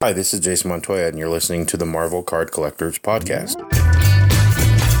Hi, this is Jason Montoya, and you're listening to the Marvel Card Collectors Podcast.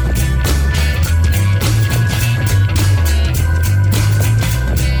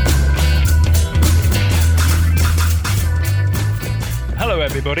 Hello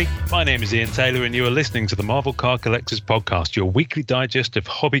everybody, my name is Ian Taylor and you are listening to the Marvel Card Collectors Podcast, your weekly digest of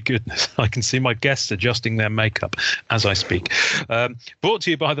hobby goodness. I can see my guests adjusting their makeup as I speak. Brought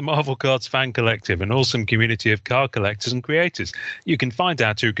to you by the Marvel Cards Fan Collective, an awesome community of card collectors and creators. You can find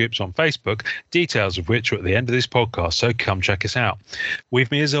our two groups on Facebook, details of which are at the end of this podcast, so come check us out. With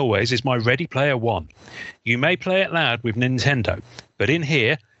me as always is my Ready Player One. You may play it loud with Nintendo, but in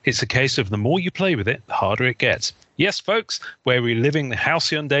here, it's a case of the more you play with it, the harder it gets. Yes, folks, we're reliving the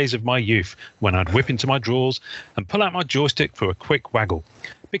halcyon days of my youth when I'd whip into my drawers and pull out my joystick for a quick waggle.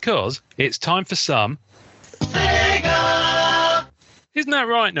 Because it's time for some Sega! Isn't that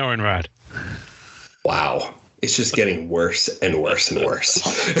right, Norin Rad? Wow. It's just getting worse and worse and worse.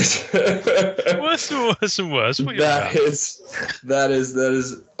 Worse and worse and worse. What that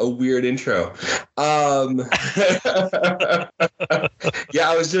is a weird intro.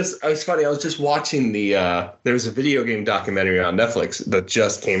 Yeah, I was just watching there was a video game documentary on Netflix that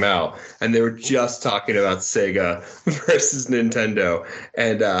just came out, and they were just talking about Sega versus Nintendo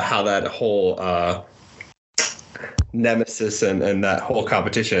and how that whole nemesis and that whole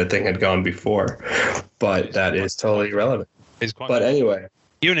competition thing had gone before, but that is totally irrelevant. But anyway,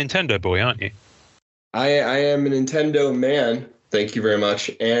 you're a Nintendo boy, aren't you? I am a Nintendo man. Thank you very much,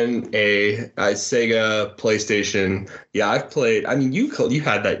 and a Sega, PlayStation. Yeah, I've played. I mean, you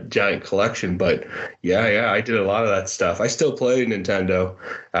had that giant collection, but yeah, I did a lot of that stuff. I still play Nintendo,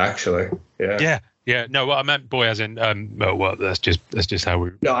 actually. Yeah. Yeah, no, what I meant boy as in, that's just how we...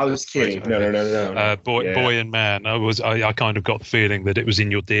 No, I was kidding. No. Boy and man. I kind of got the feeling that it was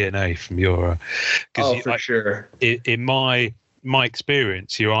in your DNA from your... for sure. In my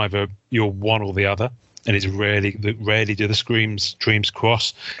experience, you're one or the other. And it's rarely do the streams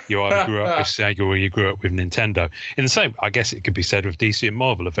cross. You either grew up with Sega or you grew up with Nintendo. In the same, I guess it could be said with DC and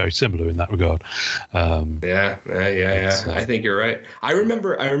Marvel are very similar in that regard. Yeah. I think you're right. I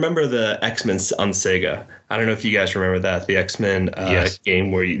remember the X-Men on Sega. I don't know if you guys remember that, the X-Men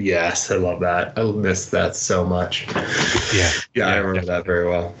game where I love that. I missed that so much. Yeah, I remember that very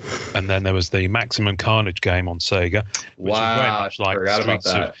well. And then there was the Maximum Carnage game on Sega. Which wow, was very much like I forgot about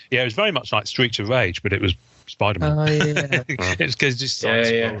that. It was very much like Streets of Rage, but it was Spider-Man. Oh, yeah. It's because just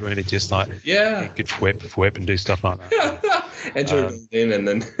really just like you could whip and do stuff like that. Enter in and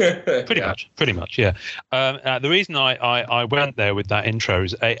then pretty much, yeah. The reason I went there with that intro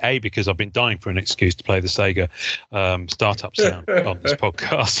is a because I've been dying for an excuse to play the Sega startup sound on this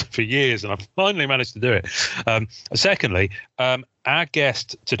podcast for years, and I've finally managed to do it. Secondly, our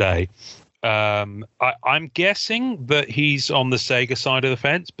guest today. I'm guessing that he's on the Sega side of the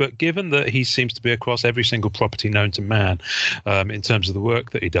fence, but given that he seems to be across every single property known to man in terms of the work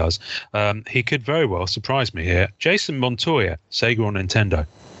that he does, he could very well surprise me here. Jason Montoya, Sega or Nintendo?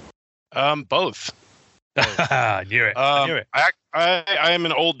 Both. I knew it. I am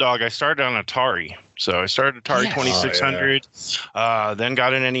an old dog. I started on Atari. So I started Atari 2600, then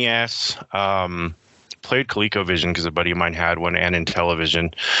got an NES. Played ColecoVision because a buddy of mine had one, and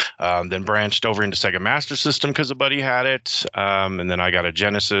Intellivision. Then branched over into Sega Master System because a buddy had it. And then I got a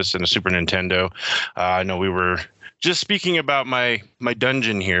Genesis and a Super Nintendo. I know we were just speaking about my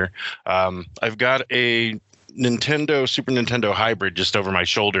dungeon here. I've got a Super Nintendo hybrid just over my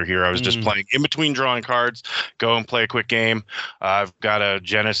shoulder here. I was just playing in between drawing cards, go and play a quick game. I've got a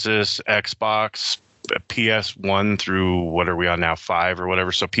Genesis, Xbox, PS1 through what are we on now, 5 or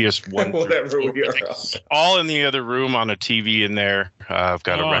whatever, so PS1 whatever we are all in the other room on a TV in there. I've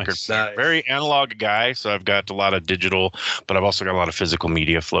got a record player. Very analog guy, so I've got a lot of digital, but I've also got a lot of physical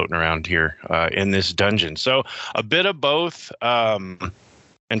media floating around here in this dungeon, so a bit of both.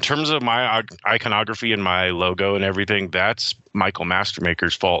 In terms of my iconography and my logo and everything, that's Michael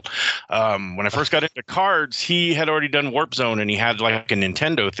Mastermaker's fault. When I first got into cards, he had already done Warp Zone, and he had like a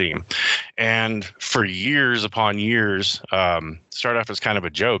Nintendo theme. And for years upon years, started off as kind of a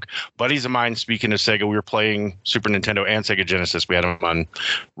joke. Buddies of mine, speaking of Sega, we were playing Super Nintendo and Sega Genesis. We had them on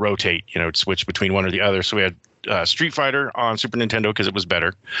rotate, switch between one or the other. So we had Street Fighter on Super Nintendo because it was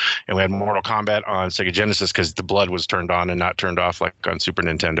better, and we had Mortal Kombat on Sega Genesis because the blood was turned on and not turned off like on Super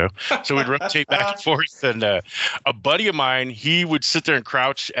Nintendo. So we'd rotate back and forth. And a buddy of mine, he would sit there and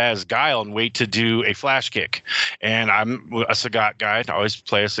crouch as Guile and wait to do a flash kick. And I'm a Sagat guy. I always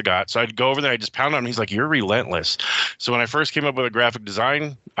play a Sagat. So I'd go over there, I'd just pound on him. He's like, "You're relentless." So when I first came up with a graphic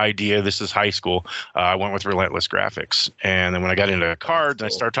design idea, this is high school, I went with Relentless Graphics. And then when I got into cards and I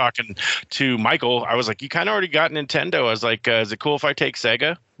started talking to Michael, I was like, "You kind of already got Nintendo." I was like, "Is it cool if I take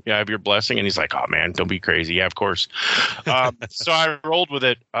Sega?" Yeah, I have your blessing. And he's like, oh, man, don't be crazy. Yeah, of course. So I rolled with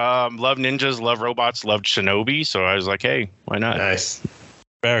it. Love ninjas, love robots, loved Shinobi. So I was like, hey, why not? Nice.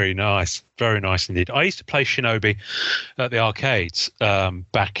 Very nice. Very nice indeed. I used to play Shinobi at the arcades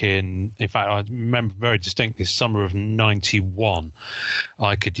back in fact, I remember very distinctly, summer of 91.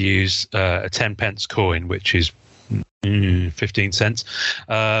 I could use a 10 pence coin, which is 15 cents.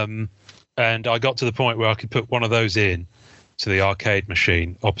 And I got to the point where I could put one of those in to the arcade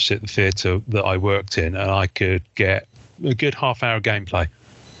machine opposite the theatre that I worked in, and I could get a good half-hour gameplay.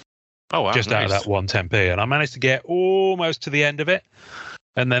 Oh, wow, just nice. out of that 110p. And I managed to get almost to the end of it.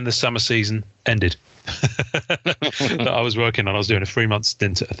 And then the summer season ended that I was working on. I was doing a 3-month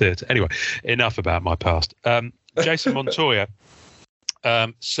stint at a theatre. Anyway, enough about my past. Jason Montoya,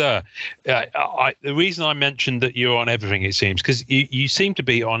 sir, the reason I mentioned that you're on everything, it seems, because you seem to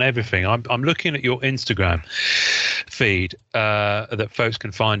be on everything. I'm looking at your Instagram feed that folks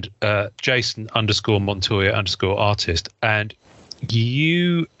can find, Jason_Montoya_artist. And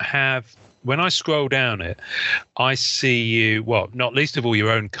you have... When I scroll down it, I see you, well, not least of all,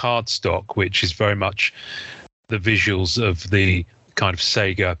 your own card stock, which is very much the visuals of the kind of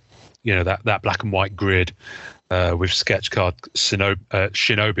Sega, that black and white grid with sketch card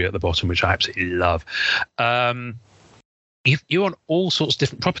Shinobi at the bottom, which I absolutely love. You're on all sorts of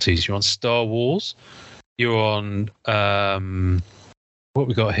different properties. You're on Star Wars. You're on... what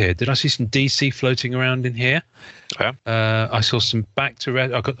we got here? Did I see some DC floating around in here? Yeah. I saw some back to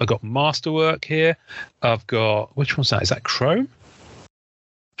red. I got Masterwork here. I've got, which one's that? Is that Chrome?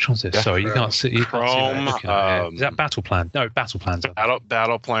 Which one's this? Yeah, Sorry, you can't see. Chrome. Is that Battle Plan? No, Battle Plans.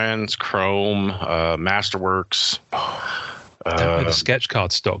 Battle Plans, Chrome, Masterworks. I don't know the sketch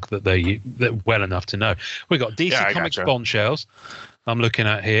card stock that well enough to know. We got DC Comics Bombshells. I'm looking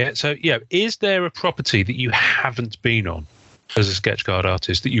at here. So is there a property that you haven't been on as a sketch card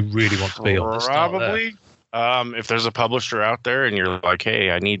artist that you really want to be on? Probably. If there's a publisher out there and you're like,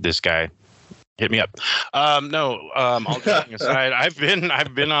 hey, I need this guy, hit me up. No, all joking aside, I've been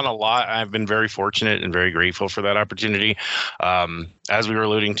on a lot. I've been very fortunate and very grateful for that opportunity. As we were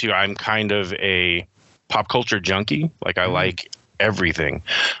alluding to, I'm kind of a pop culture junkie. Like I like everything.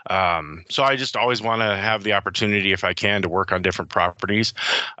 So I just always want to have the opportunity, if I can, to work on different properties.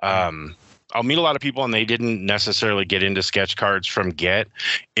 I'll meet a lot of people and they didn't necessarily get into sketch cards from get.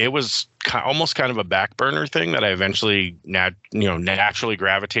 It was almost kind of a back burner thing that I eventually naturally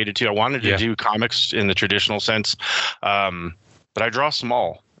gravitated to. I wanted to do comics in the traditional sense, but I draw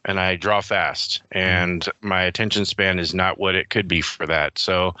small and I draw fast, and my attention span is not what it could be for that.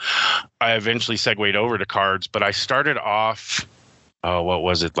 So I eventually segued over to cards, but I started off, what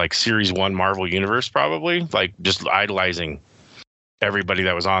was it, like Series 1 Marvel Universe, probably, like just idolizing everybody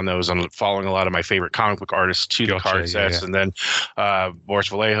that was on those, and following a lot of my favorite comic book artists to the card sets. And then Boris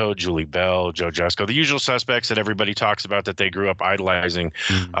Vallejo, Julie Bell, Joe Jusko, the usual suspects that everybody talks about that they grew up idolizing.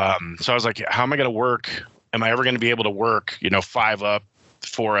 So I was like, how am I going to work? Am I ever going to be able to work, 5 up,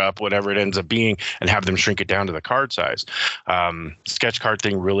 4 up, whatever it ends up being, and have them shrink it down to the card size? Sketch card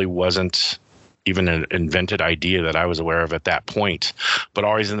thing really wasn't even an invented idea that I was aware of at that point, but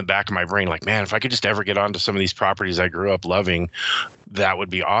always in the back of my brain, like, man, if I could just ever get onto some of these properties I grew up loving, that would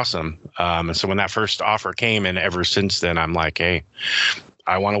be awesome. And so when that first offer came, and ever since then, I'm like, hey,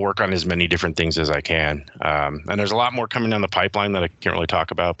 I want to work on as many different things as I can. And there's a lot more coming down the pipeline that I can't really talk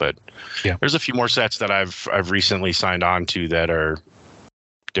about, but there's a few more sets that I've recently signed on to that are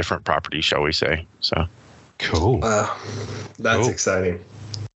different properties, shall we say. So cool. That's exciting.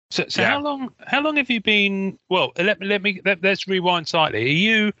 So how long have you been? Well, let's rewind slightly. Are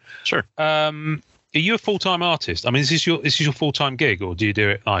you Are you a full-time artist? I mean, is this your full-time gig, or do you do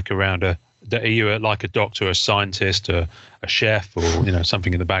it like around are you like a doctor, a scientist, a chef, or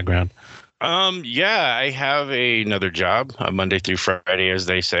something in the background? I have another job, Monday through Friday, as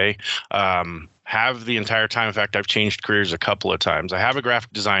they say. Have the entire time. In fact, I've changed careers a couple of times. I have a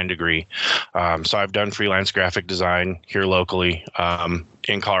graphic design degree. So I've done freelance graphic design here locally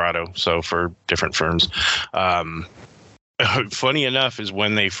in Colorado, so for different firms. Funny enough is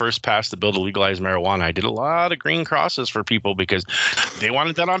when they first passed the bill to legalize marijuana, I did a lot of green crosses for people because they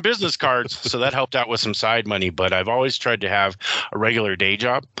wanted that on business cards. So that helped out with some side money. But I've always tried to have a regular day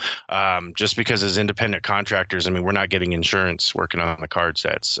job just because as independent contractors, I mean, we're not getting insurance working on the card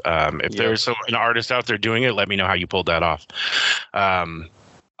sets. If there's an artist out there doing it, let me know how you pulled that off.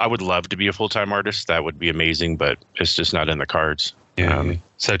 I would love to be a full-time artist. That would be amazing, but it's just not in the cards.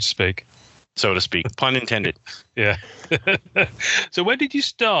 So to speak. So to speak, pun intended. Yeah. So when did you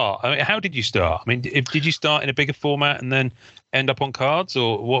start? I mean, how did you start? I mean, did you start in a bigger format and then end up on cards,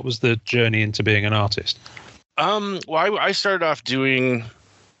 or what was the journey into being an artist? Well, I started off doing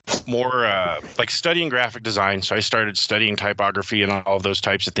more like studying graphic design. So I started studying typography and all of those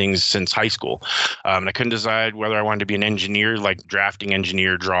types of things since high school. And I couldn't decide whether I wanted to be an engineer, like drafting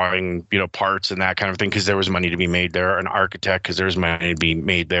engineer, drawing, parts and that kind of thing, because there was money to be made there, or an architect because there was money to be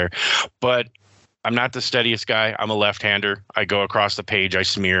made there. But I'm not the steadiest guy. I'm a left-hander. I go across the page, I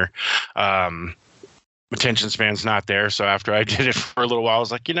smear. Attention span's not there. So after I did it for a little while, I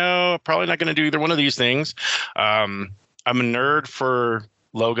was like, probably not going to do either one of these things. I'm a nerd for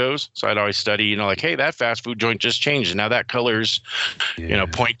logos. So I'd always study, like, hey, that fast food joint just changed. And now that color's,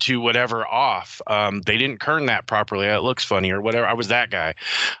 0.2 whatever off. They didn't kern that properly. It looks funny or whatever. I was that guy.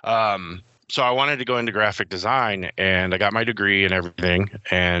 So I wanted to go into graphic design, and I got my degree and everything.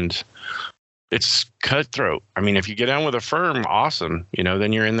 And it's cutthroat. I mean, if you get in with a firm, awesome.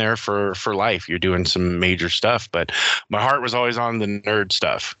 Then you're in there for life. You're doing some major stuff. But my heart was always on the nerd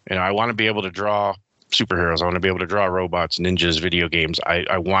stuff. I want to be able to draw superheroes. I want to be able to draw robots, ninjas, video games.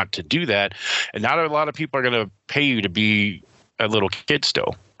 I want to do that. And not a lot of people are going to pay you to be a little kid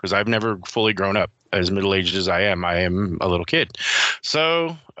still, because I've never fully grown up. As middle-aged as I am a little kid.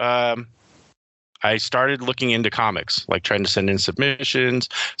 So I started looking into comics, like trying to send in submissions,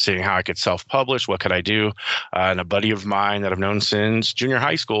 seeing how I could self-publish, what could I do. And a buddy of mine that I've known since junior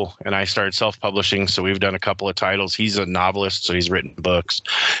high school, and I started self-publishing. So we've done a couple of titles. He's a novelist, so he's written books.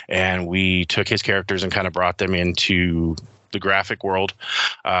 And we took his characters and kind of brought them into the graphic world.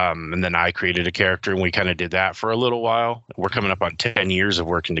 And then I created a character, and we kind of did that for a little while. We're coming up on 10 years of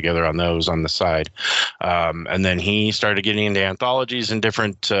working together on those on the side. And then he started getting into anthologies and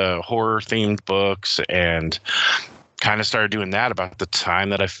different horror themed books, and kind of started doing that about the time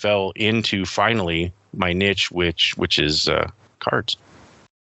that I fell into finally my niche, which is cards.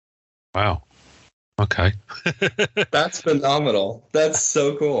 Wow. Okay. That's phenomenal. That's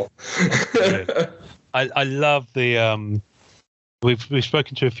so cool. I love the We've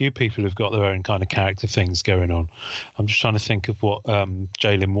spoken to a few people who've got their own kind of character things going on. I'm just trying to think of what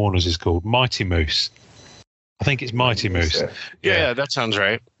Jalen Warner's is called. Mighty Moose. I think it's Mighty Moose. Yeah, that sounds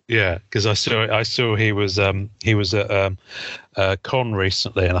right. Yeah, because I saw he was at con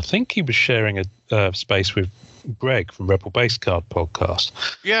recently, and I think he was sharing a space with Greg from Rebel Base Card podcast.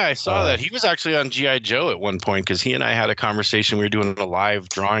 Yeah, I saw that. He was actually on G.I. Joe at one point, because he and I had a conversation. We were doing a live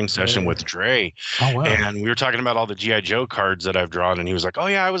drawing session with Dre. Oh, wow. And we were talking about all the G.I. Joe cards that I've drawn. And he was like, oh,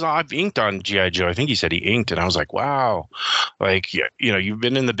 yeah, I've inked on G.I. Joe. I think he said he inked. And I was like, wow. Like, you've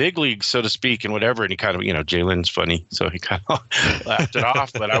been in the big leagues, so to speak, and whatever. And he kind of, Jalen's funny. So he kind of laughed it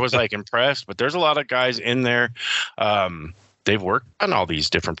off. But I was like impressed. But there's a lot of guys in there. They've worked on all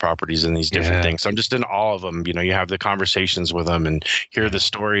these different properties and these different things. So I'm just in awe of them. You have the conversations with them and hear the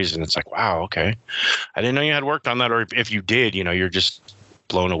stories, and it's like, wow, okay. I didn't know you had worked on that. Or if you did, you're just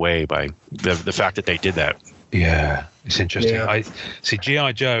blown away by the fact that they did that. Yeah, it's interesting. Yeah. I see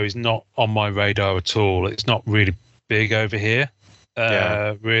G.I. Joe is not on my radar at all. It's not really big over here,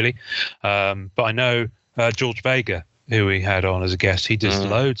 really. But I know George Vega, who we had on as a guest, he does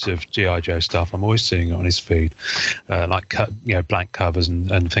loads of G.I. Joe stuff. I'm always seeing it on his feed, like blank covers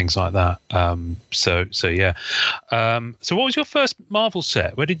and things like that. So yeah. So what was your first Marvel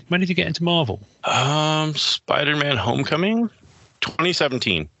set? When did you get into Marvel? Spider-Man: Homecoming.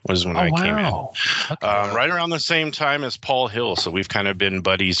 2017 was when I came in. Okay. Right around the same time as Paul Hill. So we've kind of been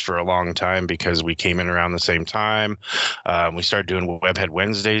buddies for a long time, because we came in around the same time. We started doing Webhead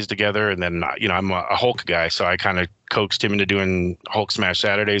Wednesdays together. And then, I'm a Hulk guy, so I kind of coaxed him into doing Hulk Smash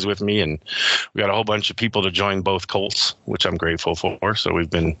Saturdays with me. And we got a whole bunch of people to join both cults, which I'm grateful for. So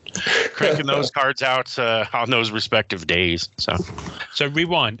we've been cranking those cards out on those respective days. So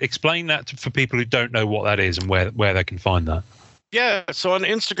rewind. Explain that for people who don't know what that is and where they can find that. Yeah, so on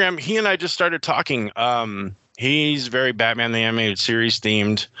Instagram, he and I just started talking. He's very Batman the Animated Series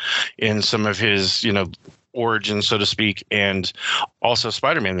themed in some of his, origins, so to speak, and also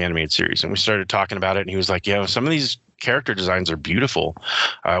Spider-Man the Animated Series. And we started talking about it, and he was like, some of these character designs are beautiful.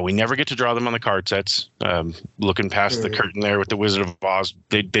 We never get to draw them on the card sets. Looking past the curtain there with the Wizard of Oz,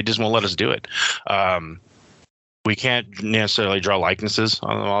 they just won't let us do it. We can't necessarily draw likenesses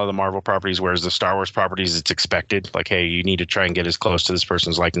on a lot of the Marvel properties, whereas the Star Wars properties, it's expected. Like, hey, you need to try and get as close to this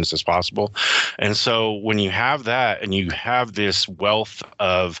person's likeness as possible. And so when you have that, and you have this wealth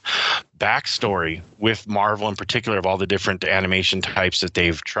of backstory with Marvel in particular, of all the different animation types that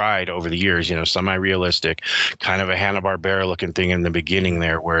they've tried over the years, semi-realistic, kind of a Hanna-Barbera looking thing in the beginning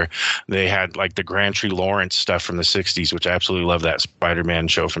there, where they had like the Grantry Lawrence stuff from the 60s, which I absolutely love that Spider-Man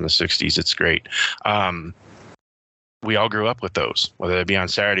show from the 60s. It's great. We all grew up with those, whether it be on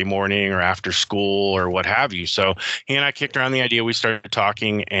Saturday morning or after school or what have you. So he and I kicked around the idea. We started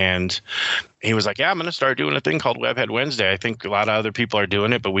talking, and he was like, yeah, I'm going to start doing a thing called Webhead Wednesday. I think a lot of other people are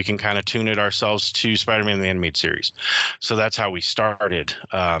doing it, but we can kind of tune it ourselves to Spider-Man the Animated Series. So that's how we started.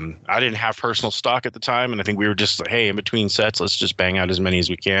 I didn't have personal stock at the time, and I think we were just like, hey, in between sets, let's just bang out as many as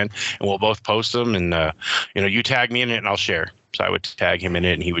we can, and we'll both post them, and you tag me in it, and I'll share. So I would tag him in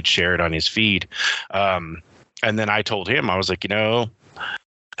it, and he would share it on his feed. And then I told him, I was like,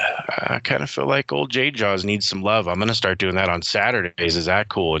 I kind of feel like old J Jaws needs some love. I'm going to start doing that on Saturdays. Is that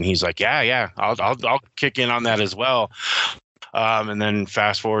cool? And he's like, yeah, I'll kick in on that as well. And then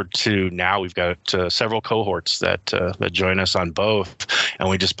fast forward to now, we've got several cohorts that join us on both, and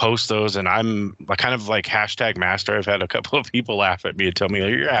we just post those. And I'm kind of like hashtag master. I've had a couple of people laugh at me and tell me,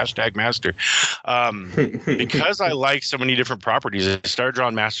 you're hashtag master. Because I like so many different properties, I started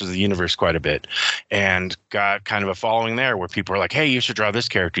drawing Masters of the Universe quite a bit, and got kind of a following there where people are like, hey, you should draw this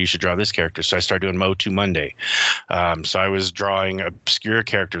character. You should draw this character. So I started doing Motu Monday. So I was drawing obscure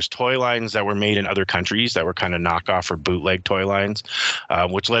characters, toy lines that were made in other countries that were kind of knockoff or bootleg toy lines,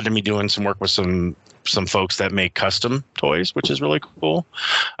 which led to me doing some work with some folks that make custom toys, which is really cool.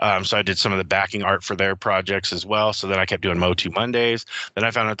 So I did some of the backing art for their projects as well. So then I kept doing Motu Mondays. Then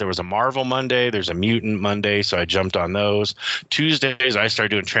I found out there was a Marvel Monday. There's a Mutant Monday. So I jumped on those. Tuesdays, I started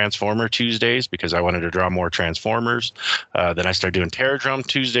doing Transformer Tuesdays because I wanted to draw more Transformers. Then I started doing Terradrome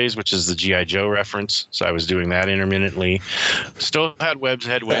Tuesdays, which is the G.I. Joe reference. So I was doing that intermittently. Still had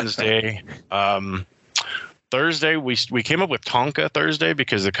Webhead Wednesday. Thursday, we came up with Tonka Thursday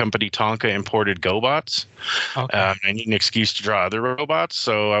because the company Tonka imported GoBots. Okay. I need an excuse to draw other robots.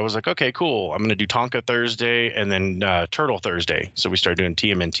 So I was like, okay, cool. I'm going to do Tonka Thursday and then Turtle Thursday. So we started doing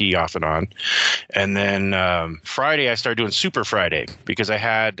TMNT off and on. And then Friday, I started doing Super Friday because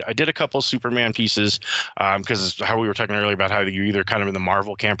I did a couple Superman pieces because how we were talking earlier about how you're either kind of in the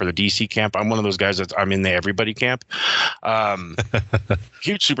Marvel camp or the DC camp. I'm one of those guys I'm in the everybody camp.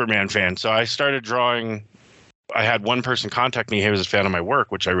 Huge Superman fan. So I started drawing. I had one person contact me who was a fan of my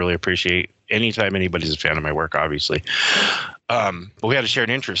work, which I really appreciate. Anytime anybody's a fan of my work, obviously. But we had a shared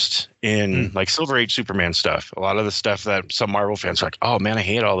interest in like Silver Age Superman stuff. A lot of the stuff that some Marvel fans are like, oh man, I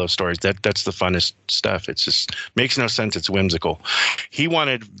hate all those stories. That's the funnest stuff. It's just makes no sense. It's whimsical. He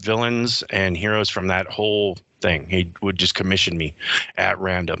wanted villains and heroes from that whole thing. He would just commission me at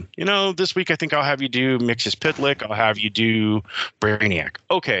random. This week I think I'll have you do Mixus Pitlick. I'll have you do Brainiac.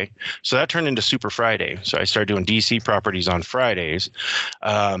 Okay. So that turned into Super Friday. So I started doing DC properties on Fridays.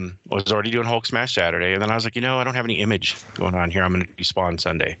 I was already doing Hulk Smash Saturday. And then I was like, I don't have any image going on here. I'm going to do Spawn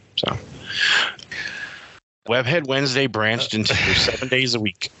Sunday. So Webhead Wednesday branched into 7 days a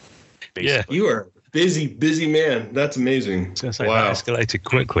week. Basically. Yeah. You are busy man. That's amazing. I was going to say, wow. That escalated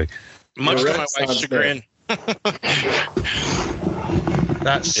quickly. Much to my wife's chagrin.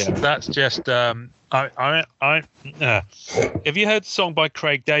 That's just have you heard the song by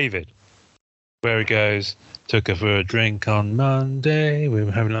Craig David where he goes, took her for a drink on Monday, we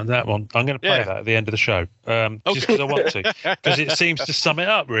were having like that one? I'm going to play that at the end of the show, just because I want to, because it seems to sum it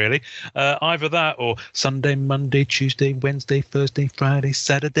up really. Either that or Sunday, Monday, Tuesday, Wednesday, Thursday, Friday,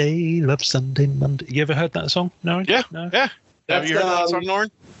 Saturday, love Sunday, Monday. You ever heard that song, Norrin? Yeah. No? Have you heard that song,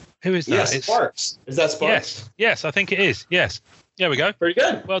 Norrin? Who is that? Yes, Sparks. Is that Sparks? Yes, I think it is. Yes. There we go. Pretty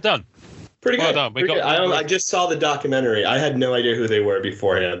good. Well done. Pretty good. Well done. I just saw the documentary. I had no idea who they were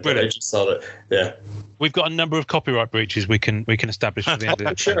beforehand, but I just saw that. Yeah. We've got a number of copyright breaches we can establish at the end of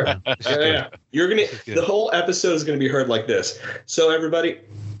the Sure. Yeah. You're the whole episode is gonna be heard like this. So everybody,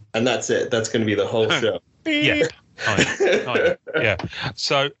 and that's it. That's gonna be the whole show. Yeah. Yeah.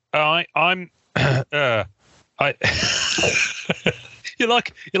 So I'm You're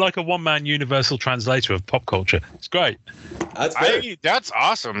like a one-man universal translator of pop culture. It's great. That's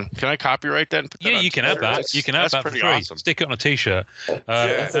awesome. Can I copyright that? And put that you can have that. You can have that for free. Awesome. Stick it on a T-shirt.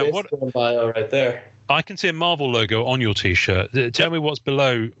 That's an Instagram bio right there. I can see a Marvel logo on your T-shirt. Tell me what's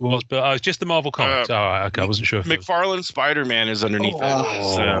below. Oh, it's just the Marvel comics. All right, okay. I wasn't sure. McFarlane Spider-Man is underneath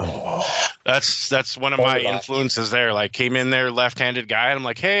that. So that's one of my influences there. Like came in there, left-handed guy, and I'm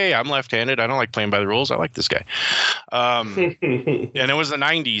like, hey, I'm left-handed. I don't like playing by the rules. I like this guy. And it was the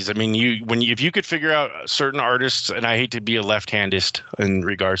 '90s. I mean, if you could figure out certain artists, and I hate to be a left-handist in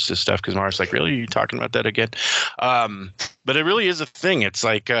regards to stuff because Mark's like, really, are you talking about that again? But it really is a thing. It's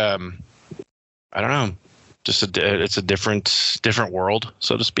like. I don't know, it's a different world,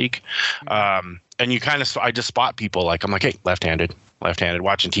 so to speak. And I just spot people I'm like, hey, left-handed. left-handed,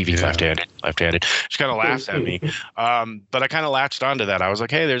 watching TV, left-handed. She kind of laughs at me. But I kind of latched onto that. I was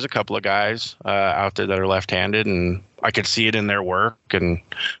like, hey, there's a couple of guys out there that are left-handed, and I could see it in their work. And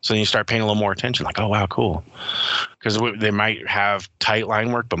so then you start paying a little more attention, like, oh, wow, cool. Because they might have tight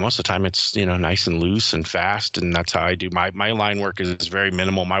line work, but most of the time it's, nice and loose and fast. And that's how I do. My line work is very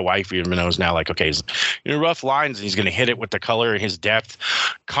minimal. My wife even knows now, like, okay, rough lines, and he's going to hit it with the color and his depth.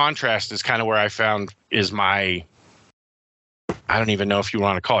 Contrast is kind of where I found is my, I don't even know if you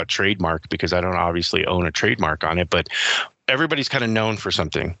want to call it trademark, because I don't obviously own a trademark on it, but everybody's kind of known for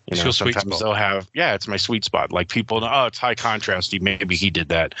something. Sometimes they'll have, it's my sweet spot. Like people know, oh, it's high contrast. Maybe he did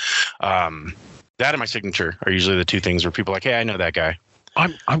that. That and my signature are usually the two things where people are like, hey, I know that guy.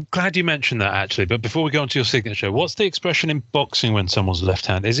 I'm glad you mentioned that, actually. But before we go on to your signature, what's the expression in boxing when someone's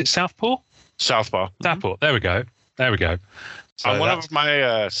left-handed? Is it southpaw? Southpaw. Southpaw. There we go. So on one of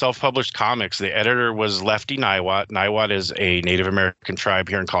my self-published comics, the editor was Lefty Niwot. Niwot is a Native American tribe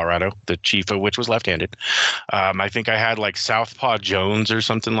here in Colorado, the chief of which was left-handed. I think I had like Southpaw Jones or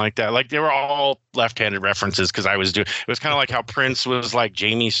something like that. Like they were all left-handed references because I was doing. It was kind of like how Prince was like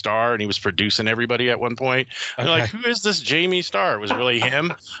Jamie Starr and he was producing everybody at one point. And they're like, who is this Jamie Starr? It was really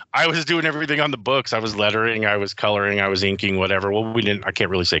him. I was doing everything on the books. I was lettering, I was coloring, I was inking, whatever. Well, I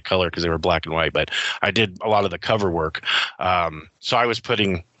can't really say color because they were black and white, but I did a lot of the cover work. So I was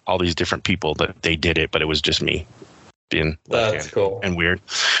putting all these different people that they did it, but it was just me being that's cool and weird.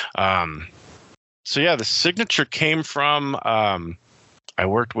 So yeah, the signature came from I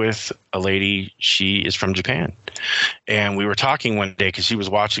worked with a lady. She is from Japan, and we were talking one day because she was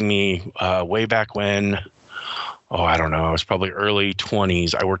watching me way back when. Oh, I don't know. I was probably early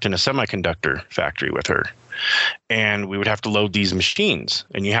 20s. I worked in a semiconductor factory with her, and we would have to load these machines,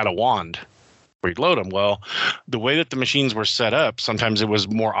 and you had a wand where you'd load them. Well, the way that the machines were set up, sometimes it was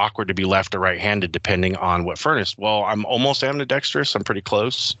more awkward to be left or right-handed depending on what furnace. Well, I'm almost ambidextrous. I'm pretty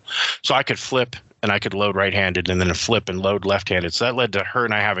close. So I could flip and I could load right-handed and then flip and load left-handed. So that led to her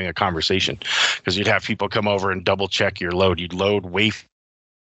and I having a conversation because you'd have people come over and double-check your load. You'd load wafers,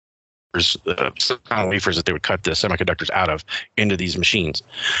 some kind of wafers that they would cut the semiconductors out of into these machines.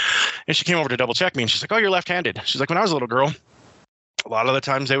 And she came over to double-check me and she's like, oh, you're left-handed. She's like, when I was a little girl, a lot of the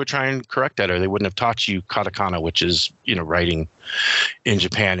times they would try and correct that, or they wouldn't have taught you katakana, which is, writing in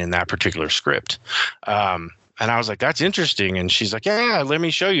Japan in that particular script. And I was like, that's interesting. And she's like, yeah, let me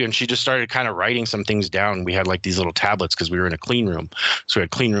show you. And she just started kind of writing some things down. We had like these little tablets because we were in a clean room. So we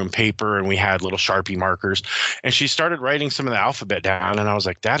had clean room paper and we had little Sharpie markers. And she started writing some of the alphabet down. And I was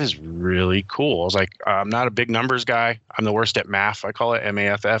like, that is really cool. I was like, I'm not a big numbers guy. I'm the worst at math. I call it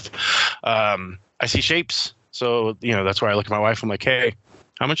MAFF. I see shapes. So, that's why I look at my wife. I'm like, hey,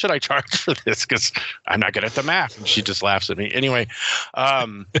 how much should I charge for this? Because I'm not good at the math. And she just laughs at me. Anyway,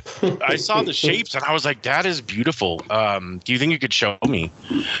 I saw the shapes and I was like, that is beautiful. Do you think you could show me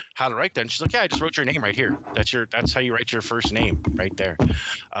how to write that? And she's like, yeah, I just wrote your name right here. That's how you write your first name right there.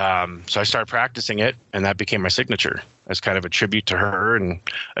 So I started practicing it and that became my signature as kind of a tribute to her and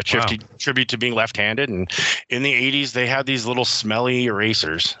a tribute to being left-handed. And in the 80s, they had these little smelly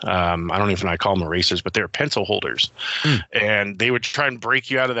erasers. I don't even know I call them erasers, but they're pencil holders. And they would try and break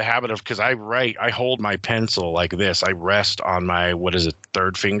you out of the habit of, because I hold my pencil like this. I rest on my,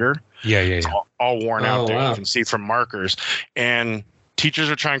 third finger? Yeah. It's all worn out there. Wow. You can see from markers. And teachers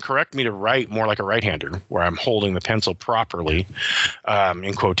would try and correct me to write more like a right-hander, where I'm holding the pencil properly,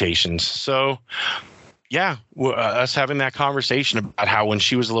 in quotations. So yeah, us having that conversation about how when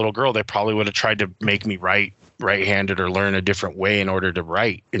she was a little girl, they probably would have tried to make me write right-handed or learn a different way in order to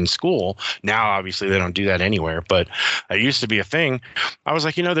write in school. Now, obviously, they don't do that anywhere, but it used to be a thing. I was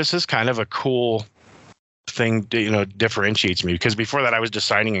like, this is kind of a cool thing, differentiates me, because before that I was just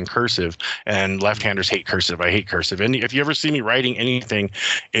signing in cursive, and left-handers hate cursive. I hate cursive. And if you ever see me writing anything,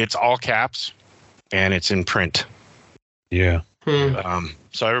 it's all caps and it's in print. Yeah.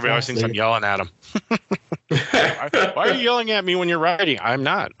 So everybody always thinks I'm yelling at them. Why are you yelling at me when you're writing? I'm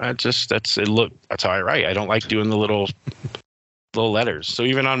not. That's how I write. I don't like doing the little letters. So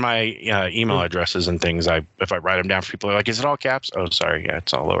even on my email addresses and things, if I write them down for people, they're like, is it all caps? Oh, sorry. Yeah,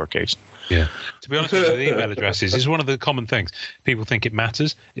 it's all lowercase. Yeah. To be honest with you, the email addresses is one of the common things. People think it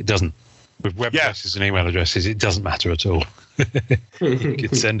matters. It doesn't. With web addresses and email addresses, it doesn't matter at all. You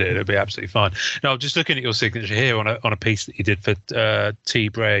could send it; it'll be absolutely fine. Now, I'm just looking at your signature here on a piece that you did for T.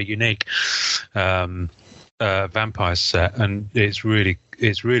 Breyer Unique Vampire set, and it's really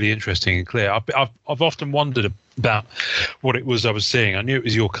interesting and clear. I've often wondered about what it was I was seeing. I knew it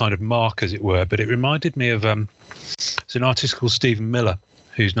was your kind of mark, as it were, but it reminded me of there's an artist called Stephen Miller,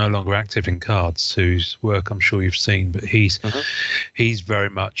 who's no longer active in cards, whose work I'm sure you've seen, but he's very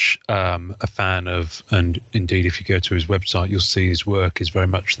much a fan of, and indeed if you go to his website you'll see his work is very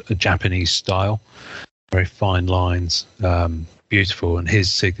much a Japanese style, very fine lines, beautiful, and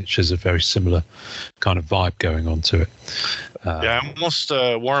his signatures are very similar kind of vibe going on to it. I almost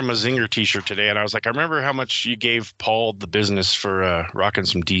wore a Mazinger t-shirt today, and I was like, I remember how much you gave Paul the business for rocking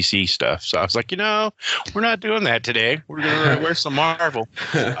some DC stuff. So I was like, we're not doing that today. We're going to wear some Marvel.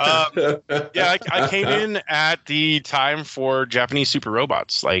 I came in at the time for Japanese Super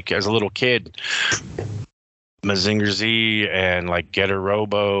Robots, like as a little kid. Mazinger Z and like Getter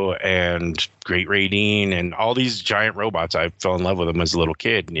Robo and Great Radine and all these giant robots. I fell in love with them as a little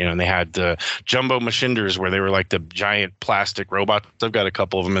kid, and they had the Jumbo Machinders where they were like the giant plastic robots. I've got a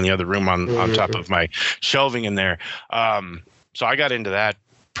couple of them in the other room on top of my shelving in there. So I got into that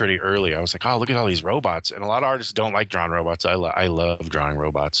pretty early. I was like, oh, look at all these robots. And a lot of artists don't like drawing robots. I love drawing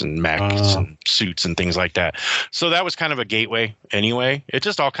robots and mechs and suits and things like that. So that was kind of a gateway anyway. It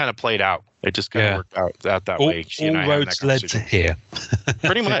just all kind of played out. It just kind of worked out that way. All roads led to here.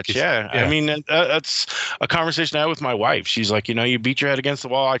 Pretty much, yeah. I mean, that's a conversation I had with my wife. She's like, you beat your head against the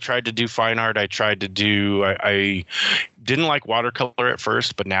wall. I tried to do fine art. I didn't like watercolor at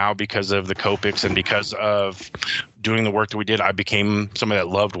first, but now because of the Copics and because of doing the work that we did, I became somebody that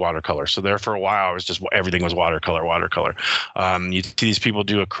loved watercolor. So there for a while, I was just, everything was watercolor. You see these people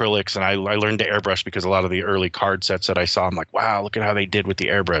do acrylics, and I learned to airbrush because a lot of the early card sets that I saw, I'm like, wow, look at how they did with the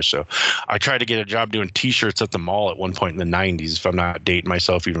airbrush. So I tried to get a job doing t-shirts at the mall at one point in the 90s, if I'm not dating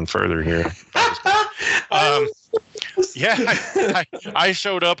myself even further here. I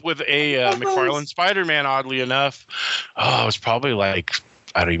showed up with a McFarlane Spider-Man, oddly enough. Oh, it was probably like,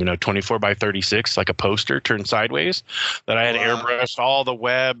 I don't even know, 24 by 36, like a poster turned sideways, that I had airbrushed all the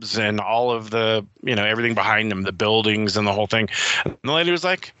webs and all of the, everything behind them, the buildings and the whole thing. And the lady was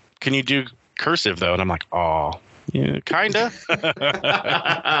like, can you do cursive though? And I'm like, oh, yeah, kinda.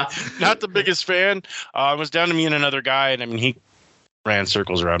 Not the biggest fan. It was down to me and another guy, and I mean, he ran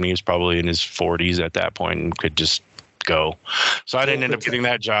circles around me. He was probably in his 40s at that point and could just go. So I didn't end up getting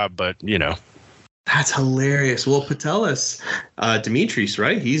that job, but That's hilarious. Will Patelis, Dimitris,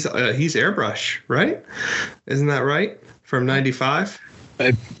 right? He's airbrush, right? Isn't that right? From 95?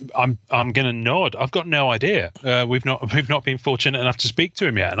 I'm going to nod. I've got no idea. We've not been fortunate enough to speak to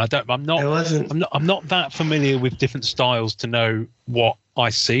him yet, and I'm not that familiar with different styles to know what I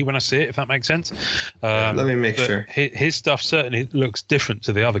see when I see it, if that makes sense. Let me make sure. His stuff certainly looks different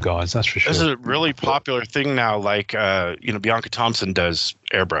to the other guys, that's for sure. This is a really popular thing now, like Bianca Thompson does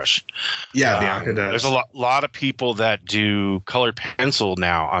airbrush. Yeah, Bianca does. There's a lot of people that do colored pencil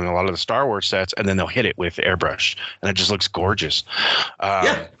now on a lot of the Star Wars sets, and then they'll hit it with airbrush, and it just looks gorgeous.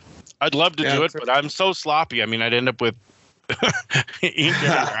 I'd love to do it, but I'm so sloppy. I mean, I'd end up with ink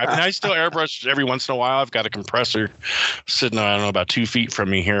everywhere. I mean, I still airbrush every once in a while. I've got a compressor sitting, I don't know, about 2 feet from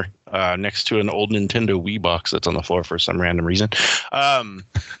me here, next to an old Nintendo Wii box that's on the floor for some random reason. But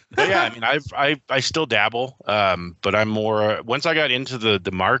yeah, I mean, I still dabble, but I'm more, once I got into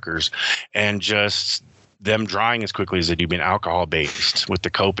the markers and just them drying as quickly as they do being alcohol based with the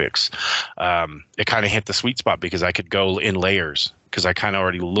Copics, it kind of hit the sweet spot because I could go in layers. Because I kind of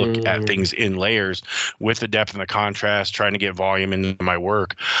already look at things in layers with the depth and the contrast, trying to get volume into my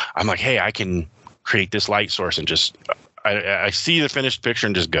work. I'm like, hey, I can create this light source and just I see the finished picture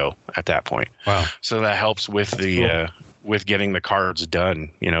and just go at that point. Wow. So that helps with the with getting the cards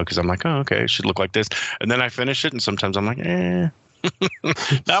done, because I'm like, oh, okay, it should look like this. And then I finish it, and sometimes I'm like,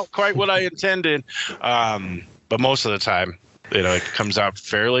 not quite what I intended. But most of the time, it comes out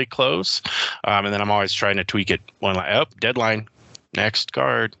fairly close. And then I'm always trying to tweak it. Deadline. Next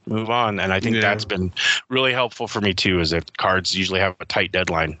card, move on. And I think that's been really helpful for me too, is that cards usually have a tight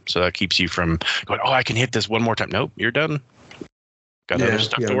deadline. So that keeps you from going, oh, I can hit this one more time. Nope, you're done. Got other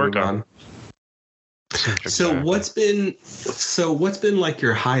stuff to work on. So what's been like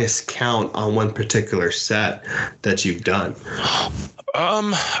your highest count on one particular set that you've done?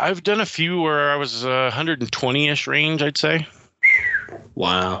 I've done a few where I was 120-ish range, I'd say.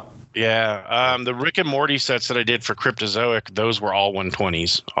 Wow. Yeah, the Rick and Morty sets that I did for Cryptozoic, those were all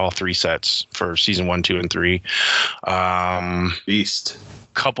 120s, all 3 sets for season 1, 2, and 3. Beast.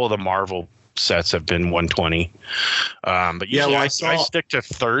 A couple of the Marvel sets have been 120. But usually I stick to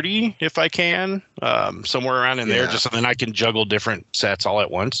 30 if I can, somewhere around in there, just so then I can juggle different sets all at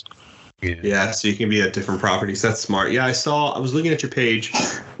once. Yeah, so you can be at different properties. That's smart. Yeah, I was looking at your page,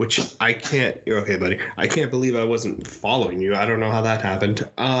 which you're okay, buddy. I can't believe I wasn't following you. I don't know how that happened.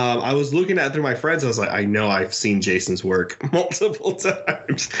 I was looking at through my friends. I was like, I know I've seen Jason's work multiple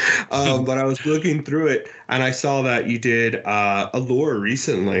times. But I was looking through it and I saw that you did Allure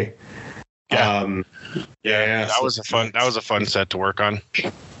recently. Yeah. That was a fun set to work on.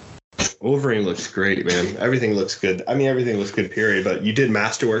 Wolverine looks great, man. Everything looks good. I mean, everything looks good, period. But you did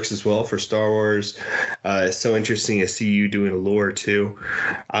Masterworks as well for Star Wars. It's so interesting to see you doing Allure too.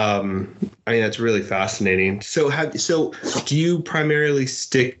 I mean, that's really fascinating. So do you primarily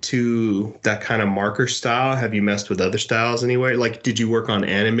stick to that kind of marker style? Have you messed with other styles anyway? Like, did you work on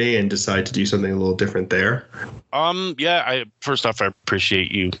anime and decide to do something a little different there? Yeah. First off, I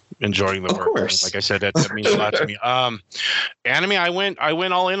appreciate you enjoying the work. Of course. Like I said, that means a lot to me. Anime, I went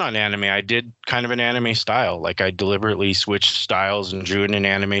all in on anime. I did kind of an anime style. Like I deliberately switched styles and drew in an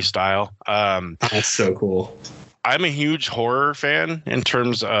anime style. That's so cool. I'm a huge horror fan in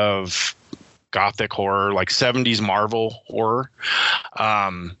terms of gothic horror, like 70s Marvel horror.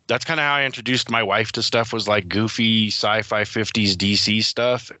 That's kind of how I introduced my wife to stuff, was like goofy sci-fi 50s DC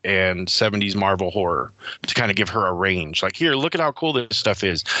stuff and 70s Marvel horror, to kind of give her a range. Like, here, look at how cool this stuff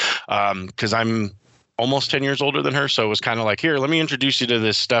is. Because I'm almost 10 years older than her. So it was kind of like, here, let me introduce you to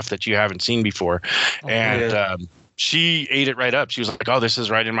this stuff that you haven't seen before. She ate it right up. She was like, oh, this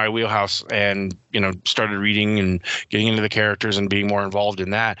is right in my wheelhouse. And, started reading and getting into the characters and being more involved in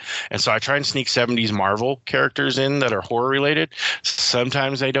that. And so I try and sneak 70s Marvel characters in that are horror related.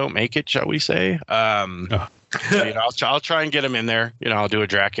 Sometimes they don't make it, shall we say. I'll try and get them in there. I'll do a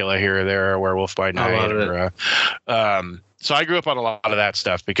Dracula here or there, or Werewolf by Night. So I grew up on a lot of that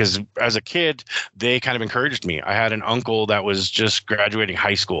stuff because as a kid, they kind of encouraged me. I had an uncle that was just graduating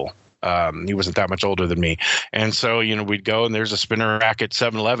high school. He wasn't that much older than me. And so, we'd go and there's a spinner rack at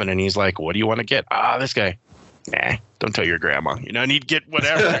 7-Eleven and he's like, what do you want to get? This guy. Nah, don't tell your grandma. And he'd get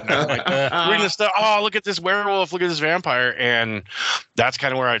whatever. And I'm like, reading this stuff. Oh, look at this werewolf. Look at this vampire. And that's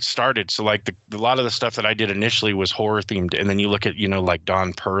kind of where I started. So like a lot of the stuff that I did initially was horror themed. And then you look at, like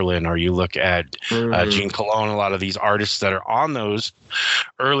Don Perlin, or you look at Gene Cologne, a lot of these artists that are on those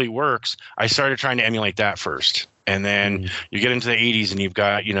early works. I started trying to emulate that first. And then you get into the 80s and you've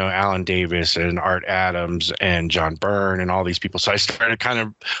got, Alan Davis and Art Adams and John Byrne and all these people. So I started kind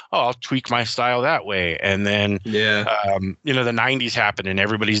of, I'll tweak my style that way. And then, the 90s happened and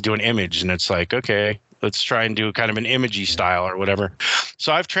everybody's doing Image. And it's like, okay, let's try and do kind of an imagey style or whatever.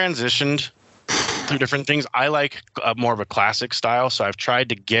 So I've transitioned through different things. I like more of a classic style. So I've tried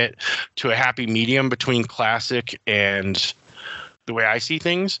to get to a happy medium between classic and the way I see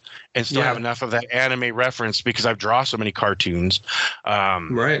things, and still have enough of that anime reference, because I've drawn so many cartoons.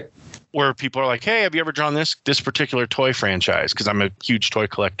 Right. Where people are like, hey, have you ever drawn this particular toy franchise? Because I'm a huge toy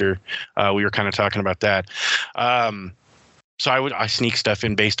collector. We were kind of talking about that. So I sneak stuff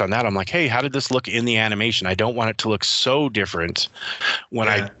in based on that. I'm like, hey, how did this look in the animation? I don't want it to look so different when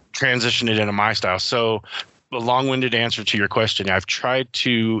I transition it into my style. So a long-winded answer to your question, I've tried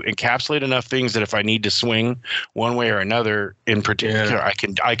to encapsulate enough things that if I need to swing one way or another in particular,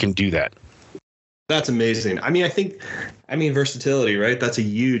 I can do that. That's amazing. I mean, versatility, right? That's a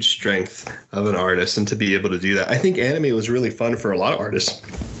huge strength of an artist, and to be able to do that. I think anime was really fun for a lot of artists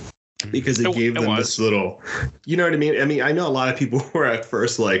because it gave them this little, you know what I mean? I mean, I know a lot of people were at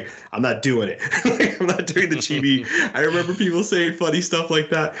first like, I'm not doing it. I'm not doing the chibi. I remember people saying funny stuff like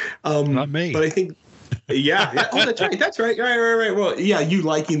that. Not me. But I think, yeah. Oh, that's right. That's right. Right. Well, yeah, you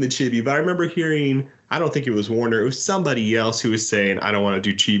liking the chibi, but I remember hearing, I don't think it was Warner, it was somebody else who was saying, I don't want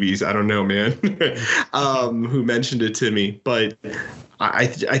to do chibis. I don't know, man. Who mentioned it to me. But I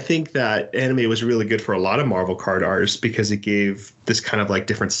think that anime was really good for a lot of Marvel card artists because it gave this kind of like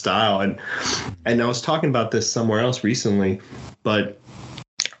different style. And I was talking about this somewhere else recently, but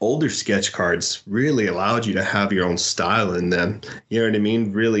older sketch cards really allowed you to have your own style in them. You know what I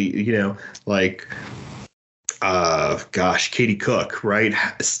mean? Really, like, Katie Cook, right?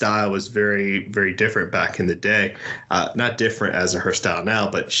 Style was very, very different back in the day. Not different as her style now,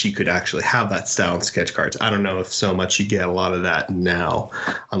 but she could actually have that style in sketch cards. I don't know if so much you get a lot of that now,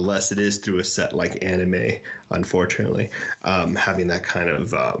 unless it is through a set like anime, unfortunately, having that kind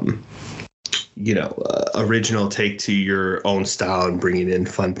of, original take to your own style and bringing in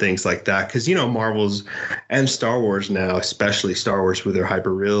fun things like that. Because, Marvel's and Star Wars now, especially Star Wars with their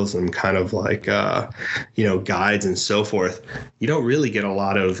hyperrealism kind of like, guides and so forth, you don't really get a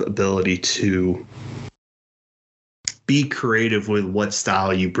lot of ability to be creative with what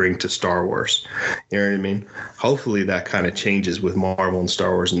style you bring to Star Wars. You know what I mean? Hopefully that kind of changes with Marvel and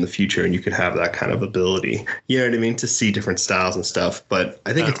Star Wars in the future, and you could have that kind of ability, you know what I mean, to see different styles and stuff. But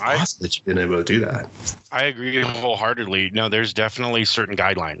I think it's awesome that you've been able to do that. I agree wholeheartedly. No, there's definitely certain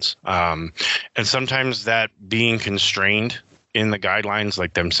guidelines. And sometimes that being constrained in the guidelines,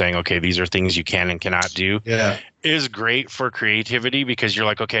 like them saying, okay, these are things you can and cannot do, is great for creativity, because you're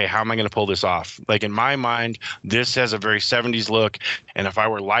like, okay, how am I going to pull this off? Like in my mind, this has a very 70s look, and if I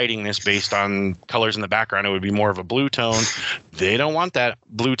were lighting this based on colors in the background, it would be more of a blue tone. They don't want that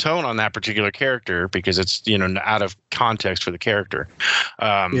blue tone on that particular character because it's, you know, out of context for the character.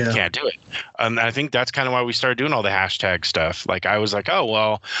 Can't do it. And I think that's kind of why we started doing all the hashtag stuff. Like I was like, oh,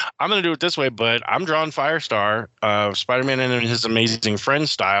 well, I'm going to do it this way, but I'm drawing Firestar, Spider-Man and His Amazing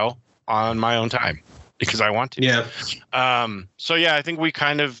Friends style on my own time, because I want to. So yeah, I think we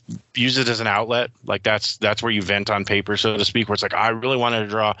kind of use it as an outlet. Like that's where you vent on paper, so to speak, where it's like, I really wanted to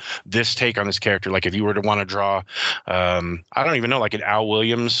draw this take on this character. Like if you were to want to draw, I don't even know, like an Al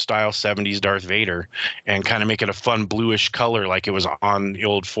Williams style 70s Darth Vader, and kind of make it a fun bluish color, like it was on the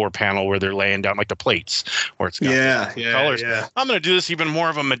old 4-panel where they're laying down like the plates, where it's got colors. I'm going to do this even more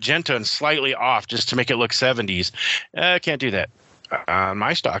of a magenta and slightly off just to make it look 70s. I can't do that. On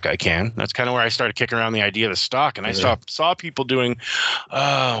my stock, I can. That's kind of where I started kicking around the idea of the stock, and I saw people doing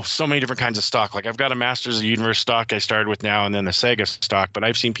so many different kinds of stock. Like I've got a Masters of the Universe stock I started with now, and then the Sega stock. But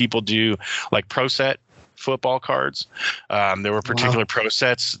I've seen people do like Pro Set football cards. There were particular Pro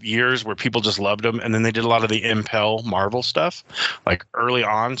Sets years where people just loved them, and then they did a lot of the Impel Marvel stuff like early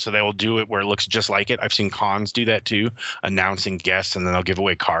on, so they will do it where it looks just like it. I've seen cons do that too, announcing guests, and then they'll give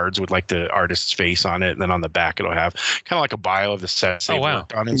away cards with like the artist's face on it, and then on the back it'll have kind of like a bio of the sets they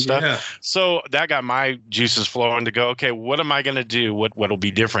worked on and stuff. So that got my juices flowing to go, okay, what am I going to do? What'll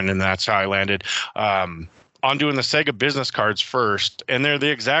be different? And that's how I landed on doing the Sega business cards first, and they're the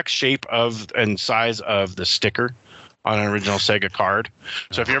exact shape of and size of the sticker on an original Sega card.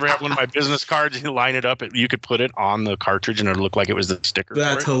 So if you ever have one of my business cards, you line it up, you could put it on the cartridge and it would look like it was the sticker.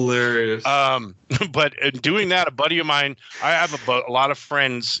 That's hilarious. But in doing that, a buddy of mine, I have a lot of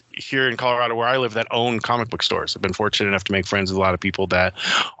friends here in Colorado where I live that own comic book stores. I've been fortunate enough to make friends with a lot of people that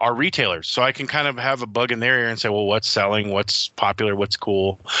are retailers. So I can kind of have a bug in their ear and say, well, what's selling? What's popular? What's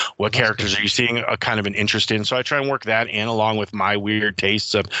cool? What characters are you seeing a kind of an interest in? So I try and work that in along with my weird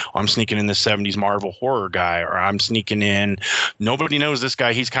tastes of, I'm sneaking in the 70s Marvel horror guy, or I'm sneaking in, nobody knows this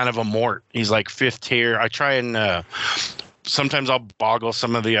guy. He's kind of a Mort. He's like 5th tier. I try and sometimes I'll boggle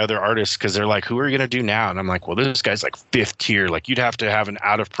some of the other artists because they're like, who are you going to do now? And I'm like, well, this guy's like 5th tier. Like you'd have to have an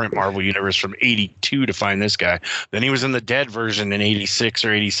out of print Marvel Universe from 82 to find this guy. Then he was in the dead version in 86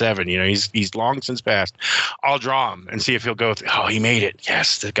 or 87. You know, he's long since passed. I'll draw him and see if he'll go, oh, he made it.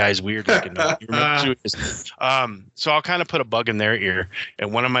 Yes, the guy's weird looking. So I'll kind of put a bug in their ear.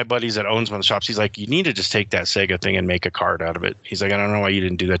 And one of my buddies that owns one of the shops, he's like, you need to just take that Sega thing and make a card out of it. He's like, I don't know why you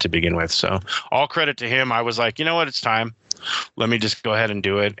didn't do that to begin with. So all credit to him. I was like, you know what? It's time. Let me just go ahead and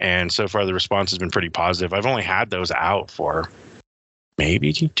do it. And so far, the response has been pretty positive. I've only had those out for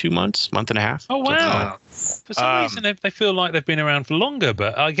maybe 2 months, month and a half. Oh, wow. For some reason, they feel like they've been around for longer,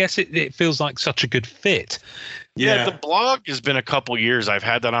 but I guess it feels like such a good fit. Yeah, the blog has been a couple years. I've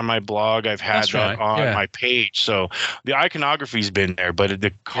had that on my blog. I've had that on my page. So the iconography's been there, but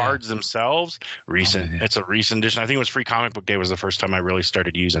the cards themselves, recent. It's a recent edition. I think it was Free Comic Book Day was the first time I really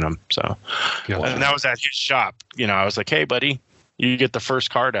started using them. So, and that was at his shop. You know, I was like, hey, buddy, you get the first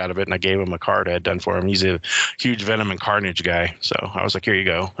card out of it. And I gave him a card I had done for him. He's a huge Venom and Carnage guy. So I was like, here you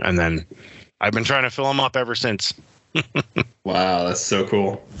go. And then I've been trying to fill them up ever since. Wow, that's so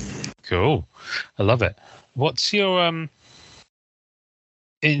cool. Cool. I love it. What's your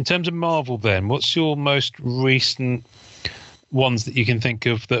in terms of Marvel then, what's your most recent ones that you can think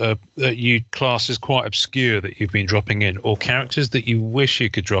of that you class as quite obscure that you've been dropping in, or characters that you wish you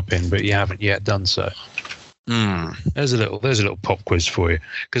could drop in but you haven't yet done so? There's a little pop quiz for you,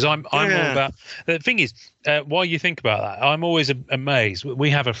 because I'm all about the thing is while you think about that, I'm always amazed. We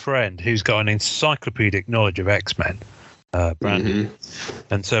have a friend who's got an encyclopedic knowledge of X-Men, Brandon,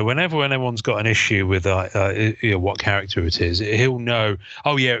 and so whenever anyone's got an issue with what character it is, he'll know,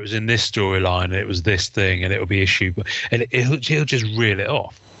 oh yeah, it was in this storyline and it was this thing and it'll be issue, and he'll just reel it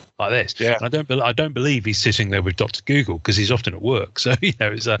off like this. Yeah. And I don't believe he's sitting there with Dr. Google, because he's often at work. So you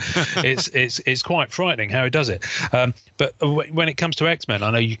know, it's quite frightening how he does it. But when it comes to X-Men,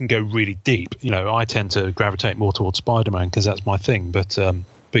 I know you can go really deep. You know, I tend to gravitate more towards Spider-Man because that's my thing.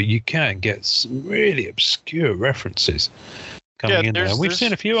 But you can get some really obscure references coming in there. And we've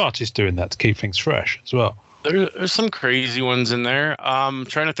seen a few artists doing that to keep things fresh as well. There's some crazy ones in there.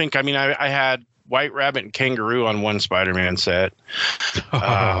 Trying to think. I mean, I had White Rabbit and Kangaroo on one Spider-Man set.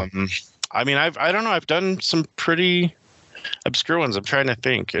 I mean, I don't know. I've done some pretty obscure ones. I'm trying to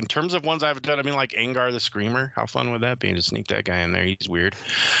think. In terms of ones I've done, I mean, like Angar the Screamer. How fun would that be to sneak that guy in there? He's weird.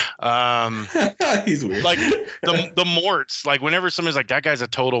 He's weird. Like the Morts. Like whenever somebody's like, that guy's a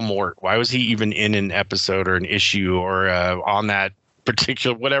total Mort. Why was he even in an episode or an issue or on that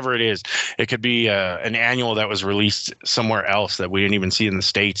particular whatever it is? It could be an annual that was released somewhere else that we didn't even see in the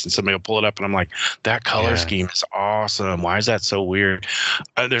States, and somebody will pull it up and I'm like, that color scheme is awesome. Why is that so weird?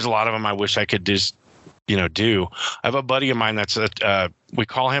 There's a lot of them I wish I could just do. I have a buddy of mine that's we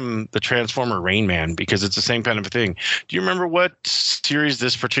call him the Transformer Rain Man because it's the same kind of a thing. Do you remember what series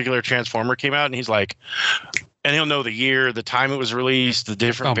this particular Transformer came out? And he's like, and he'll know the year, the time it was released, the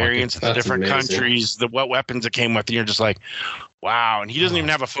different variants, the different countries, what weapons it came with. And you're just like, wow. And he doesn't even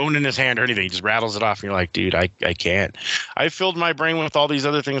have a phone in his hand or anything. He just rattles it off. And you're like, dude, I can't. I filled my brain with all these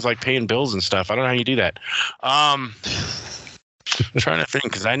other things like paying bills and stuff. I don't know how you do that. I'm trying to think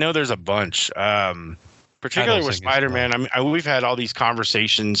because I know there's a bunch. Particularly with Spider-Man, I mean, we've had all these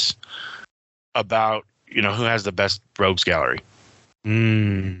conversations about, who has the best rogues gallery.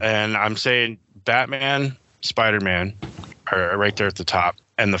 And I'm saying Batman, Spider-Man are right there at the top,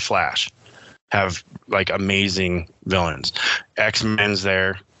 and the Flash have like amazing villains. X-Men's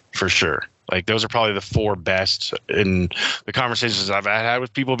there for sure. Like those are probably the four best in the conversations I've had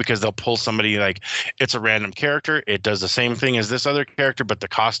with people because they'll pull somebody like it's a random character. It does the same thing as this other character, but the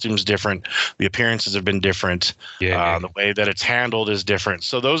costume's different. The appearances have been different. The way that it's handled is different.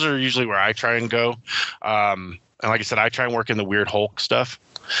 So those are usually where I try and go. And like I said, I try and work in the weird Hulk stuff.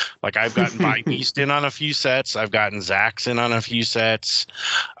 Like I've gotten Mike East in on a few sets. I've gotten Zach's in on a few sets.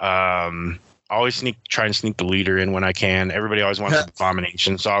 Always try and sneak the leader in when I can. Everybody always wants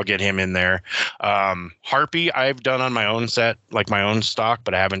Abomination, so I'll get him in there. Harpy, I've done on my own set, like my own stock,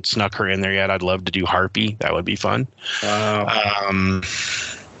 but I haven't snuck her in there yet. I'd love to do Harpy. That would be fun.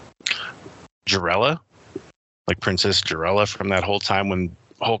 Jarella, like Princess Jarella from that whole time when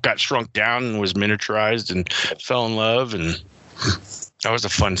Hulk got shrunk down and was miniaturized and fell in love, and that was a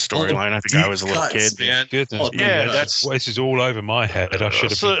fun storyline. I think I was a little kid. Man. Goodness, that's this is all over my head. I should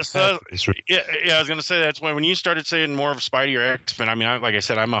have. I was gonna say that's when you started saying more of Spidey or X-Men. I mean, like I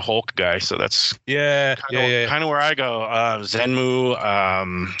said, I'm a Hulk guy, so that's kind of where I go. Zenmu.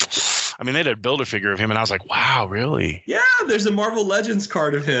 I mean, they did build a figure of him, and I was like, wow, really? Yeah, there's a Marvel Legends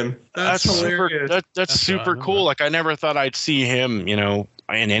card of him. That's hilarious. That's super cool. Like I never thought I'd see him, in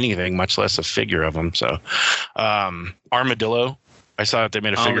anything, much less a figure of him. So, Armadillo. I saw that they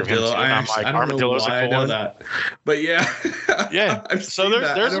made a figure of him. I'm like, I don't know why I know that. But yeah. So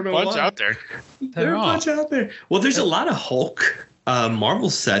there's a bunch out there. There's a bunch out there. Well, there's a lot of Hulk Marvel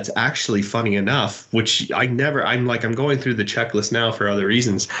sets, actually, funny enough, which I'm going through the checklist now for other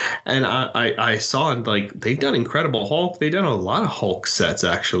reasons. And I saw like they've done Incredible Hulk. They've done a lot of Hulk sets,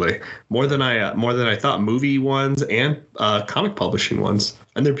 actually, more than I thought, movie ones and comic publishing ones.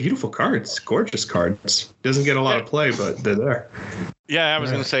 And they're beautiful cards, gorgeous cards. Doesn't get a lot of play, but they're there. Yeah, I was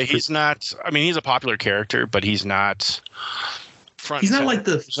going to say he's not. I mean, he's a popular character, but he's not front. He's not like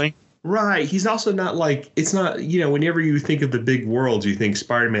the right. He's also not like it's not. Whenever you think of the big worlds, you think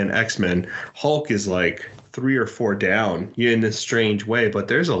Spider-Man, X-Men. Hulk is like 3 or 4 down in a strange way, but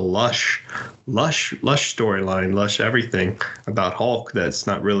there's a lush storyline, lush everything about Hulk that's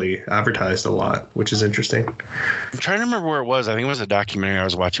not really advertised a lot, which is interesting. I'm trying to remember where it was. I think it was a documentary I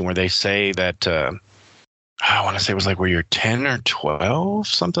was watching where they say that I want to say it was like where you're 10 or 12,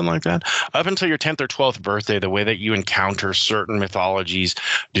 something like that. Up until your 10th or 12th birthday, the way that you encounter certain mythologies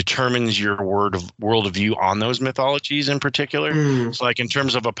determines your worldview on those mythologies in particular. So like in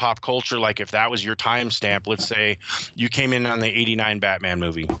terms of a pop culture, like if that was your timestamp, let's say you came in on the 89 Batman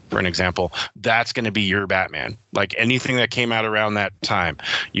movie, for an example, that's going to be your Batman. Like anything that came out around that time,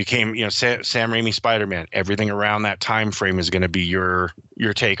 you came, Sam Raimi Spider-Man, everything around that time frame is going to be your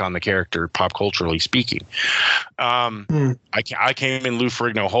take on the character, pop culturally speaking. I came in Lou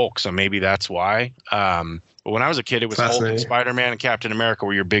Ferrigno Hulk, so maybe that's why. But when I was a kid, it was Hulk and Spider-Man and Captain America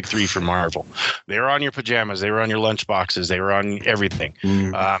were your big three for Marvel. They were on your pajamas, they were on your lunch boxes, they were on everything.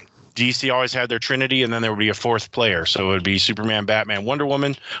 DC always had their Trinity, and then there would be a fourth player. So it would be Superman, Batman, Wonder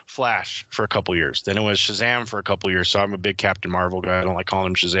Woman, Flash for a couple years. Then it was Shazam for a couple years. So I'm a big Captain Marvel guy. I don't like calling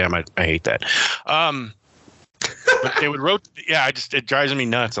him Shazam. I hate that. But they would it drives me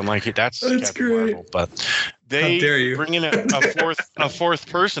nuts. I'm like, that's Captain great. Marvel. But they bring in a fourth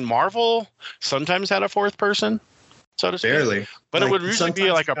person. Marvel sometimes had a fourth person, so to speak. Barely. But it would usually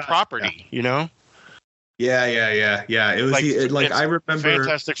be like a property, Yeah. It was I remember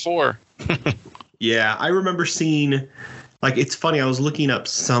Fantastic Four. Yeah, I remember seeing like, it's funny. I was looking up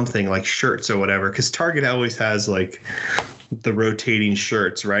something like shirts or whatever, because Target always has like the rotating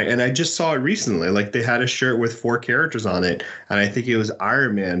shirts, right? And I just saw it recently. Like, they had a shirt with 4 characters on it, and I think it was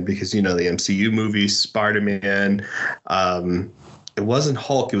Iron Man, because the MCU movies, Spider-Man. It wasn't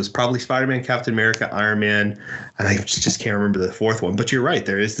Hulk. It was probably Spider-Man, Captain America, Iron Man, and I just can't remember the 4th one. But you're right.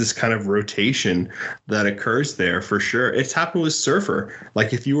 There is this kind of rotation that occurs there for sure. It's happened with Surfer.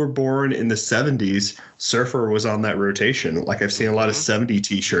 Like, if you were born in the 70s, Surfer was on that rotation. Like, I've seen a lot of 70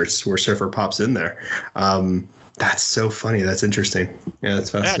 T-shirts where Surfer pops in there. That's so funny. That's interesting. Yeah,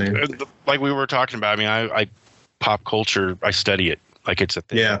 that's fascinating. Yeah, like we were talking about, I mean, I pop culture, I study it. Like, it's a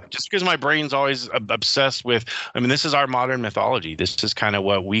thing. Yeah. Just because my brain's always obsessed with, I mean, this is our modern mythology. This is kind of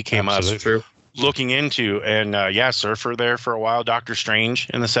what we came up looking into. And Surfer there for a while. Doctor Strange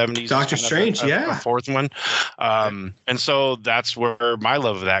in the 70s. Doctor Strange, a 4th one. And so that's where my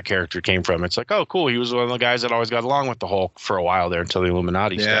love of that character came from. It's like, oh, cool. He was one of the guys that always got along with the Hulk for a while there until the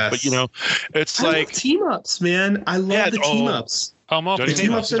Illuminati stuff. But, it's I love team-ups, man. I love the team-ups. The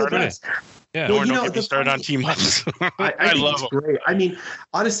team-ups are the best. Yeah, don't get me started on team-ups. I love it's great. I mean,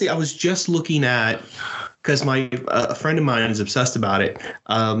 honestly, I was just looking at, because a friend of mine is obsessed about it,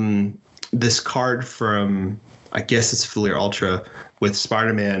 this card from, I guess it's Fleer Ultra, with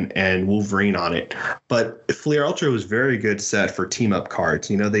Spider-Man and Wolverine on it. But Fleer Ultra was very good set for team-up cards.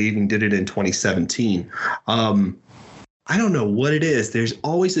 They even did it in 2017. I don't know what it is. There's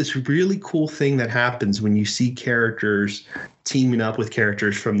always this really cool thing that happens when you see characters teaming up with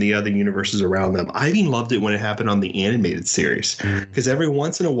characters from the other universes around them. I even loved it when it happened on the animated series, because every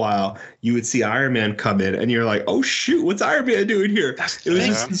once in a while you would see Iron Man come in and you're like, oh shoot, what's Iron Man doing here?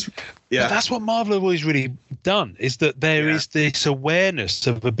 Yeah, that's what Marvel have always really done, is that there is this awareness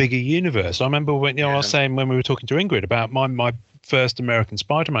of a bigger universe. I remember when I was saying, when we were talking to Ingrid about my first American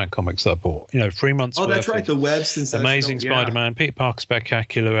Spider-Man comics that I bought, 3 months worth. Oh, that's right, the Web Sensational. Amazing Spider-Man, Peter Parker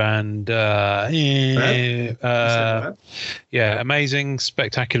Spectacular, and Amazing,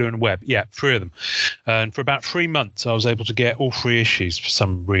 Spectacular, and Web. Yeah, 3 of them. And for about 3 months, I was able to get all 3 issues for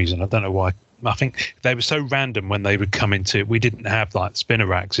some reason. I don't know why. I think they were so random when they would come into. We didn't have like spinner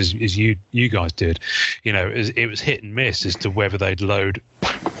racks as you guys did. It was hit and miss as to whether they'd load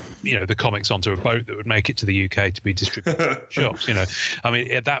the comics onto a boat that would make it to the UK to be distributed to shops. I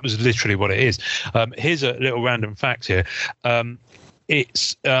mean, that was literally what it is. Here's a little random fact here. I've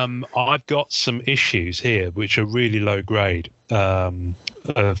got some issues here which are really low grade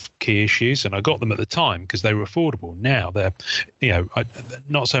of key issues, and I got them at the time because they were affordable. Now they're,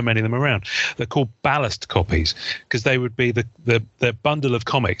 not so many of them around. They're called ballast copies because they would be the bundle of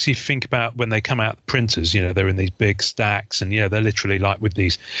comics. You think about when they come out the printers, they're in these big stacks, and they're literally like with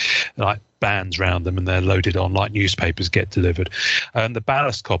these like bands around them, and they're loaded on like newspapers get delivered. And the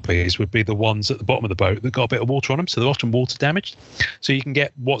ballast copies would be the ones at the bottom of the boat that got a bit of water on them, so they're often water damaged. So you can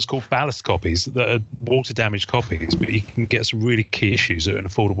get what's called ballast copies that are water damaged copies, but you can get some really key issues at an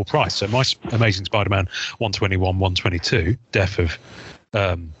affordable price. So my Amazing Spider-Man 121, 122, Death of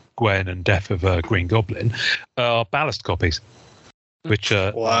Gwen and Death of Green Goblin, are ballast copies, which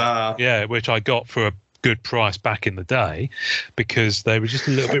which I got for a good price back in the day because they were just a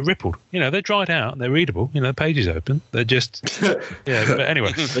little bit rippled. They're dried out and they're readable. The pages open. They're just But anyway,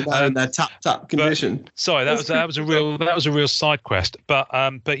 in that top condition. Sorry, that was a real side quest. But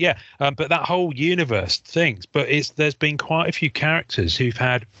that whole universe things. But there's been quite a few characters who've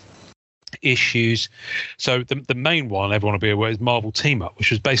had issues. So the main one everyone will be aware is Marvel Team Up, which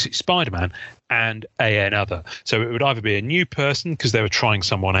was basically Spider-Man and another. So it would either be a new person because they were trying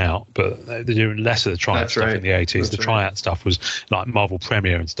someone out, but they're doing less of the tryout stuff in the 80s. The tryout stuff was like Marvel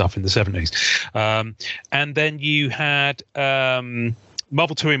Premiere and stuff in the 70s. And then you had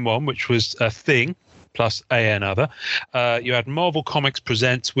Marvel 2-in-1, which was a thing, plus another. You had Marvel Comics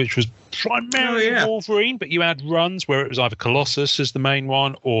Presents, which was primarily Wolverine, but you had runs where it was either Colossus as the main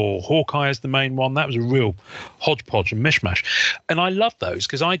one or Hawkeye as the main one. That was a real hodgepodge and mishmash. And I love those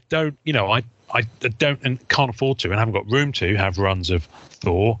because I don't, I don't and can't afford to and haven't got room to have runs of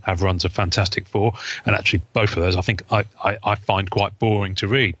Thor, have runs of Fantastic Four, and actually both of those I think I find quite boring to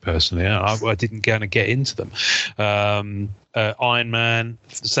read personally. I didn't get into them. Iron Man,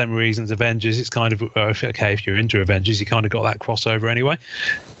 for the same reasons. Avengers, it's kind of okay if you're into Avengers, you kind of got that crossover anyway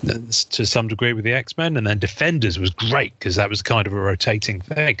to some degree with the X-Men. And then Defenders was great because that was kind of a rotating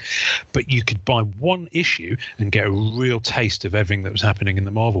thing, but you could buy one issue and get a real taste of everything that was happening in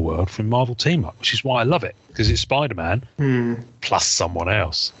the Marvel world from Marvel Team Up, which is why I love it, because it's Spider-Man plus someone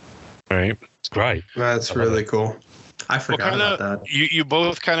else. Right, it's great. That's really cool. I forgot about that. You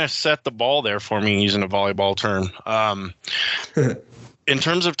both kind of set the ball there for me, using a volleyball term. In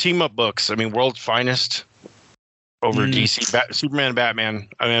terms of team up books, I mean, World's Finest, over DC, Superman and Batman.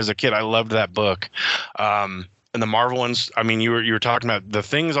 I mean, as a kid, I loved that book. And the Marvel ones, I mean, you were talking about, the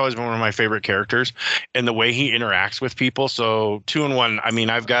Thing's always been one of my favorite characters, and the way he interacts with people. So 2-in-1, I mean,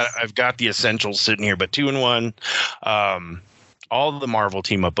 I've got the essentials sitting here, but 2-in-1, all the Marvel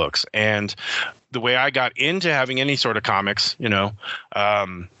team up books, and the way I got into having any sort of comics,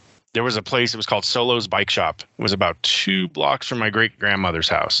 there was a place, it was called Solo's Bike Shop. It was about 2 blocks from my great grandmother's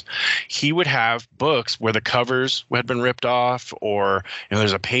house. He would have books where the covers had been ripped off, or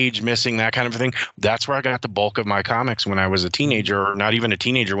there's a page missing, that kind of thing. That's where I got the bulk of my comics when I was a teenager, or not even a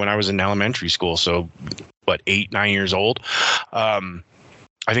teenager, when I was in elementary school. So 8, 9 years old. I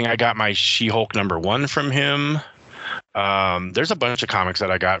think I got my She-Hulk #1 from him. There's a bunch of comics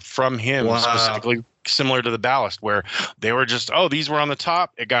that I got from him, specifically similar to the Ballast, where they were just, these were on the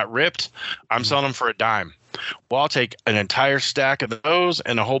top, it got ripped, I'm selling them for a dime. Well, I'll take an entire stack of those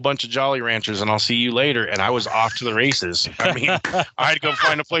and a whole bunch of Jolly Ranchers, and I'll see you later. And I was off to the races. I mean, I'd go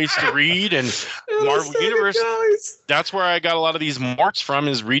find a place to read, and Marvel Universe. That's where I got a lot of these marts from,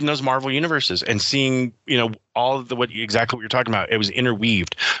 is reading those Marvel Universes and seeing, all of exactly what you're talking about. It was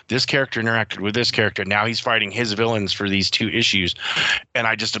interweaved. This character interacted with this character. Now he's fighting his villains for these 2 issues. And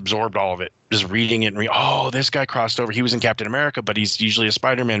I just absorbed all of it, just reading it and this guy crossed over. He was in Captain America, but he's usually a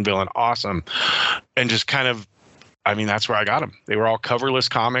Spider-Man villain. Awesome. And just kind of, I mean, that's where I got them. They were all coverless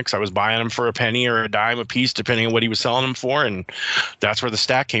comics. I was buying them for a penny or a dime a piece, depending on what he was selling them for. And that's where the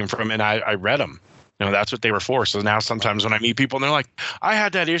stack came from. And I read them. That's what they were for. So now sometimes when I meet people and they're like, I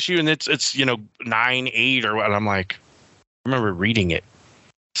had that issue and it's 9, 8 or what, and I'm like, I remember reading it,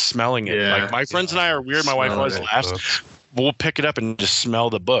 smelling it. Yeah, like my friends and I are weird. My wife always laughs. We'll pick it up and just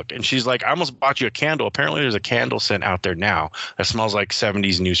smell the book. And she's like, I almost bought you a candle. Apparently there's a candle scent out there now that smells like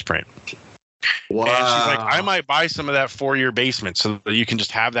 70s newsprint. Wow. And she's like, I might buy some of that for your basement so that you can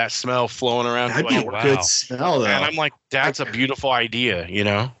just have that smell flowing around. That'd be a good smell, though. And I'm like, that's a beautiful idea,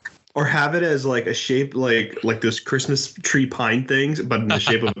 Or have it as like a shape, like those Christmas tree pine things, but in the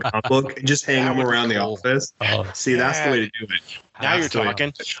shape of a comic book. Just hang them around the office. See, that's the way to do it. Now you're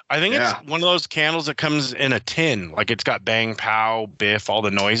talking. I think it's one of those candles that comes in a tin. Like it's got bang, pow, biff, all the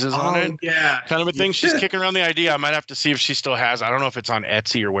noises on it. Yeah. Kind of a thing. She's kicking around the idea. I might have to see if she still has. I don't know if it's on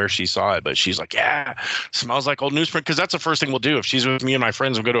Etsy or where she saw it, but she's like, smells like old newsprint. Because that's the first thing we'll do. If she's with me and my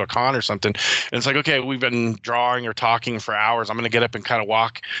friends, we'll go to a con or something. And it's like, okay, we've been drawing or talking for hours. I'm going to get up and kind of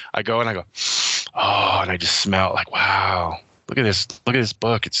walk. I go and I go, and I just smell like, wow. Look at this. Look at this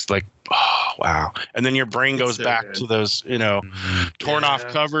book. It's like, oh, wow. And then your brain goes back to those, torn off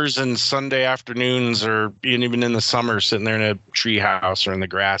covers and Sunday afternoons, or even in the summer, sitting there in a tree house or in the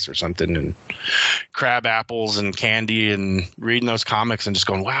grass or something, and crab apples and candy and reading those comics and just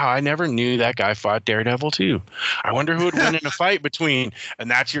going, wow, I never knew that guy fought Daredevil too. I wonder who would win in a fight between. And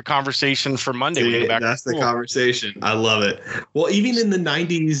that's your conversation for Monday. That's the conversation. I love it. Well, even in the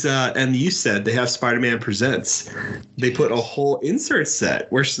 90s, and you said they have Spider-Man Presents. They put a whole insert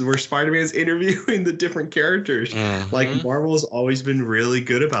set where Spider-Man's interviewing the different characters. Mm-hmm. Like Marvel's always been really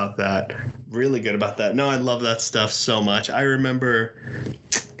good about that. No, I love that stuff so much. I remember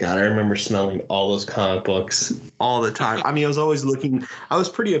smelling all those comic books all the time. I mean, I was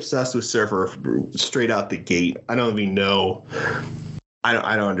pretty obsessed with Surfer straight out the gate. I don't even know.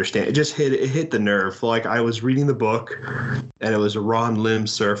 I don't understand. It just hit the nerve. Like I was reading the book and it was a Ron Lim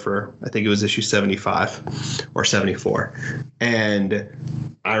Surfer. I think it was issue 75 or 74. And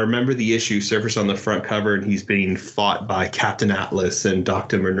I remember the issue, Surfer's on the front cover and he's being fought by Captain Atlas and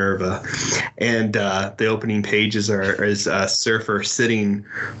Dr. Minerva. And the opening pages is Surfer sitting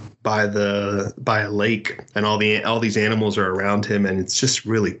by a lake, and all these animals are around him, and it's just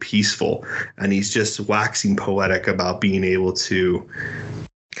really peaceful. And he's just waxing poetic about being able to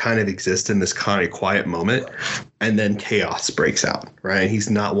kind of exist in this kind of quiet moment, and then chaos breaks out, right? He's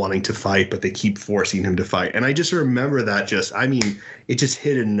not wanting to fight, but they keep forcing him to fight. And I just remember that it just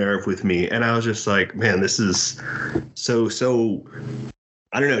hit a nerve with me. And I was just like, man, this is so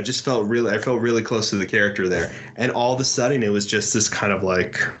I don't know, it just felt I felt really close to the character there. And all of a sudden it was just this kind of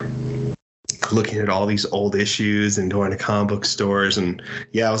like looking at all these old issues and going to comic book stores. And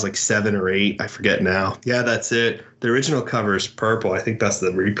I was like 7 or 8. I forget now. Yeah, that's it. The original cover is purple. I think that's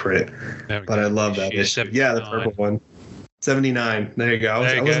the reprint. But I love that issue. Yeah, the purple one. 79. There you go.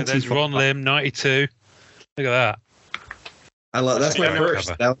 There's Ron Lim, 92. Look at that. I love that's my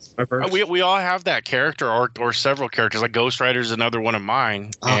first. That was my first. We all have that character or several characters. Like Ghost Rider is another one of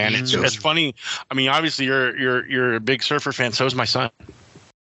mine, and it's funny. I mean, obviously you're a big Surfer fan. So is my son.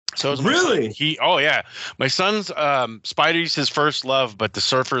 So is really? My son's Spidey's his first love, but the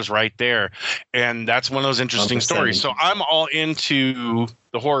Surfer's right there, and that's one of those interesting stories. So I'm all into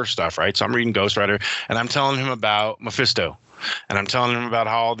the horror stuff, right? So I'm reading Ghost Rider, and I'm telling him about Mephisto, and I'm telling him about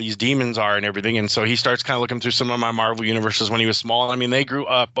how all these demons are and everything. And so he starts kind of looking through some of my Marvel universes when he was small. I mean, they grew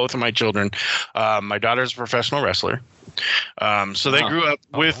up, both of my children. My daughter's a professional wrestler. So they grew up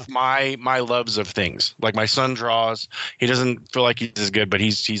with my loves of things. Like my son draws. He doesn't feel like he's as good, but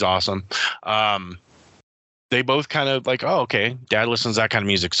he's awesome. They both kind of like, oh, okay, dad listens to that kind of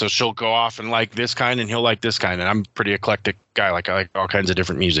music. So she'll go off and like this kind and he'll like this kind. And I'm a pretty eclectic guy. Like I like all kinds of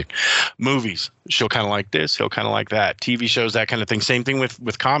different music. Movies, she'll kind of like this, he'll kind of like that. TV shows, that kind of thing. Same thing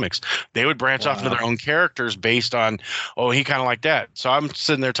with comics. They would branch off into their own characters based on, oh, he kind of like that. So I'm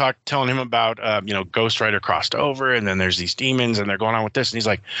sitting there telling him about, Ghost Rider crossed over, and then there's these demons and they're going on with this. And he's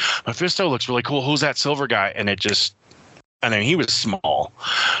like, Mephisto looks really cool. Who's that silver guy? And it just, and then he was small.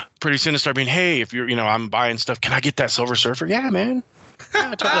 Pretty soon it started being, hey, if you're, I'm buying stuff, can I get that Silver Surfer? Yeah, man.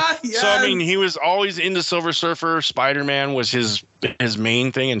 Yeah, totally. Yes. So I mean, he was always into Silver Surfer. Spider-Man was his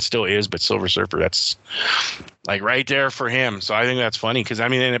main thing and still is, but Silver Surfer, that's like right there for him. So I think that's funny because I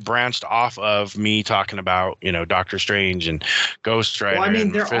mean, and it branched off of me talking about Doctor Strange and Ghost Rider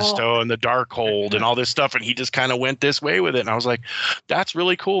and Mephisto and the Darkhold and all this stuff, and he just kind of went this way with it. And I was like, that's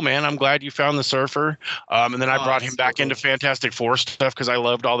really cool, man. I'm glad you found the Surfer. And then I brought him back into Fantastic Four stuff because I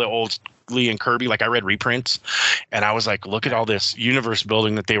loved all the old Lee and Kirby. Like I read reprints, and I was like, look at all this universe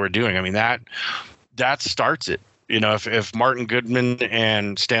building that they were doing. I mean, that starts it. If Martin Goodman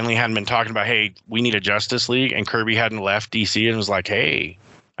and Stan Lee hadn't been talking about, hey, we need a Justice League, and Kirby hadn't left DC and was like, hey,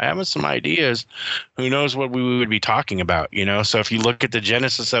 I have some ideas, who knows what we would be talking about, So if you look at the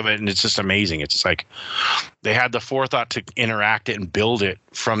genesis of it, and it's just amazing. It's just like they had the forethought to interact it and build it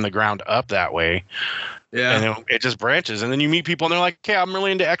from the ground up that way. Yeah. And then it just branches. And then you meet people and they're like, okay, I'm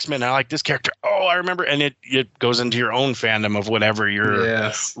really into X-Men. I like this character. Oh, I remember. And it goes into your own fandom of whatever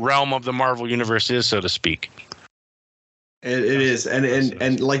your realm of the Marvel universe is, so to speak. It is.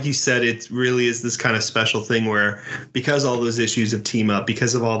 And like you said, it really is this kind of special thing where because all those issues of Team Up,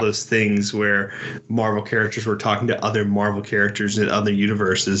 because of all those things where Marvel characters were talking to other Marvel characters in other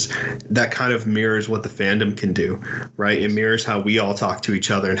universes, that kind of mirrors what the fandom can do, right? It mirrors how we all talk to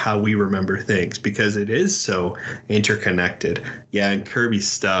each other and how we remember things because it is so interconnected. Yeah, and Kirby's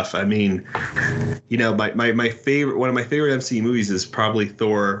stuff. I mean, my favorite, one of my favorite MCU movies is probably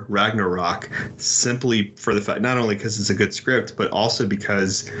Thor Ragnarok, simply for the fact, not only because it's a good script, but also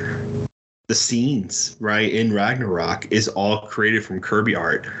because the scenes right in Ragnarok is all created from Kirby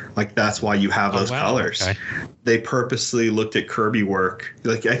art. Like that's why you have those colors. Okay. They purposely looked at Kirby work.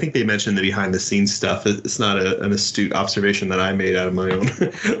 Like I think they mentioned the behind the scenes stuff. It's not an astute observation that I made out of my own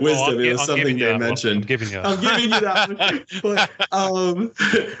wisdom. It was something they mentioned. I'm giving you that one.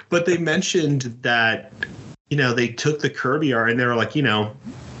 But they mentioned that they took the Kirby art and they were like,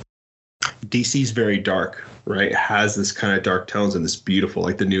 DC's very dark. Right, has this kind of dark tones and this beautiful,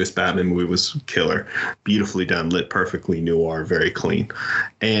 like the newest Batman movie was killer, beautifully done, lit perfectly, noir, very clean,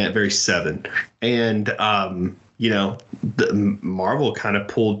 and very Seven. And the Marvel kind of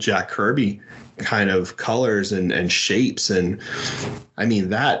pulled Jack Kirby kind of colors and shapes, and I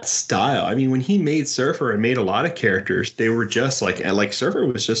mean that style. I mean when he made Surfer and made a lot of characters, they were just like Surfer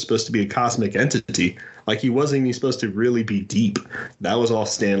was just supposed to be a cosmic entity. Like he wasn't even supposed to really be deep. That was all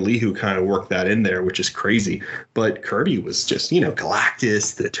Stan Lee who kind of worked that in there, which is crazy. But Kirby was just,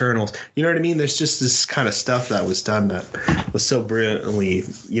 Galactus, the Eternals. You know what I mean? There's just this kind of stuff that was done that was so brilliantly,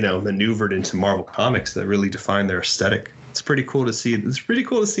 maneuvered into Marvel Comics that really defined their aesthetic. It's pretty cool to see. It's pretty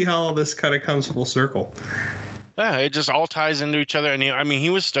cool to see how all this kind of comes full circle. Yeah, it just all ties into each other. And he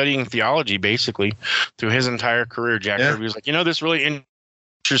was studying theology basically through his entire career. Jack Kirby was like, this really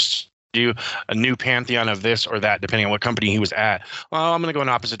interests you, a new pantheon of this or that, depending on what company he was at. Well, I'm going to go in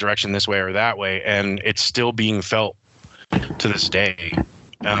opposite direction this way or that way. And it's still being felt to this day.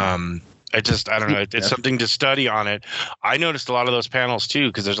 I don't know. It's something to study on it. I noticed a lot of those panels too,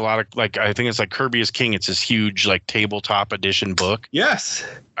 because there's a lot of I think it's like Kirby is King. It's this huge tabletop edition book. Yes.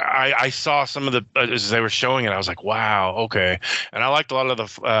 I saw some of the as they were showing it. I was like, wow, okay. And I liked a lot of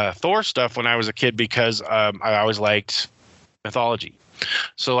the Thor stuff when I was a kid because I always liked mythology.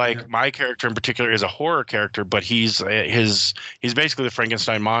 So my character in particular is a horror character, but he's basically the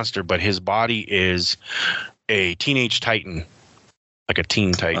Frankenstein monster, but his body is a teenage titan, like a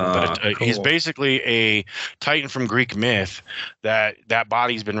teen titan. But cool. He's basically a titan from Greek myth that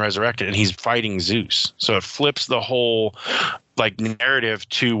body's been resurrected and he's fighting Zeus. So it flips the whole like narrative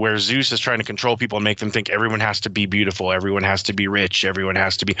to where Zeus is trying to control people and make them think everyone has to be beautiful, everyone has to be rich, everyone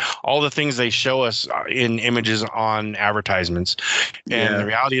has to be all the things they show us in images on advertisements. And the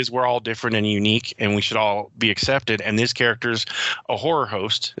reality is we're all different and unique, and we should all be accepted. And this character's a horror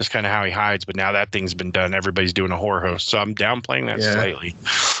host. That's kind of how he hides. But now that thing's been done. Everybody's doing a horror host. So I'm downplaying that slightly.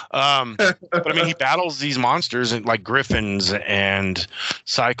 But I mean, he battles these monsters and like griffins and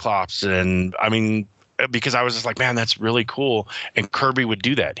cyclops, and I mean, because I was just like, man, that's really cool. And Kirby would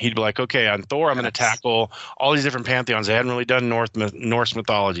do that. He'd be like, okay, on Thor, I'm going to tackle all these different pantheons. They hadn't really done Norse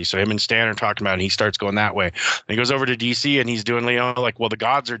mythology. So him and Stan are talking about it, and he starts going that way. And he goes over to DC, and he's doing, like, well, the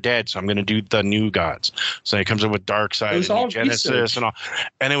gods are dead, so I'm going to do the new gods. So he comes up with Darkseid and Genesis and all.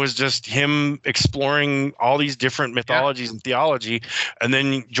 And it was just him exploring all these different mythologies and theology. And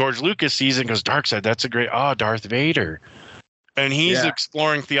then George Lucas sees it and goes, Darkseid, that's a great, Darth Vader. And he's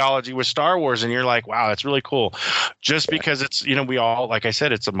exploring theology with Star Wars, and you're like, wow, that's really cool. Just because it's, we all, like I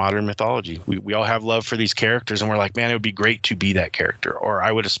said, it's a modern mythology. We all have love for these characters, and we're like, man, it would be great to be that character, or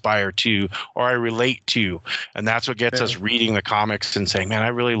I would aspire to, or I relate to. And that's what gets us reading the comics and saying, man, I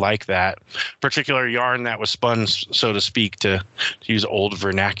really like that particular yarn that was spun, so to speak, to use old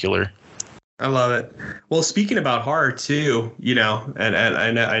vernacular. I love it. Well, speaking about horror too, and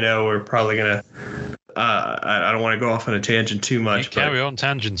I know we're probably gonna. I don't want to go off on a tangent too much. Carry on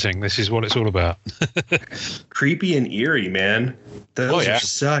tangenting. This is what it's all about. Creepy and eerie, man. Those are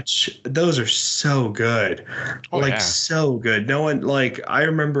so good. So good. No one, I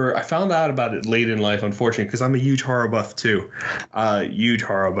remember I found out about it late in life, unfortunately, because I'm a huge horror buff too. Huge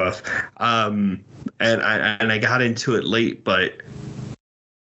horror buff. And I got into it late, but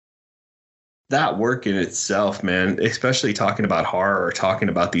that work in itself, man, especially talking about horror or talking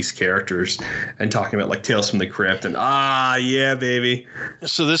about these characters and talking about like Tales from the Crypt and yeah, baby.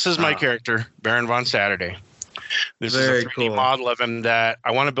 So this is my character, Baron Von Saturday. This is a 3D model of him that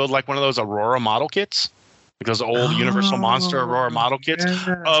I want to build like one of those Aurora model kits, like those old Universal Monster Aurora model kits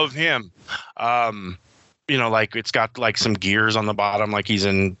of him. Like it's got like some gears on the bottom, like he's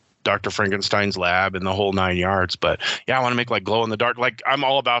in Dr. Frankenstein's lab and the whole 9 yards. But yeah, I want to make like glow in the dark. Like I'm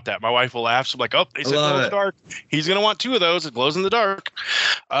all about that. My wife will laugh. She's like, oh, they said glow in the dark. He's going to want 2 of those. It glows in the dark.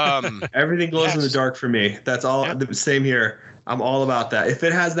 Everything glows in the dark for me. That's all. The same here. I'm all about that. If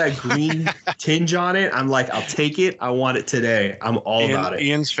it has that green tinge on it, I'm like, I'll take it. I want it today. I'm all about it.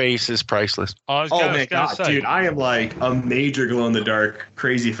 Ian's face is priceless. Oh my God, dude. I am like a major glow in the dark,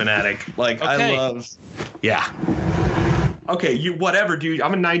 crazy fanatic. Like I love. Yeah. Okay, whatever, dude.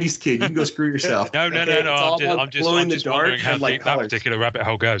 I'm a 90s kid. You can go screw yourself. No. I'm just wondering how deep that particular rabbit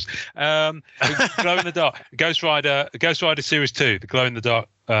hole goes. Glow in the dark. Ghost Rider Series 2, the glow in the dark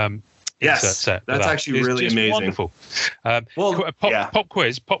set. That's actually really amazing. Wonderful. Pop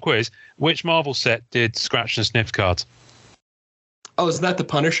quiz. Which Marvel set did scratch and sniff cards? Oh, isn't that the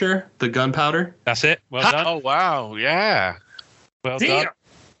Punisher? The gunpowder? That's it. Well done. Oh, wow. Yeah. Well done.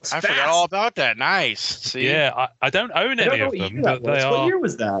 I forgot all about that. Nice. See? Yeah, I don't own any of them. But they are. What year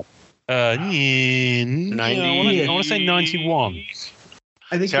was that? 90. I want to say 91.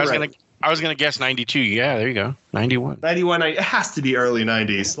 I think I was gonna guess 92. Yeah, there you go. 91. 91. It has to be early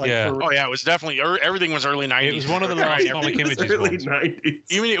 90s. It was definitely everything was early 90s. It was one of the last comic images. Early 90s.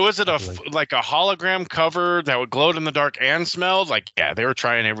 Even was it a hologram cover that would glowed in the dark and smelled? Like, yeah, they were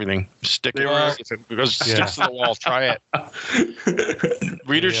trying everything. Stick it if it goes sticks to the wall. Try it.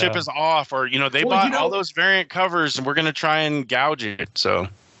 Readership is off, or they bought all those variant covers, and we're gonna try and gouge it. So.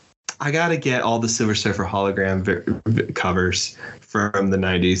 I gotta get all the Silver Surfer hologram covers from the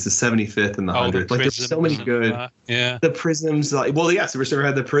 90s, the 75th and the 100th. Like there's so many good. The Prisms. Silver Surfer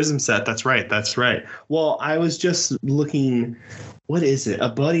had the Prism set. That's right. Well, I was just looking. What is it? A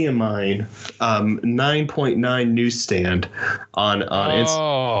buddy of mine, 9.9 newsstand on Instagram.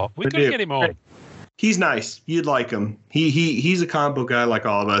 Oh, we could get him on. He's nice. You'd like him. He's a comic book guy like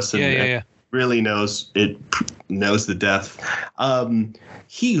all of us. And really knows the depth.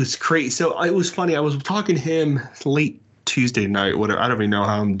 He was crazy. So it was funny. I was talking to him late Tuesday night. Whatever. I don't even know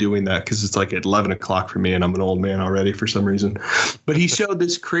how I'm doing that because it's like at 11 o'clock for me, and I'm an old man already for some reason. But he showed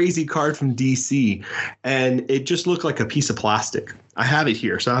this crazy card from DC, and it just looked like a piece of plastic. I have it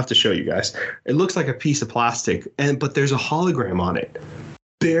here, so I have to show you guys. It looks like a piece of plastic, but there's a hologram on it.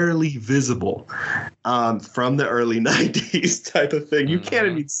 Barely visible from the early 90s type of thing. You can't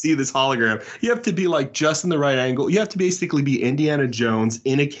even see this hologram. You have to be like just in the right angle. You have to basically be Indiana Jones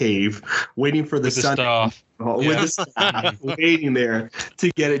in a cave waiting for the sun with the staff waiting there to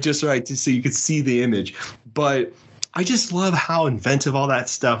get it just right so you could see the image. But I just love how inventive all that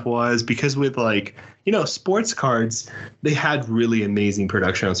stuff was, because with sports cards, they had really amazing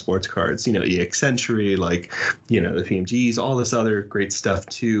production on sports cards. EX Century, like, the PMGs, all this other great stuff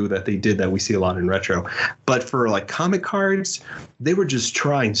too that they did that we see a lot in retro. But for like comic cards, they were just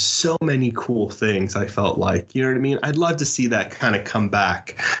trying so many cool things, I felt like. You know what I mean? I'd love to see that kind of come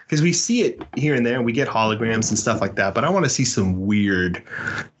back, because we see it here and there and we get holograms and stuff like that. But I want to see some weird,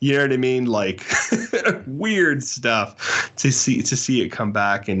 you know what I mean? Like weird stuff to see it come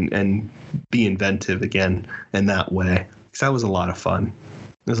back and be inventive again in that way. Because that was a lot of fun.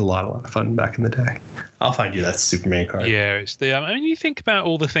 It was a lot of fun back in the day. I'll find you that Superman card. Yeah, it's you think about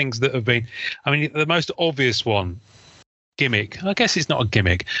all the things that have been. The most obvious one, gimmick. I guess it's not a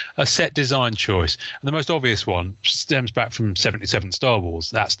gimmick, a set design choice. And the most obvious one stems back from 77 Star Wars.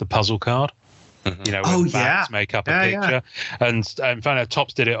 That's the puzzle card. When backs make up a picture. And in fact,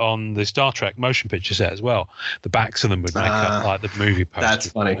 Topps did it on the Star Trek motion picture set as well. The backs of them would make up like the movie posters. That's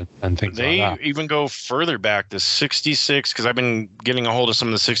funny. And things like that. They even go further back, the 66, because I've been getting a hold of some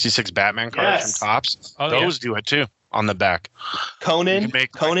of the 66 Batman cards from Topps. Those do it too on the back. Conan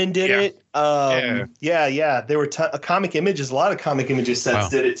did it. There were a Comic Images. A lot of Comic Images sets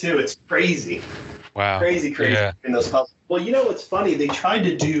did it too. It's crazy. Wow. Crazy in those puzzles. Well, what's funny? They tried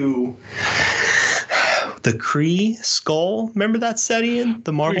to do the Kree Skull. Remember that set, Ian?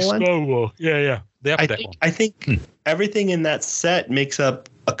 The Marvel one? Skull. Yeah. I think everything in that set makes up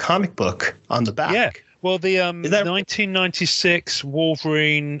a comic book on the back. Yeah. Well, the 1996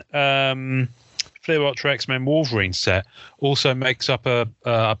 Wolverine Fleabot X-Men Wolverine set also makes up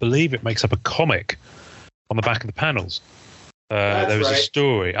I believe it makes up a comic on the back of the panels. There was a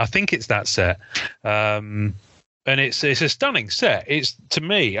story. I think it's that set. And it's a stunning set. It's, to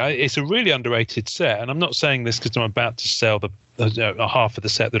me, it's a really underrated set. And I'm not saying this because I'm about to sell the half of the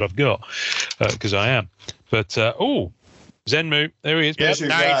set that I've got, because I am. But Zenmu, there he is. There's your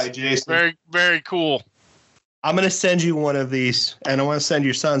guy, Jason. Very, very cool. I'm gonna send you one of these, and I want to send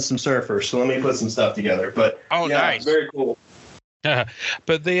your son some surfers. So let me put some stuff together. But nice, very cool.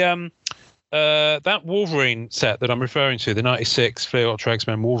 But the that Wolverine set that I'm referring to, the 96 Fleabot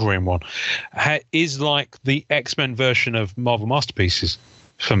X-Men Wolverine one, is like the X-Men version of Marvel Masterpieces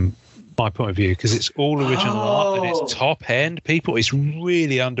from my point of view, because it's all original art and it's top end. It's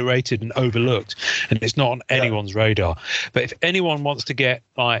really underrated and overlooked, and it's not on anyone's radar. But if anyone wants to get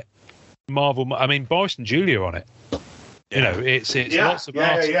like Marvel, Boris and Julia on it. It's lots of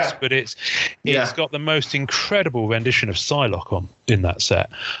artists, but it's got the most incredible rendition of Psylocke on in that set,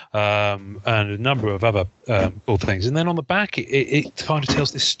 and a number of other cool things. And then on the back, it kind of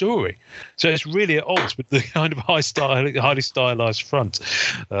tells this story. So it's really at odds with the kind of highly stylized front.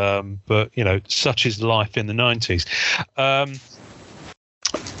 But such is life in the 90s.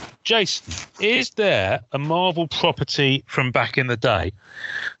 Jason, is there a Marvel property from back in the day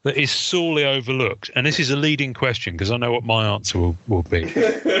that is sorely overlooked? And this is a leading question because I know what my answer will be.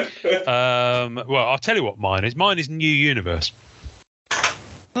 Well, I'll tell you what mine is. Mine is New Universe.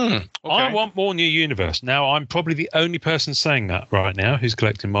 Okay. I want more New Universe. Now, I'm probably the only person saying that right now who's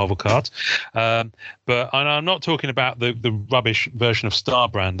collecting Marvel cards. But I'm not talking about the rubbish version of Star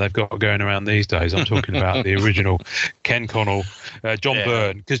Brand they've got going around these days. I'm talking about the original Ken Connell, John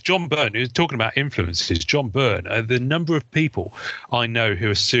Byrne. Because John Byrne, who's talking about influences, John Byrne, the number of people I know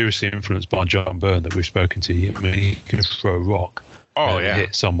who are seriously influenced by John Byrne that we've spoken to, he can throw a rock.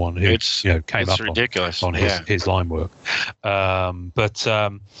 Hit someone who came up ridiculous on his line work. But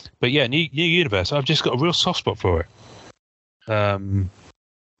yeah, New Universe. I've just got a real soft spot for it.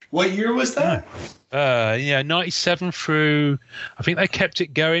 What year was that? 97 through. I think they kept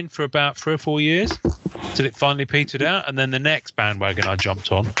it going for about 3 or 4 years till it finally petered out, and then the next bandwagon I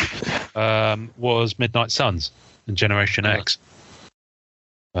jumped on was Midnight Suns and Generation X.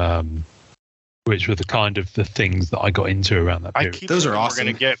 Which were the kind of the things that I got into around that period. Those are awesome.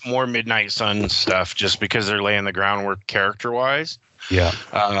 We're going to get more Midnight Sun stuff just because they're laying the groundwork character-wise. Yeah.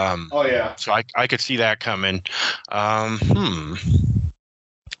 So I could see that coming.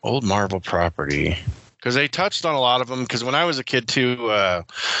 Old Marvel property. Because they touched on a lot of them. Because when I was a kid, too,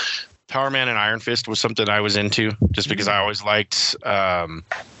 Power Man and Iron Fist was something I was into. Just because I always liked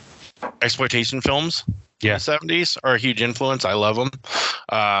exploitation films. Yeah, 70s are a huge influence. I love them.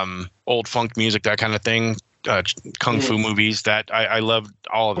 Old funk music, that kind of thing. Kung fu movies. That I loved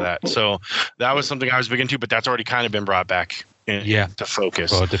all of that. So that was something I was big into. But that's already kind of been brought back to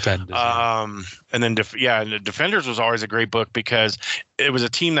focus. Or Defenders. And then the Defenders was always a great book because it was a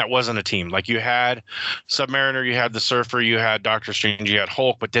team that wasn't a team. Like you had Submariner, you had the Surfer, you had Doctor Strange, you had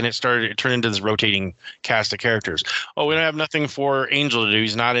Hulk, but then it turned into this rotating cast of characters. Oh, we don't have nothing for Angel to do.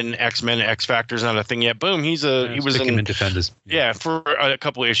 He's not in X-Men, X-Factor's not a thing yet. Boom, he was in Defenders. Yeah, for a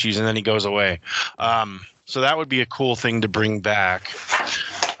couple of issues, and then he goes away. So that would be a cool thing to bring back.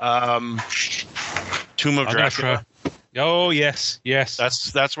 Tomb of Dracula. Oh yes.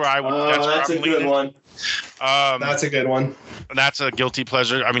 That's where I would. That's a good one. That's a good one. That's a guilty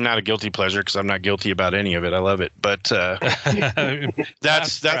pleasure. I mean, not a guilty pleasure because I'm not guilty about any of it. I love it, but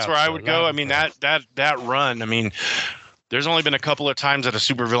that's where I would go. I mean, that run. I mean, there's only been a couple of times that a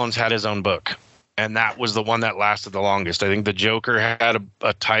supervillain's had his own book, and that was the one that lasted the longest. I think the Joker had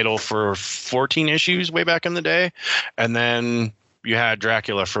a title for 14 issues way back in the day, and then you had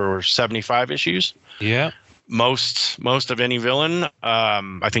Dracula for 75 issues. Yeah. Most of any villain,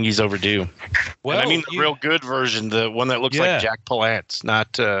 I think he's overdue. Well, and I mean the real good version, the one that looks like Jack Palance,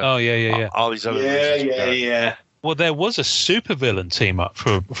 not all these other. Yeah. Well, there was a supervillain team up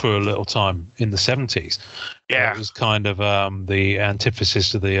for a little time in the 70s. Yeah, it was kind of the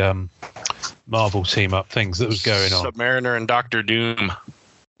antithesis to the Marvel team up things that was going on. Submariner and Doctor Doom.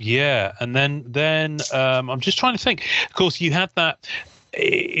 Yeah, and then I'm just trying to think. Of course, you had that.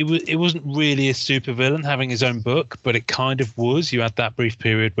 It wasn't really a supervillain having his own book, but it kind of was. You had that brief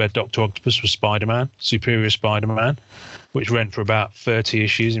period where Dr. Octopus was Spider-Man, Superior Spider-Man, which ran for about 30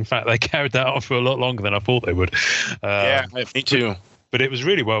 issues. In fact, they carried that on for a lot longer than I thought they would. Yeah, me too. But it was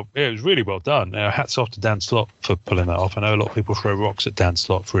really well. It was really well done. Hats off to Dan Slott for pulling that off. I know a lot of people throw rocks at Dan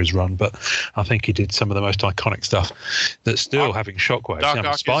Slott for his run, but I think he did some of the most iconic stuff that's still having shockwaves. Doc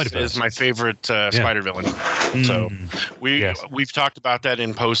Ock is my favorite Spider villain. So we've talked about that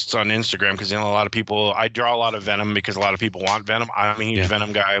in posts on Instagram because a lot of people. I draw a lot of Venom because a lot of people want Venom. I'm a huge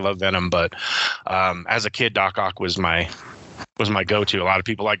Venom guy. I love Venom, but as a kid, Doc Ock was my go-to. A lot of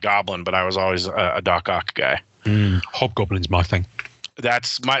people like Goblin, but I was always a Doc Ock guy. Hobgoblin's my thing.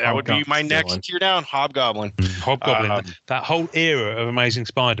 That would be my next tier down. Hobgoblin. Hobgoblin. That whole era of Amazing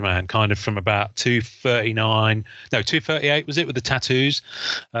Spider-Man, kind of from about 238 was it, with the tattoos,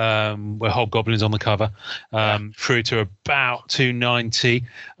 where Hobgoblin's on the cover, through to about 290,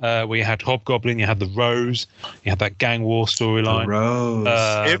 where you had Hobgoblin, you had the Rose, you had that gang war storyline. Rose.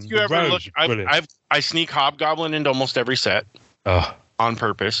 If you ever look, I sneak Hobgoblin into almost every set on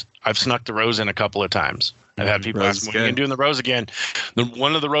purpose. I've snuck the Rose in a couple of times. I've had people ask me, when are you doing the Rose again?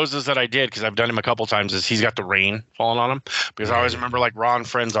 One of the Roses that I did, because I've done him a couple times, is he's got the rain falling on him. Because I always remember like Ron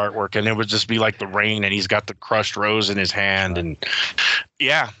Friend's artwork, and it would just be like the rain, and he's got the crushed rose in his hand. And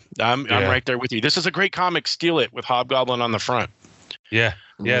I'm right there with you. This is a great comic. Steal it with Hobgoblin on the front. Yeah,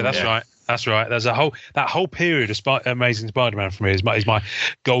 that's right. That's right. There's that whole period of Amazing Spider-Man for me is my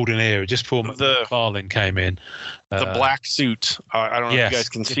golden era, just before McFarlane came in. The black suit. I don't know if you guys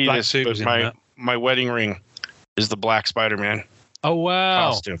can see this, but my wedding ring is the black Spider-Man. Oh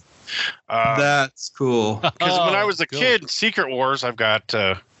wow! Costume. That's cool. Because when I was a kid, Secret Wars, I've got.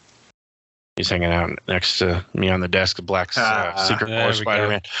 He's hanging out next to me on the desk. The black Secret Wars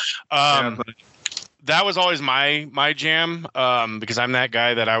Spider-Man. That was always my jam, because I'm that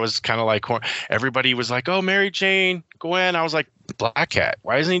guy that I was kind of like. Everybody was like, "Oh, Mary Jane, Gwen." I was like, Black Cat.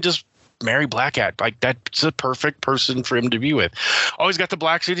 Why isn't he just marry Black Cat? Like, that's the perfect person for him to be with. Oh, he's got the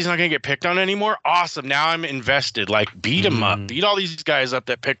black suit. He's not gonna get picked on anymore. Awesome. Now I'm invested. Like, beat him up. Beat all these guys up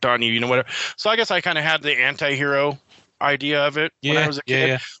that picked on you. You know, whatever. So I guess I kind of had the anti-hero idea of it when I was a kid.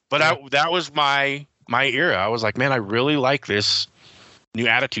 Yeah. But that was my era. I was like, man, I really like this new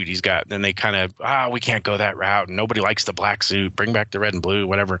attitude he's got. Then they kind of, we can't go that route, and nobody likes the black suit. Bring back the red and blue,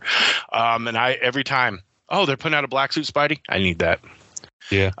 whatever. And I every time, they're putting out a black suit, Spidey. I need that.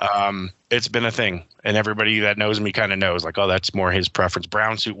 Yeah. It's been a thing, and everybody that knows me kind of knows, like, that's more his preference.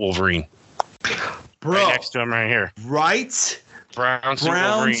 Brown suit Wolverine. Bro. Right next to him right here. Right? Brown suit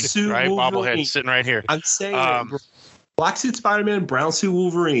Wolverine. Right? Bobblehead sitting right here. I'm saying black suit Spider-Man, brown suit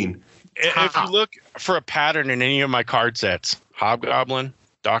Wolverine. If you look for a pattern in any of my card sets, Hobgoblin,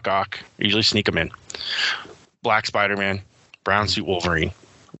 Doc Ock, usually sneak them in. Black Spider-Man, brown suit Wolverine.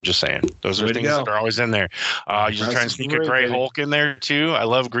 Just saying. Those are things that are always in there. I usually try and sneak a gray Hulk in there, too. I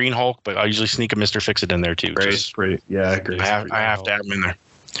love Green Hulk, but I usually sneak a Mr. Fix-It in there, too. Great. Yeah, great. I have to have him in there.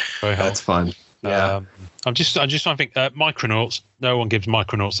 That's fun. Yeah. I'm just trying to think. Micronauts. No one gives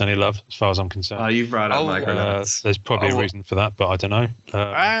Micronauts any love, as far as I'm concerned. You brought up Micronauts. There's probably a reason for that, but I don't know.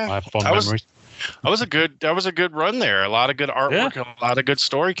 I have fond memories. was a good run there. A lot of good artwork, a lot of good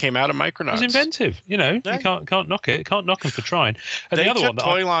story came out of Micronauts. It was inventive, you know. Yeah. You can't knock it. Can't knock them for trying. And they the other took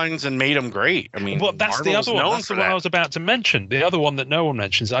toy lines and made them great. I mean, well, that's the other one. That's the one I was about to mention. The other one that no one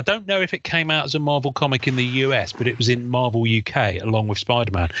mentions. I don't know if it came out as a Marvel comic in the US, but it was in Marvel UK along with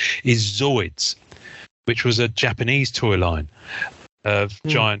Spider-Man. Is Zoids, which was a Japanese toy line of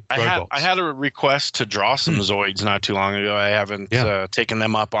giant robots. I had a request to draw some Zoids not too long ago. I haven't taken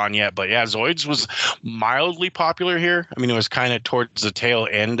them up on yet, but yeah, Zoids was mildly popular here. I mean, it was kind of towards the tail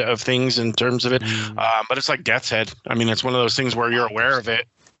end of things in terms of it, but it's like Death's Head. I mean, it's one of those things where you're aware of it.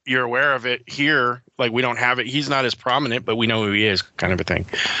 You're aware of it here. Like, we don't have it. He's not as prominent, but we know who he is, kind of a thing.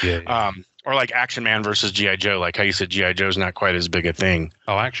 Yeah. Or like Action Man versus G.I. Joe. Like how you said G.I. Joe's not quite as big a thing.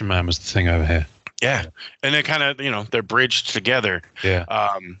 Oh, Action Man was the thing over here. Yeah. And they kind of, you know, they're bridged together. Yeah.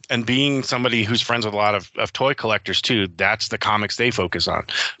 And being somebody who's friends with a lot of toy collectors too, that's the comics they focus on.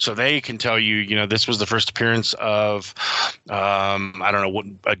 So they can tell you, you know, this was the first appearance of, I don't know, what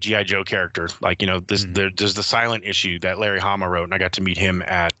a G.I. Joe character. Like, you know, there's the silent issue that Larry Hama wrote, and I got to meet him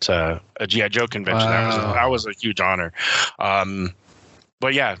at a G.I. Joe convention. Wow. That was a huge honor.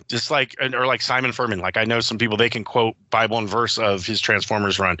 But yeah, just like, or like Simon Furman, like I know some people, they can quote Bible and verse of his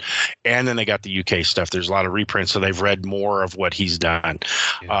Transformers run. And then they got the UK stuff. There's a lot of reprints, so they've read more of what he's done.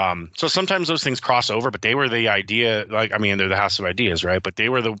 Yeah. So sometimes those things cross over, but they were the idea, like, I mean, they're the house of ideas, right? But they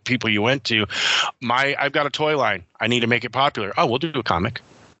were the people you went to. I've got a toy line. I need to make it popular. Oh, we'll do a comic.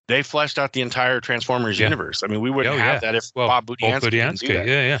 They fleshed out the entire Transformers universe. I mean, we wouldn't have that if Bob Budiansky didn't do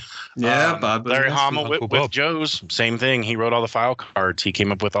that. Yeah, Bob Larry Hama with Joe's, same thing. He wrote all the file cards. He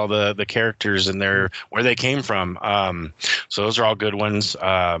came up with all the characters and where they came from. So those are all good ones.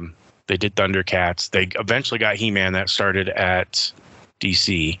 They did Thundercats. They eventually got He-Man. That started at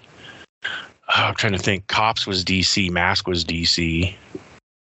DC. I'm trying to think. Cops was DC. Mask was DC.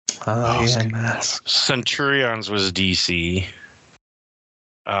 Mask. Centurions was DC.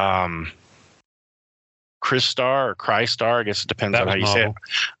 Crystar or Crystar, I guess it depends on how you say it.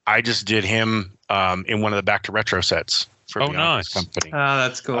 I just did him in one of the Back to Retro sets for nice company. Oh,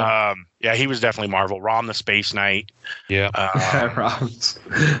 that's cool. Yeah, he was definitely Marvel. Rom the Space Knight. Yeah. Rom's.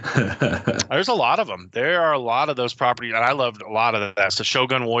 There's a lot of them. There are a lot of those properties, and I loved a lot of that. So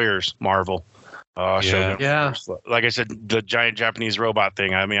Shogun Warriors, Marvel. Shogun Warriors. Like I said, the giant Japanese robot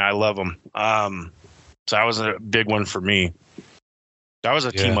thing. I mean, I love them. So that was a big one for me. That was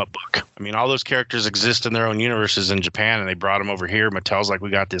a team-up book. I mean, all those characters exist in their own universes in Japan, and they brought them over here. Mattel's like, we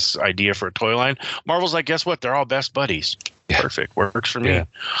got this idea for a toy line. Marvel's like, guess what? They're all best buddies. Yeah. Perfect. Works for me. Yeah.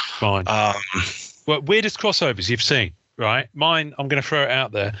 Fine. Well, weirdest crossovers you've seen, right? Mine, I'm going to throw it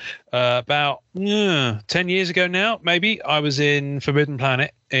out there. About 10 years ago now, maybe, I was in Forbidden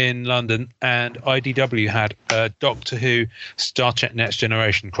Planet in London, and IDW had a Doctor Who Star Trek Next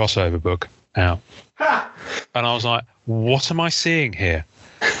Generation crossover book out. And I was like, what am I seeing here?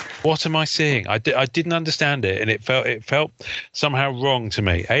 What am I seeing? I didn't understand it, and it felt somehow wrong to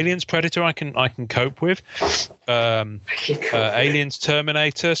me. Aliens, Predator, I can cope with. Aliens,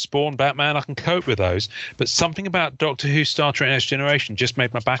 Terminator, Spawn, Batman, I can cope with those. But something about Doctor Who, Star Trek Next Generation just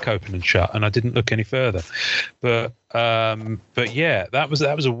made my back open and shut, and I didn't look any further. But yeah, that was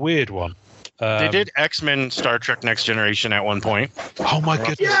a weird one. They did X-Men Star Trek Next Generation at one point. Oh my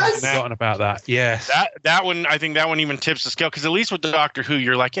goodness, I've forgotten about that. Yes. That one, I think that one even tips the scale, because at least with the Doctor Who,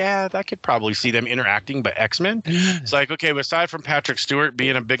 you're like, yeah, that could probably see them interacting, but X-Men? It's like, okay, but aside from Patrick Stewart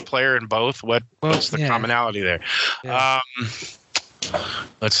being a big player in both, what's the commonality there? Yeah.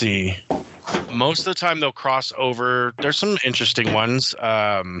 Let's see. Most of the time they'll cross over. There's some interesting ones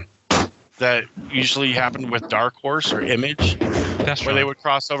that usually happen with Dark Horse or Image. That's where they would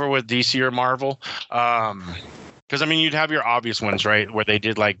cross over with DC or Marvel. Because, I mean, you'd have your obvious ones, right, where they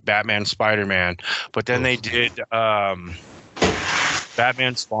did, like, Batman, Spider-Man. But then they did Batman,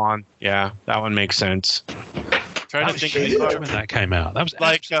 Spawn. Yeah, that one makes sense. Trying to think when that came out. That was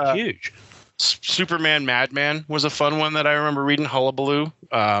like huge. Superman Madman was a fun one that I remember reading. Hullabaloo,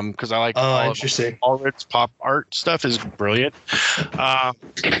 because I like interesting. All its pop art stuff is brilliant.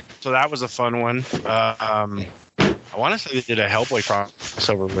 So that was a fun one. I want to say they did a Hellboy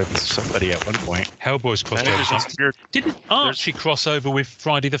crossover with somebody at one point. Hellboy's crossover. Didn't Archie crossover with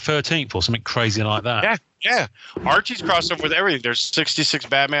Friday the 13th or something crazy like that? Yeah. Archie's crossover with everything. There's 66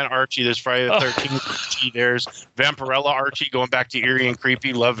 Batman Archie. There's Friday the 13th Archie. There's Vampirella Archie going back to eerie and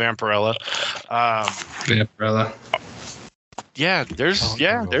creepy. Love Vampirella. Vampirella. Yeah, there's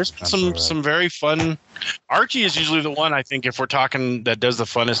some very fun. Archie is usually the one, I think, if we're talking, that does the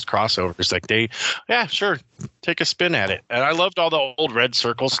funnest crossovers. Like sure, take a spin at it. And I loved all the old Red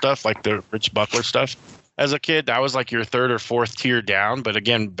Circle stuff, like the Rich Buckler stuff. as a kid. That was like your third or fourth tier down. But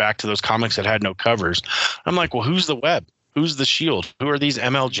again, back to those comics that had no covers. I'm like, well, who's the Web? Who's the Shield? Who are these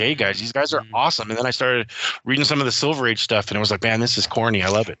MLJ guys? These guys are awesome. And then I started reading some of the Silver Age stuff, and it was like, man, this is corny. I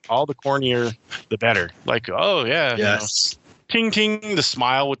love it. All the cornier, the better. Like, oh yeah, yes. Ting ting, the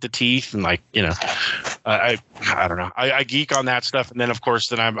smile with the teeth, and like, you know, I don't know. I geek on that stuff, and then of course,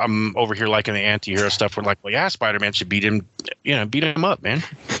 then I'm over here liking the anti-hero stuff. We're like, well, yeah, Spider-Man should beat him up, man.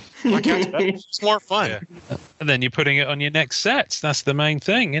 It's more fun. Yeah. And then you're putting it on your next sets. That's the main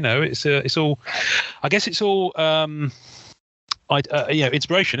thing. You know, it's all. I guess it's all.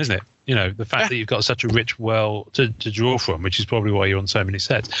 Inspiration, isn't it? You know, the fact that you've got such a rich well to draw from, which is probably why you're on so many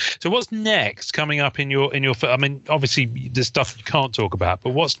sets. So what's next coming up in your I mean, obviously there's stuff you can't talk about, but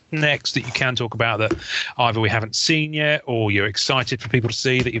what's next that you can talk about that either we haven't seen yet or you're excited for people to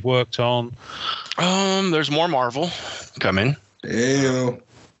see that you've worked on? There's more Marvel coming. Ew.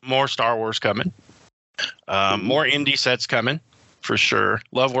 More Star Wars coming. More indie sets coming. For sure.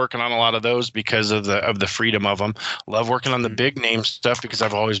 Love working on a lot of those because of the freedom of them. Love working on the big name stuff because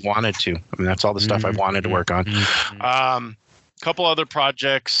I've always wanted to. I mean, that's all the stuff I've wanted to work on. Couple other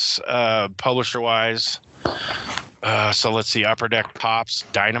projects, publisher wise. So let's see, Upper Deck Pops,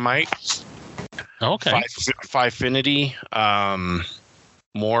 Dynamite. Okay. Fivefinity.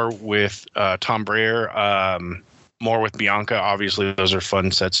 More with Tom Breyer. More with Bianca. Obviously, those are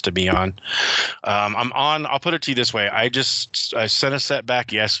fun sets to be on. I'll put it to you this way. I sent a set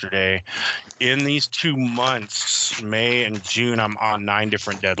back yesterday. In these 2 months, May and June, I'm on 9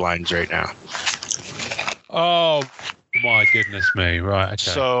 different deadlines right now. Oh, my goodness me. Right. Okay.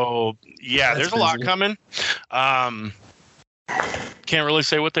 So, yeah, there's a lot coming. Can't really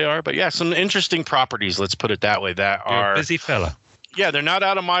say what they are, but yeah, some interesting properties, let's put it that way, that You're are... a busy fella. Yeah, they're not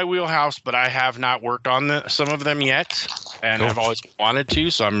out of my wheelhouse, but I have not worked on some of them yet, and I've always wanted to,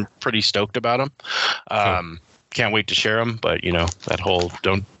 so I'm pretty stoked about them. Can't wait to share them, but you know that whole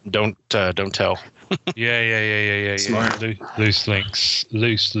don't tell. Yeah. Smart.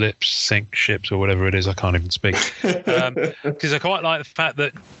 Loose lips, sink ships, or whatever it is. I can't even speak. Because I quite like the fact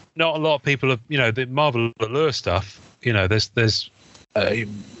that not a lot of people have, you know, the Marvel Allure stuff. You know, there's.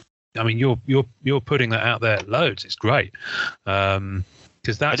 I mean, you're putting that out there loads. It's great.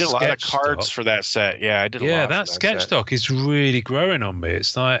 Because that I did a lot of cards for that set. Yeah, I did. Yeah, that sketch stock is really growing on me.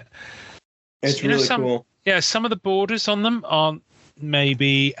 It's like it's really cool. Yeah, some of the borders on them aren't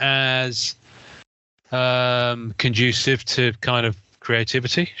maybe as conducive to kind of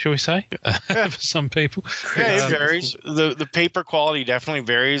creativity, shall we say, for some people. Yeah, it varies. The paper quality definitely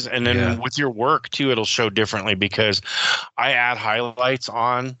varies, and then with your work too, it'll show differently because I add highlights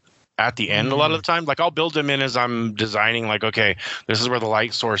on at the end a lot of the time. Like I'll build them in as I'm designing, like, okay, this is where the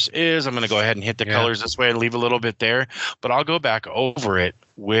light source is. I'm going to go ahead and hit the colors this way and leave a little bit there, but I'll go back over it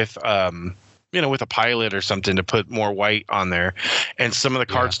with with a pilot or something to put more white on there. And some of the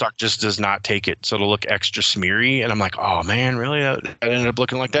cardstock just does not take it. So it'll look extra smeary. And I'm like, oh man, really? That ended up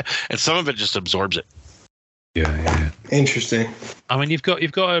looking like that. And some of it just absorbs it. Yeah. Interesting. I mean, you've got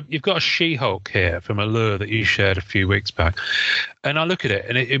a She-Hulk here from Allure that you shared a few weeks back, and I look at it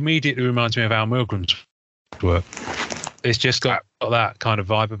and it immediately reminds me of Al Milgram's work. It's just got that kind of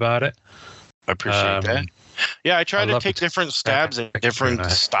vibe about it. I appreciate that. Yeah, I try to take different stabs at different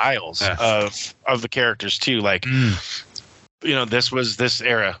styles of the characters too. Like, you know, this was this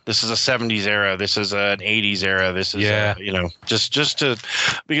era. This is a 70s era. This is an 80s era. This is, just to,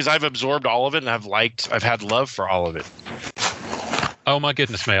 because I've absorbed all of it and I've had love for all of it. Oh my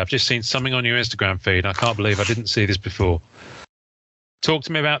goodness me. I've just seen something on your Instagram feed. I can't believe I didn't see this before. Talk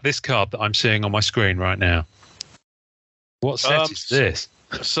to me about this card that I'm seeing on my screen right now. What set is this?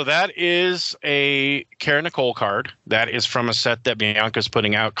 So that is a Kara Nicole card. That is from a set that Bianca's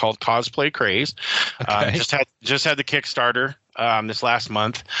putting out called Cosplay Craze. Okay. Just had the Kickstarter this last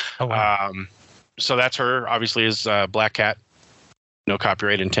month. Oh, wow. So that's her. Obviously, is Black Cat. No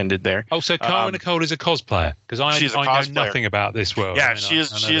copyright intended there. Oh, so Kara Nicole is a cosplayer? Because I know nothing about this world. Yeah, she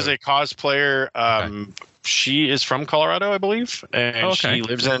is a cosplayer. Okay. She is from Colorado, I believe, and she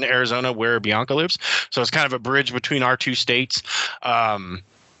lives in Arizona where Bianca lives. So it's kind of a bridge between our two states. But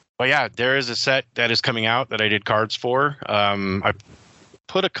yeah, there is a set that is coming out that I did cards for. I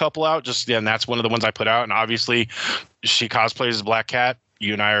put a couple out, and that's one of the ones I put out. And obviously, she cosplays as Black Cat.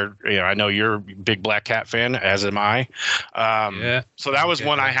 You and I are, I know you're a big Black Cat fan, as am I. So that was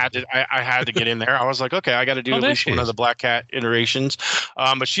one I had to get in there. I was like, okay, I got to do at least one of the Black Cat iterations.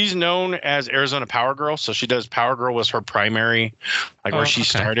 But she's known as Arizona Power Girl, so she does Power Girl was her primary, where she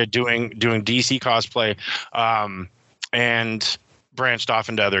started doing DC cosplay, and branched off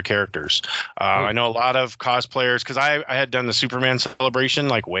into other characters. I know a lot of cosplayers because I had done the Superman celebration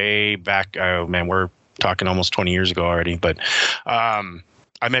like way back. Oh man, we're talking almost 20 years ago already. But I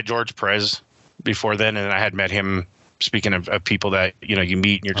met George Perez before then, and I had met him. Speaking of people that you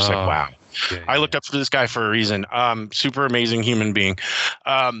meet and you're just like, wow. Yeah, I looked up to this guy for a reason. Super amazing human being.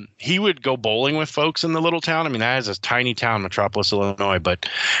 He would go bowling with folks in the little town. I mean, that is a tiny town, Metropolis, Illinois. But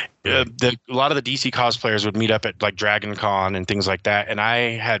a lot of the DC cosplayers would meet up at like Dragon Con and things like that. And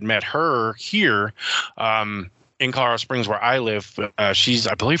I had met her here in Colorado Springs, where I live. She's,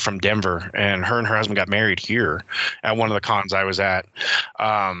 I believe, from Denver, and her husband got married here at one of the cons I was at.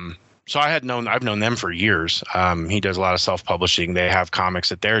 So I've known them for years. He does a lot of self-publishing. They have comics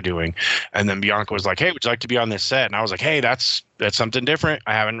that they're doing. And then Bianca was like, hey, would you like to be on this set? And I was like, hey, that's something different.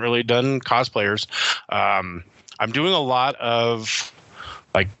 I haven't really done cosplayers. I'm doing a lot of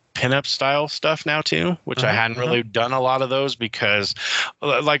like pinup style stuff now too, which I hadn't really done a lot of those, because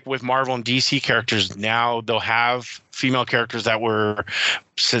like with Marvel and DC characters now, they'll have female characters that were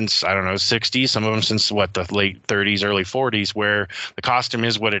since, I don't know, 60s, some of them since the late 30s, early 40s, where the costume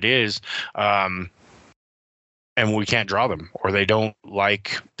is what it is. And we can't draw them, or they don't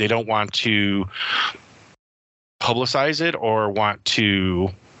want to publicize it, or want to,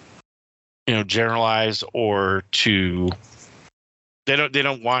 generalize, or to, they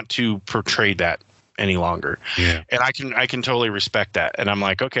don't want to portray that any longer. Yeah. And I can totally respect that. And I'm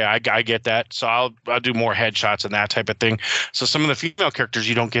like, okay, I get that. So I'll do more headshots and that type of thing. So some of the female characters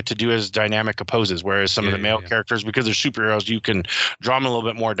you don't get to do as dynamic of poses, whereas some of the male characters, because they're superheroes, you can draw them a little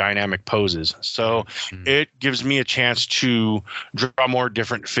bit more dynamic poses. So it gives me a chance to draw more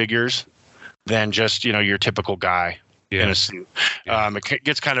different figures than just, your typical guy. In a suit. It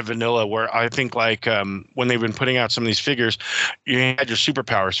gets kind of vanilla, where I think like when they've been putting out some of these figures, you had your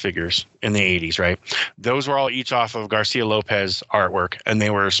Superpowers figures in the 80s, right? Those were all each off of Garcia Lopez artwork, and they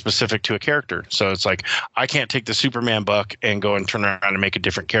were specific to a character. So it's like, I can't take the Superman buck and go and turn around and make a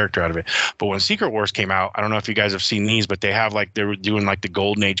different character out of it. But when Secret Wars came out, I don't know if you guys have seen these, but they have they were doing like the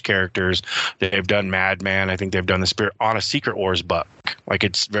Golden Age characters. They've done Madman. I think they've done the Spirit on a Secret Wars buck. Like,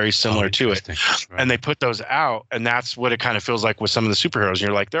 it's very similar to it. Right. And they put those out, and that's what it kind of feels like with some of the superheroes. And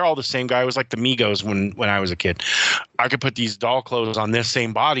you're like, they're all the same guy. It was like the Migos when I was a kid. I could put these doll clothes on this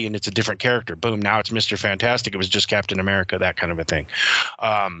same body, and it's a different character. Boom, now it's Mr. Fantastic. It was just Captain America, that kind of a thing.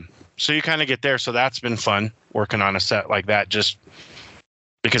 So you kind of get there. So that's been fun working on a set like that, just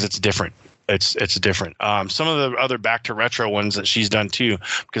because it's different. It's different. Some of the other back to retro ones that she's done too,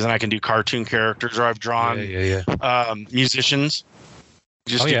 because then I can do cartoon characters, or I've drawn musicians.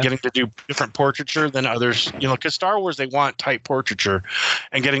 Getting to do different portraiture than others, because Star Wars, they want tight portraiture,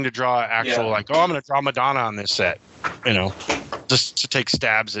 and getting to draw actual I'm going to draw Madonna on this set, just to take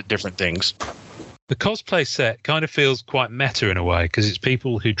stabs at different things. The cosplay set kind of feels quite meta in a way, because it's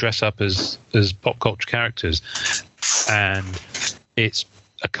people who dress up as pop culture characters, and it's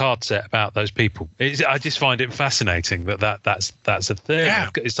a card set about those people. I just find it fascinating that's a thing. Yeah.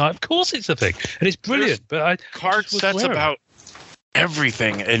 It's like, of course it's a thing, and it's brilliant. But card sets about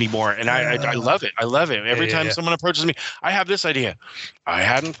everything anymore, and I love it. Every time someone approaches me, I have this idea. I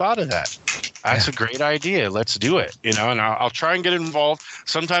hadn't thought of that. That's a great idea. Let's do it. And I'll try and get involved.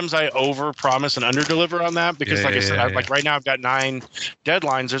 Sometimes I over-promise and under-deliver on that, because like I said, like right now I've got 9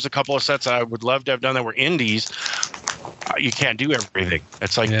 deadlines. There's a couple of sets I would love to have done that were indies. You can't do everything.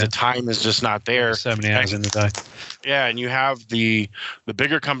 It's like the time is just not there. So many hours in the day. Yeah, and you have the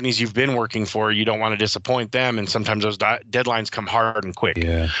bigger companies you've been working for. You don't want to disappoint them, and sometimes those deadlines come hard and quick.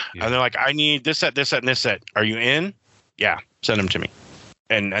 Yeah. And they're like, I need this set, and this set. Are you in? Yeah, send them to me.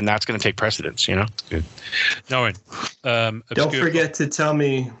 And that's going to take precedence, Good. Norrin, don't forget to tell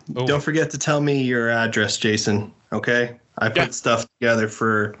me. Oh. Don't forget to tell me your address, Jason. Okay, I put stuff together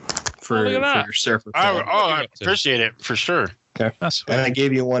for your surfer. I appreciate it for sure. Okay. And I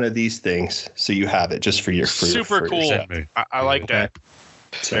gave you one of these things, so you have it just for your super cool. I like that.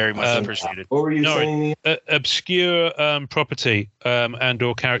 Very much appreciated. What were you saying? Obscure property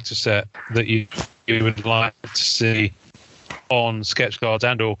and/or character set that you would like to see on sketch cards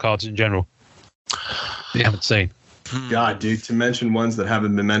and/or cards in general you haven't seen. God, dude, to mention ones that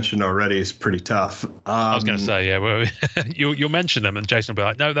haven't been mentioned already is pretty tough. I was going to say, well, you'll mention them, and Jason will be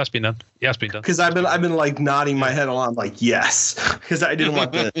like, "No, that's been done. Yeah, it's been done." Because I've been like nodding my head along, like yes, because I didn't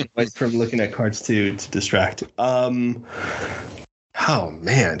want the from looking at cards to distract. Oh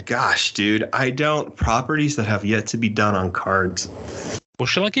man, gosh, dude, properties that have yet to be done on cards. Well,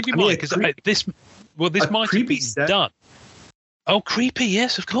 shall I give you mine? Because this might have been done. Oh, creepy,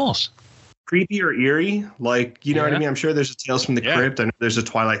 yes, of course. creepy or eerie. Like, you know what I mean? I'm sure there's a Tales from the Crypt. I know there's a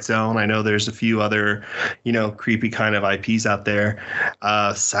Twilight Zone. I know there's a few other, creepy kind of IPs out there.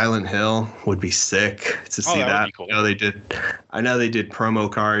 Silent Hill would be sick to see that. Cool. I know they did promo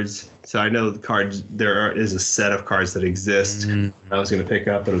cards. So I know the cards, is a set of cards that exist. I was going to pick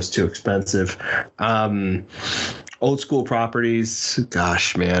up, but it was too expensive. Old school properties.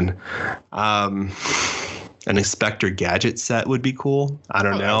 Gosh, man. An Inspector Gadget set would be cool. I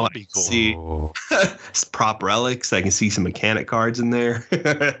don't know. That'd be cool. See prop relics. I can see some mechanic cards in there.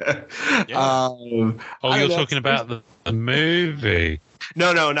 You're talking about the movie.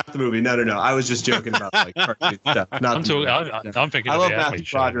 No, not the movie. No. I was just joking about like cartoon stuff. I'm thinking. I love Matthew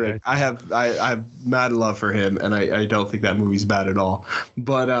Broderick. I have mad love for him, and I don't think that movie's bad at all.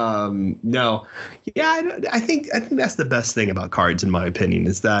 But no, I think that's the best thing about cards, in my opinion,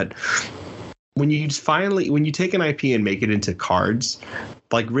 is that when you take an IP and make it into cards,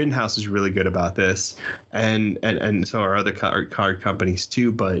 like Rittenhouse is really good about this, and so are other card companies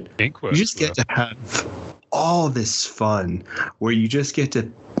too. But you just get to have all this fun where you just get to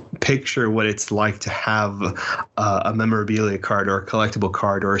picture what it's like to have a memorabilia card or a collectible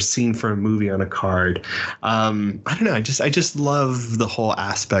card or a scene from a movie on a card. I don't know. I just love the whole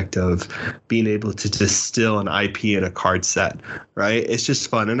aspect of being able to distill an IP in a card set, right? It's just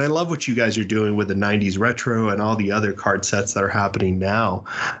fun. And I love what you guys are doing with the 90s retro and all the other card sets that are happening now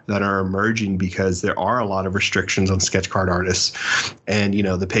that are emerging, because there are a lot of restrictions on sketch card artists, and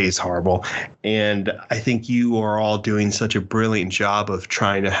the pay is horrible. And I think you are all doing such a brilliant job of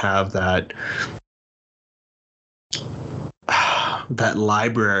trying to have that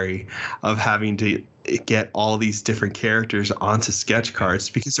library of having to get all these different characters onto sketch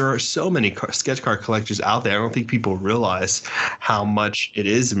cards, because there are so many sketch card collectors out there. I don't think people realize how much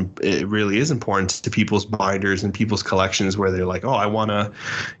it really is important to people's binders and people's collections, where they're like, oh, I want to,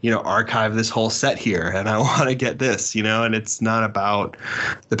 archive this whole set here, and I want to get this, and it's not about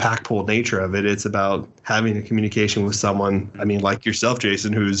the pack pool nature of it. It's about having a communication with someone. I mean, like yourself,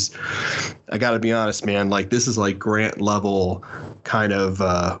 Jason, who's, I got to be honest, man, like this is like Grant level kind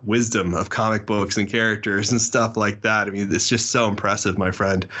of wisdom of comic books and characters and stuff like that. I mean, it's just so impressive, my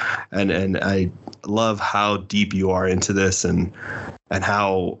friend, and I love how deep you are into this, and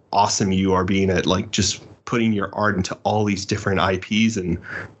how awesome you are being at like just putting your art into all these different IPs and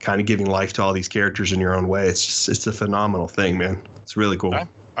kind of giving life to all these characters in your own way. It's a phenomenal thing, man. It's really cool. I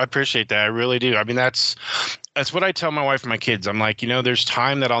appreciate that. I really do. I mean, that's what I tell my wife and my kids. I'm like, there's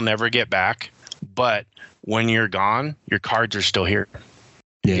time that I'll never get back, but when you're gone, your cards are still here.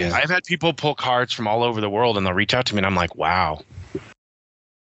 Yeah. I've had people pull cards from all over the world, and they'll reach out to me, and I'm like, wow.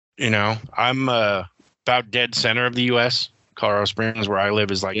 I'm about dead center of the U.S. Colorado Springs, where I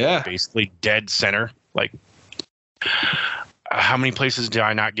live, is like basically dead center. Like, how many places do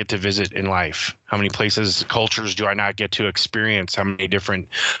I not get to visit in life? How many cultures do I not get to experience? How many different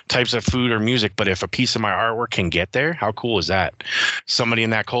types of food or music? But if a piece of my artwork can get there, how cool is that? Somebody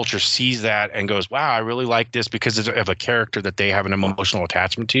in that culture sees that and goes, wow, I really like this because of a character that they have an emotional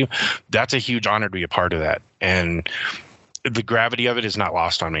attachment to. That's a huge honor to be a part of that. And the gravity of it is not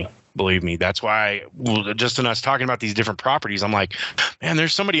lost on me. Believe me. That's why, just in us talking about these different properties, I'm like, man,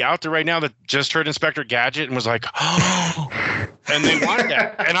 there's somebody out there right now that just heard Inspector Gadget and was like, oh, and they want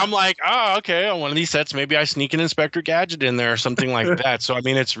that. And I'm like, oh, okay, on one of these sets, maybe I sneak an Inspector Gadget in there or something like that. So, I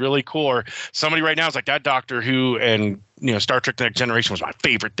mean, it's really cool. Or somebody right now is like, that Doctor Who and Star Trek The Next Generation was my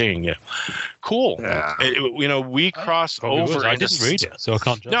favorite thing. Yeah. Cool. Yeah. We cross over. I didn't read it, so I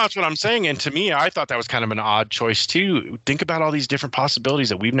can't judge. No, that's what I'm saying. And to me, I thought that was kind of an odd choice too. Think about all these different possibilities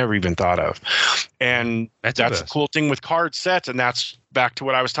that we've never even thought of. And that's the cool thing with card sets. And that's back to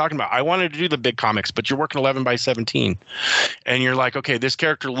what I was talking about. I wanted to do the big comics, but you're working 11 by 17 and you're like, okay, this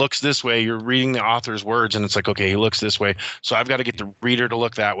character looks this way. You're reading the author's words and it's like, okay, he looks this way. So I've got to get the reader to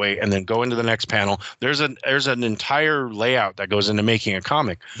look that way and then go into the next panel. There's an entire layout that goes into making a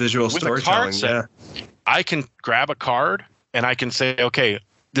comic. Visual storytelling. Yeah. I can grab a card and I can say, okay,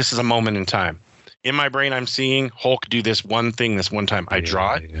 this is a moment in time. In my brain, I'm seeing Hulk do this one thing this one time. I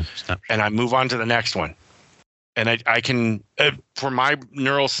draw it and I move on to the next one. And I can, for my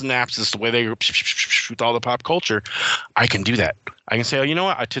neural synapses, the way they with all the pop culture, I can do that. I can say, oh, you know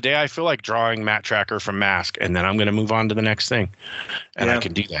what? Today I feel like drawing Matt Tracker from Mask, and then I'm going to move on to the next thing. And I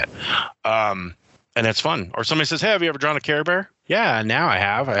can do that. And it's fun. Or somebody says, hey, have you ever drawn a Care Bear? Yeah, now I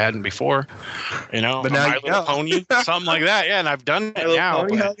have. I hadn't before. But now My Little Pony, something like that. Yeah, and I've done it now.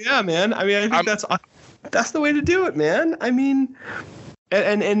 Hell yeah, man. I mean, I think that's the way to do it, man. I mean,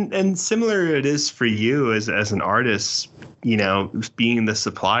 And similar it is for you as an artist, you know, being the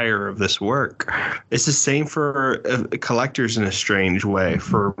supplier of this work. It's the same for collectors in a strange way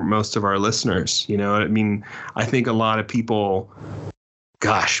for most of our listeners. You know, I mean, I think a lot of people,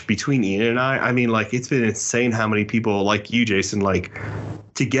 gosh, between Ian and I mean, like, it's been insane how many people like you, Jason, like,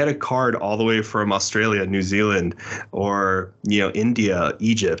 to get a card all the way from Australia, New Zealand, or, you know, India,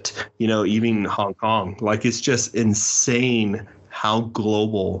 Egypt, you know, even Hong Kong. Like, it's just insane how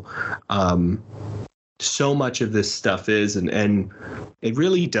global so much of this stuff is, and it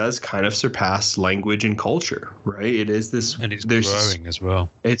really does kind of surpass language and culture, right? It is this, and it's growing as well.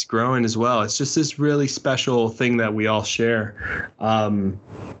 It's growing as well. It's just this really special thing that we all share.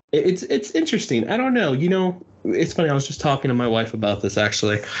 It's interesting. I don't know. You know, it's funny. I was just talking to my wife about this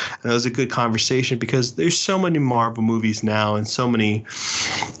actually, and it was a good conversation because there's so many Marvel movies now and so many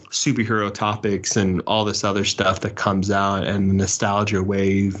superhero topics and all this other stuff that comes out, and the nostalgia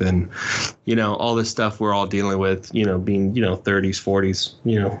wave, and, you know, all this stuff we're all dealing with, you know, being, you know, 30s, 40s,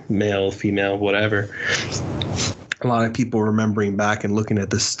 you know, male, female, whatever. A lot of people remembering back and looking at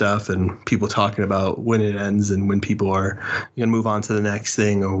this stuff, and people talking about when it ends and when people are going to move on to the next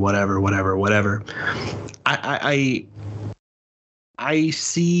thing or whatever. I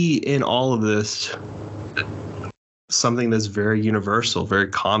see in all of this something that's very universal, very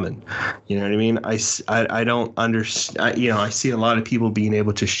common. You know what I mean? I don't understand. You know, I see a lot of people being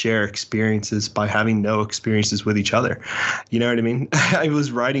able to share experiences by having no experiences with each other. You know what I mean? I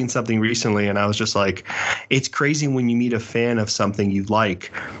was writing something recently and I was just like, it's crazy when you meet a fan of something you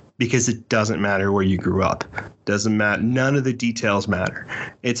like, because it doesn't matter where you grew up. Doesn't matter. None of the details matter.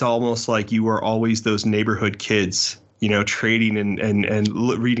 It's almost like you were always those neighborhood kids, you know, trading and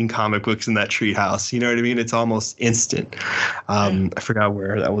reading comic books in that treehouse. You know what I mean? It's almost instant. I forgot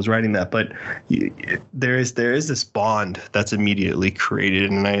where I was writing that, but there is this bond that's immediately created,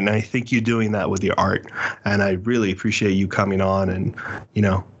 and I think you're doing that with your art. And I really appreciate you coming on and, you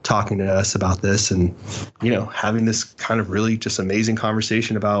know, talking to us about this, and, you know, having this kind of really just amazing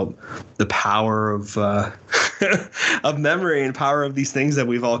conversation about the power of of memory and power of these things that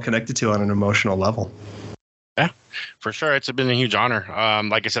we've all connected to on an emotional level. Yeah, for sure. It's been a huge honor.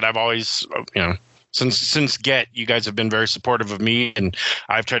 Like I said, I've always, you know, since Get, you guys have been very supportive of me, and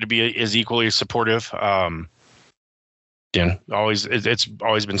I've tried to be as equally supportive. It's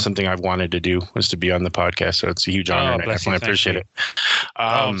always been something I've wanted to do, was to be on the podcast. So it's a huge honor, and I definitely appreciate it.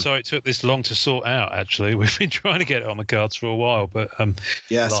 I'm sorry it took this long to sort out. Actually, we've been trying to get it on the cards for a while, but sorry,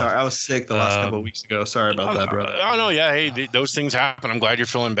 I was sick the last couple of weeks ago. Sorry about that, brother. Oh no, yeah, hey, those things happen. I'm glad you're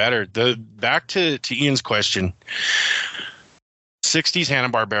feeling better. Back to Ian's question. 60s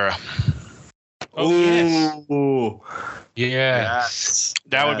Hanna-Barbera. Oh, yes.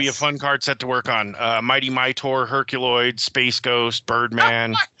 That would be a fun card set to work on. Mighty Mightor, Herculoid, Space Ghost,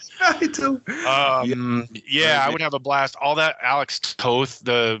 Birdman. I would have a blast. All that Alex Toth,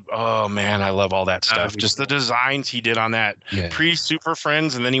 oh man, I love all that stuff. Just the designs he did on that pre-Super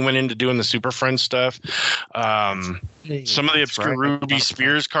Friends, and then he went into doing the Super Friends stuff. Some of the obscure Ruby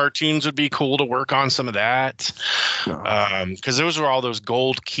Spears cartoons would be cool to work on some of that. Because those were all those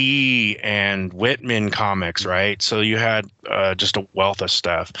Gold Key and Whitman comics, right? So you had just a wealth of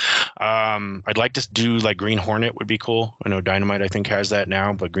stuff. I'd like to do like Green Hornet would be cool. I know Dynamite I think has that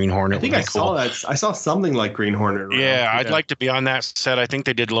now, but Green Hornet would be cool. Saw that. I saw something like Green Hornet around. I'd like to be on that set. I think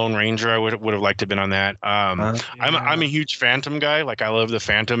they did Lone Ranger. I would have liked to have been on that. I'm a huge Phantom guy. Like, I love the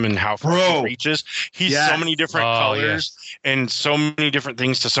Phantom and how far he reaches. He's so many different colors and so many different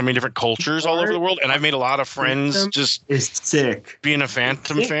things to so many different cultures all over the world. And I've made a lot of friends just sick being a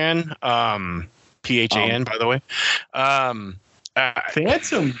Phantom fan. PHAN, by the way.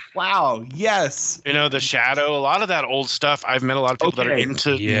 Phantom. Wow. Yes. You know, the Shadow, a lot of that old stuff. I've met a lot of people that are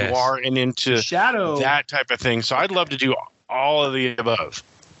into noir and into Shadow, that type of thing. So I'd love to do all of the above.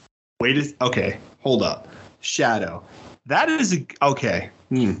 Okay. Hold up. Shadow. That is okay.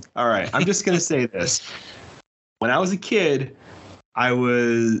 All right. I'm just going to say this. When I was a kid,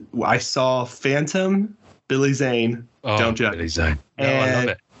 I saw Phantom, Billy Zane. Don't judge. Billy Zane. No, I love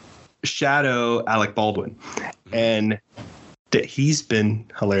it. Shadow, Alec Baldwin. And he's been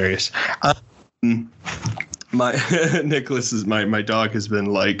hilarious. My Nicholas is my dog has been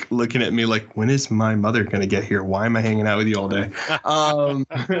like looking at me like, when is my mother gonna get here? Why am I hanging out with you all day?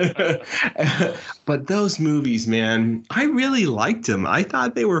 But those movies, man, I really liked them. I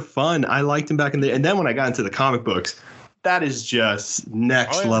thought they were fun. I liked them back in the, and then when I got into the comic books, that is just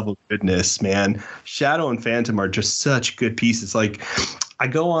next level goodness, man. Shadow and Phantom are just such good pieces. Like, I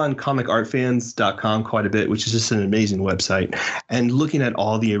go on comicartfans.com quite a bit, which is just an amazing website. And looking at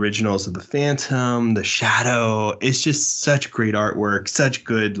all the originals of the Phantom, the Shadow, it's just such great artwork, such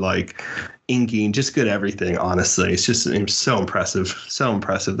good like inking, just good everything. Honestly, it's so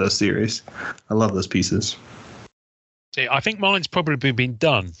impressive, those series. I love those pieces. See, I think mine's probably been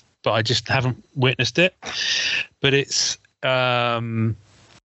done, but I just haven't witnessed it. But it's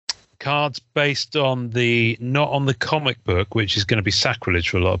cards based on not on the comic book, which is going to be sacrilege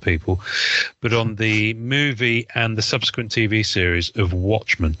for a lot of people, but on the movie and the subsequent TV series of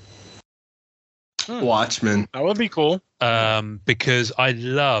Watchmen. Watchmen. That would be cool. Because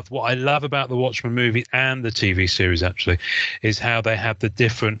what I love about the Watchmen movie and the TV series actually is how they have the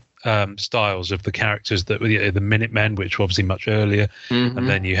different styles of the characters that were the Minutemen, which were obviously much earlier, and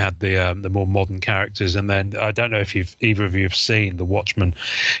then you had the more modern characters, and then I don't know if either of you have seen the Watchmen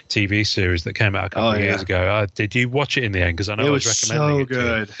TV series that came out a couple of years ago. Did you watch it in the end? Because I know I was recommending it. So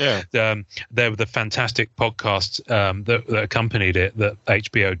good. Yeah. There were the fantastic podcasts that accompanied it that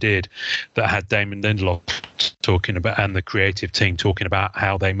HBO did that had Damon Lindelof talking about and the creative team talking about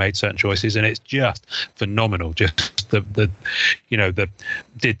how they made certain choices, and it's just phenomenal. Just the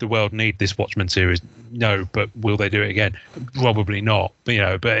did the world need this Watchmen series? No, but will they do it again? Probably not.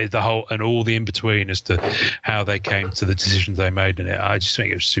 But the whole and all the in between as to how they came to the decisions they made in it, I just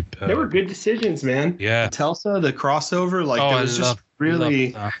think it was superb. They were good decisions, man. Yeah, Tulsa, the crossover,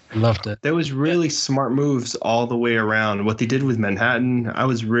 loved it. There was really smart moves all the way around. What they did with Manhattan, I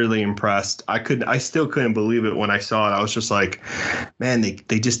was really impressed. I still couldn't believe it when I saw it. I was just like, man,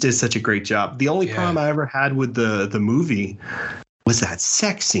 they just did such a great job. The only problem I ever had with the movie was that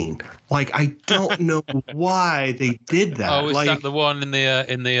sex scene. Like, I don't know why they did that. Oh, is that the one in the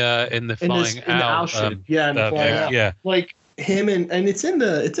flying out? In the flying out. Yeah. Like him and it's in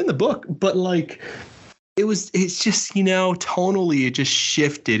the book, but like it's just, tonally it just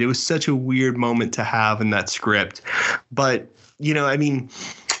shifted. It was such a weird moment to have in that script. But,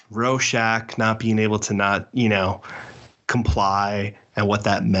 Rorschach not being able to not, comply and what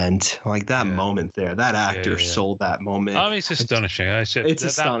that meant, like that moment there, that actor sold that moment. I mean, it's astonishing. It's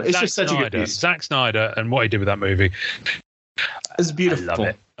astonishing. It's just such a good piece. Zack Snyder and what he did with that movie. It's beautiful. I love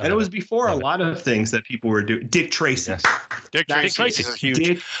it. And it was before a lot of things that people were doing. Dick Tracy. Yes. Dick Tracy is huge.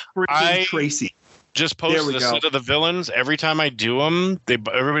 Dick Tracy. Just post the set of the villains. Every time I do them,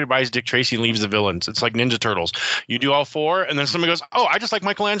 everybody buys Dick Tracy and leaves the villains. It's like Ninja Turtles. You do all four, and then somebody goes, "Oh, I just like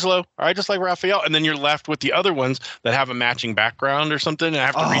Michelangelo, or I just like Raphael," and then you're left with the other ones that have a matching background or something, and I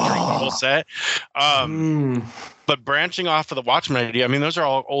have to redraw the whole set. But branching off of the Watchmen idea, I mean, those are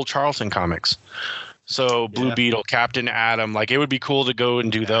all old Charlton comics. So Blue Beetle, Captain Atom, like it would be cool to go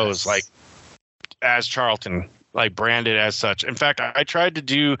and do those, like as Charlton, like branded as such. In fact, I tried to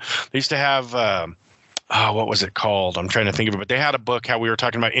do. They used to have. What was it called? I'm trying to think of it, but they had a book how we were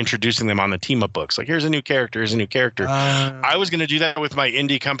talking about introducing them on the team up books. Like, here's a new character, I was going to do that with my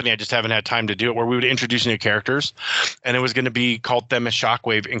indie company. I just haven't had time to do it, where we would introduce new characters, and it was going to be called Themis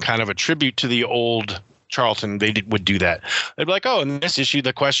Shockwave in kind of a tribute to the old Charlton. Would do that. They'd be like, oh, in this issue,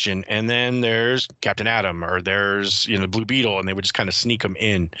 the Question, and then there's Captain Atom, or there's Blue Beetle, and they would just kind of sneak them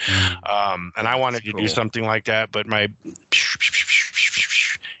in. And I wanted to do something like that, but my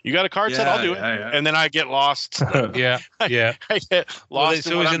you got a card set? I'll do it. And then I get lost. I get lost. Well, it's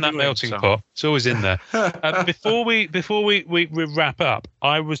always in that melting pot. It's always in there. Before we wrap up,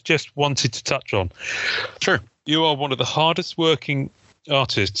 I was just wanted to touch on. Sure. You are one of the hardest working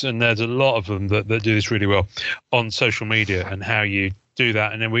artists, and there's a lot of them that do this really well on social media, and how you do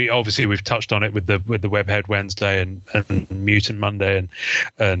that. And then we've touched on it with the Webhead Wednesday and Mutant Monday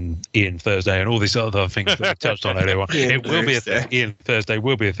and Ian Thursday and all these other things that we touched on earlier on. It will be a thing. Ian Thursday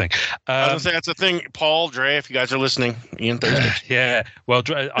will be a thing. I was gonna say that's a thing. Paul, Dre, if you guys are listening, Ian Thursday. Yeah. Well,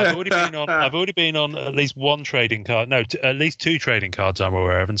 Dre, I've already been on at least one trading card. No, at least two trading cards I'm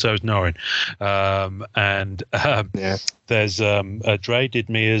aware of, and so is Norrin. There's Dre did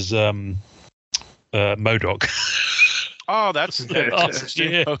me as MODOK. Oh, that's last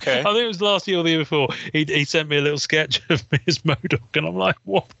year. Okay. I think it was last year or the year before. He sent me a little sketch of me as MODOK, and I'm like,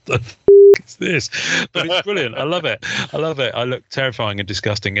 what the is this? But it's brilliant. I love it. I look terrifying and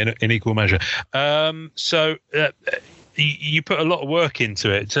disgusting in equal measure. So you put a lot of work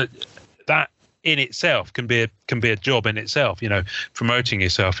into it. So that in itself can be a job in itself, promoting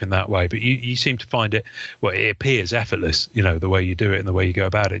yourself in that way. But you seem to find it, well, it appears effortless, the way you do it and the way you go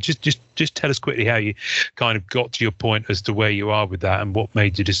about it. Just tell us quickly how you kind of got to your point as to where you are with that, and what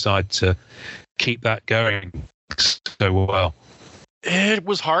made you decide to keep that going so well. It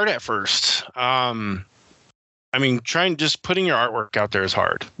was hard at first. I mean, just putting your artwork out there is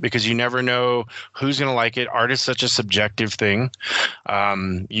hard because you never know who's going to like it. Art is such a subjective thing.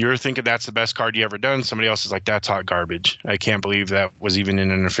 You're thinking that's the best card you ever done. Somebody else is like, that's hot garbage. I can't believe that was even in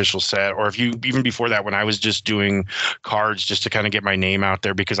an official set. Or even before that, when I was just doing cards just to kind of get my name out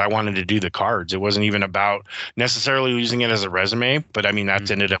there because I wanted to do the cards. It wasn't even about necessarily using it as a resume. But I mean,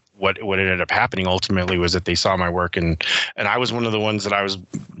 that's ended up what ended up happening ultimately was that they saw my work. And I was one of the ones that I was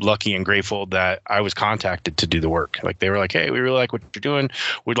lucky and grateful that I was contacted to do the work. Like they were like, hey, we really like what you're doing.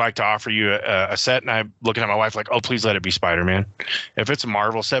 We'd like to offer you a set. And I'm looking at my wife like, oh, please let it be Spider-Man. If it's a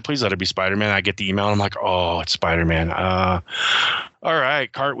Marvel set, please let it be Spider-Man. I get the email. And I'm like, oh, it's Spider-Man. All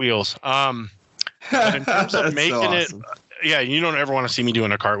right, cartwheels. But in terms of making so awesome. Yeah, you don't ever want to see me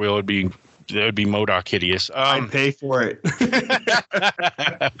doing a cartwheel. It would be MODOK hideous. I'd pay for it.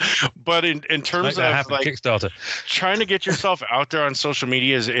 But in terms of like Kickstarter, trying to get yourself out there on social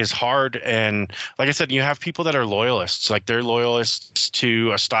media is hard. And like I said, you have people that are loyalists, like they're loyalists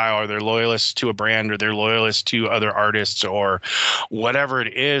to a style or they're loyalists to a brand or they're loyalists to other artists or whatever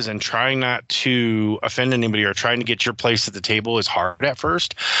it is. And trying not to offend anybody or trying to get your place at the table is hard at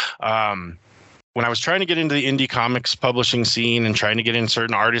first. When I was trying to get into the indie comics publishing scene and trying to get in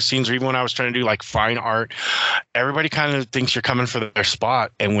certain artist scenes, or even when I was trying to do like fine art, everybody kind of thinks you're coming for their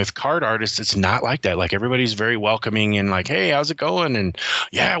spot. And with card artists, it's not like that. Like everybody's very welcoming and like, hey, how's it going? And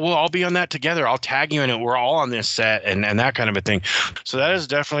yeah, we'll all be on that together. I'll tag you in it. We're all on this set and that kind of a thing. So that has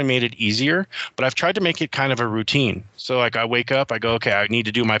definitely made it easier, but I've tried to make it kind of a routine. So like I wake up, I go, okay, I need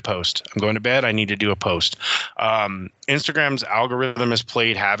to do my post. I'm going to bed. I need to do a post. Instagram's algorithm has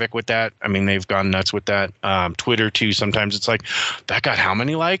played havoc with that. I mean, they've gone nuts with that. Twitter too. Sometimes it's like that got how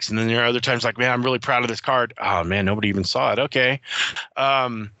many likes, and then there are other times like, man, I'm really proud of this card. Oh man, nobody even saw it. Okay,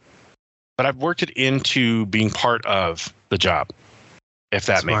 but I've worked it into being part of the job, if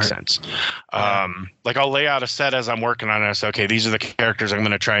that makes sense. Like I'll lay out a set as I'm working on it. I say, okay, these are the characters I'm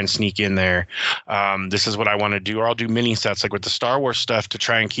going to try and sneak in there. This is what I want to do. Or I'll do mini sets like with the Star Wars stuff to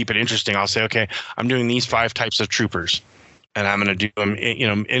try and keep it interesting. I'll say, okay, I'm doing these 5 types of troopers and I'm going to do them,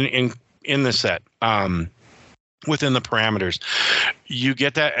 in the set. Within the parameters, you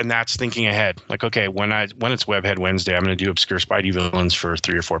get that, and that's thinking ahead. Like, okay, when it's Webhead Wednesday, I'm going to do obscure Spidey villains for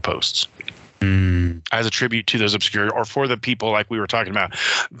 3 or 4 posts. As a tribute to those obscure, or for the people like we were talking about,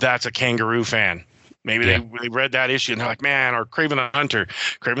 that's a Kangaroo fan. Maybe they read that issue and they're like, man, or Kraven the Hunter.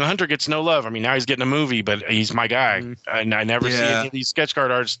 Kraven the Hunter gets no love. I mean, now he's getting a movie, but he's my guy. And I never see any of these sketch card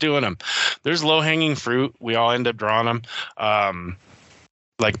artists doing them. There's low-hanging fruit. We all end up drawing them.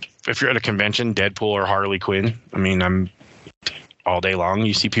 Like if you're at a convention, Deadpool or Harley Quinn, I mean, I'm all day long.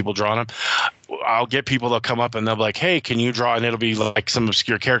 You see people drawing them. I'll get people that'll come up and they'll be like, hey, can you draw? And it'll be like some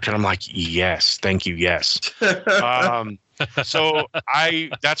obscure character. And I'm like, yes, thank you. Yes. So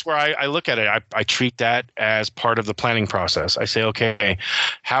that's where I look at it. I treat that as part of the planning process. I say, okay,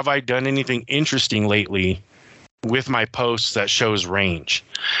 have I done anything interesting lately with my posts that shows range?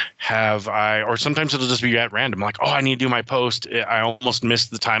 Or sometimes it'll just be at random. Like, oh, I need to do my post. I almost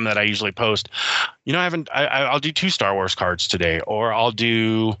missed the time that I usually post. I'll do 2 Star Wars cards today, or I'll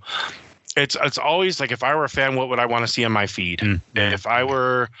do, it's always like, if I were a fan, what would I want to see on my feed? If I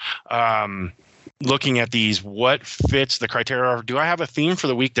were, looking at these, what fits the criteria? Do I have a theme for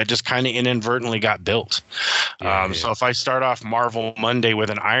the week that just kind of inadvertently got built? So if I start off Marvel Monday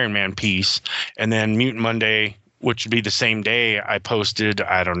with an Iron Man piece, and then Mutant Monday, which would be the same day, I posted,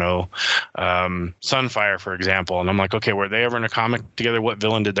 I don't know, Sunfire, for example. And I'm like, okay, were they ever in a comic together? What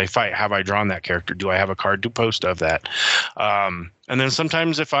villain did they fight? Have I drawn that character? Do I have a card to post of that? And then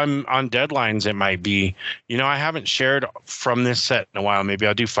sometimes if I'm on deadlines, it might be, I haven't shared from this set in a while. Maybe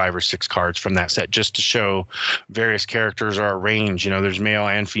I'll do 5 or 6 cards from that set just to show various characters or a range. There's male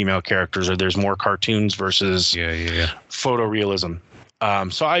and female characters, or there's more cartoons versus photorealism.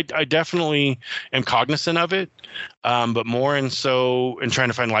 So I definitely am cognizant of it, but more in trying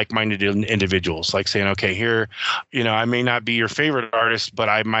to find like-minded individuals, like saying, okay, here, I may not be your favorite artist, but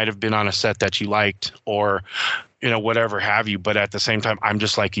I might have been on a set that you liked, or, whatever have you. But at the same time, I'm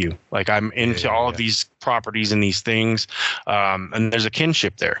just like you. Like I'm into all of these properties and these things, and there's a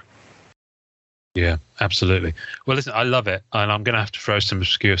kinship there. Yeah, absolutely. Well, listen, I love it, and I'm going to have to throw some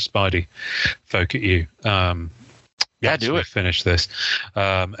obscure Spidey folk at you. Do it. Finish this,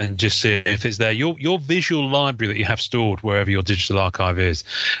 and just see if it's there. Your visual library that you have stored wherever your digital archive is,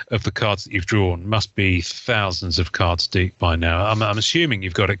 of the cards that you've drawn, must be thousands of cards deep by now. I'm assuming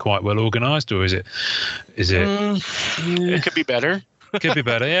you've got it quite well organized, or is it? It could be better. Could be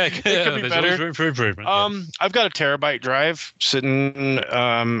better. Yeah, it could be there's better. always room for improvement. I've got a terabyte drive sitting.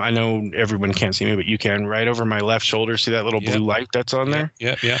 I know everyone can't see me, but you can. Right over my left shoulder. See that little blue light that's on there?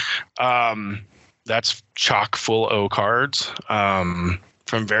 Yeah. that's chock full of cards from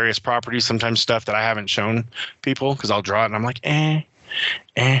various properties. Sometimes stuff that I haven't shown people because I'll draw it and I'm like,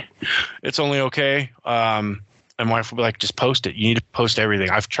 it's only okay. And my wife will be like, just post it. You need to post everything.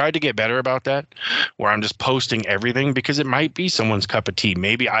 I've tried to get better about that, where I'm just posting everything because it might be someone's cup of tea.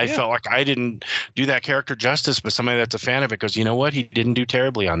 Maybe I felt like I didn't do that character justice, but somebody that's a fan of it goes, you know what? He didn't do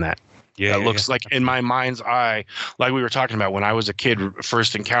terribly on that. Yeah, it looks like in my mind's eye, like we were talking about when I was a kid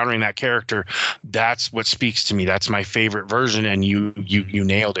first encountering that character, that's what speaks to me. That's my favorite version. And you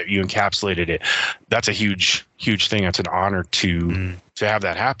nailed it. You encapsulated it. That's a huge thing. That's an honor to have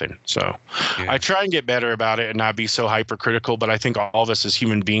that happen. So I try and get better about it and not be so hypercritical, but I think all of us as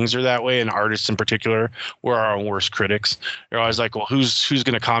human beings are that way, and artists in particular, we're our own worst critics. You're always like, well, who's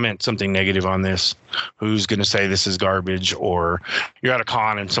going to comment something negative on this? Who's going to say this is garbage? Or you're at a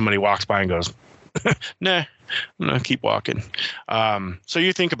con and somebody walks by and goes, nah, I'm going to keep walking. So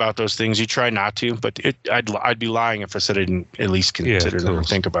you think about those things. You try not to, but I'd be lying if I said I didn't at least consider them or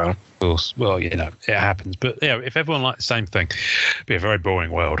think about them. Of course. Well, it happens. But if everyone liked the same thing, it'd be a very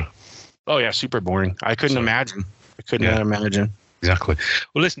boring world. Oh, yeah, super boring. I couldn't imagine. Imagine. Exactly.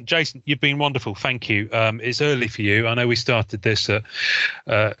 Well, listen, Jason, you've been wonderful. Thank you. It's early for you. I know we started this at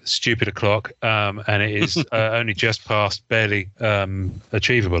stupid o'clock, and it is only just past barely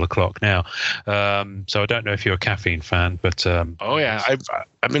achievable o'clock now. So I don't know if you're a caffeine fan, but oh yeah,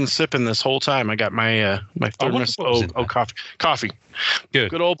 I've been sipping this whole time. I got my thermos. Coffee.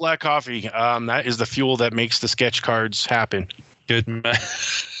 Good old black coffee. That is the fuel that makes the sketch cards happen. Good man.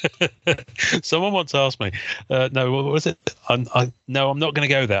 Someone once asked me, no, what was it? No, I'm not going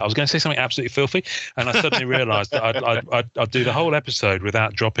to go there. I was going to say something absolutely filthy, and I suddenly realised that I'd do the whole episode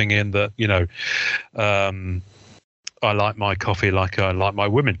without dropping in that, I like my coffee like I like my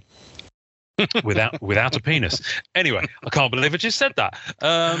women. without a penis. Anyway, I can't believe I just said that.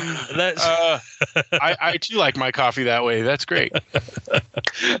 I too like my coffee that way. That's great.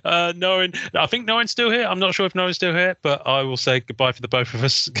 I think Noren's still here. I'm not sure if Noren's still here, but I will say goodbye for the both of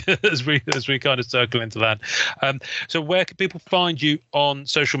us as we kind of circle into that. So where can people find you on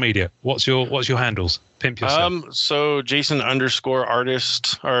social media? What's your handles? Pimp yourself. So Jason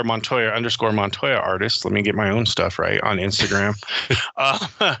 _artist or Montoya _Montoya artist. Let me get my own stuff right on Instagram.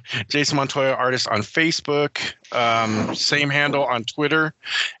 Jason Montoya artist on Facebook. Same handle on Twitter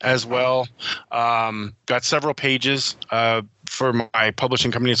as well. Got several pages. For my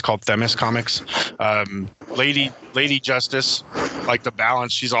publishing company, it's called Themis Comics. Lady Justice, like the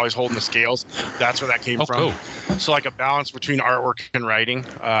balance, she's always holding the scales. That's where that came from. Cool. So like a balance between artwork and writing.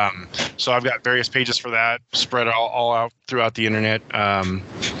 So I've got various pages for that spread all out throughout the internet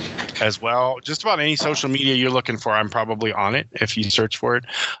as well. Just about any social media you're looking for, I'm probably on it if you search for it.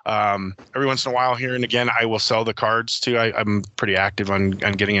 Every once in a while, here and again, I will sell the cards too. I'm pretty active on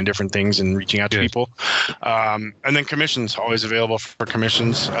getting in different things and reaching out to people. And then commissions, always available for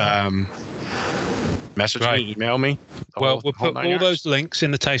commissions. Message me, email me. We'll put all those links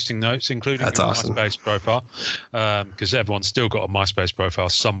in the tasting notes, including your MySpace profile, because everyone's still got a MySpace profile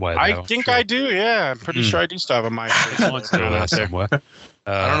somewhere. I think I do, yeah. I'm pretty sure I do still have a MySpace. Mine's still there somewhere.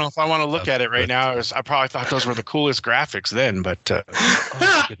 I don't know if I want to look at it right now. I probably thought those were the coolest graphics then, but oh,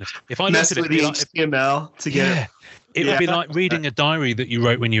 goodness. If I looked at it, the HTML to get it. It would be like reading a diary that you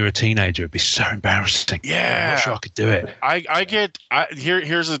wrote when you were a teenager. It'd be so embarrassing. Yeah. I'm not sure I could do it.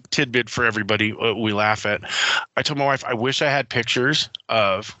 Here's a tidbit for everybody we laugh at. I told my wife, I wish I had pictures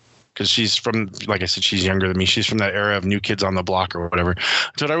of, because she's from, like I said, she's younger than me. She's from that era of New Kids on the Block or whatever.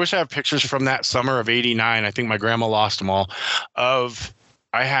 So I wish I had pictures from that summer of '89. I think my grandma lost them all.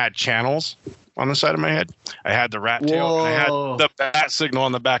 I had channels on the side of my head. I had the rat tail. And I had the bat signal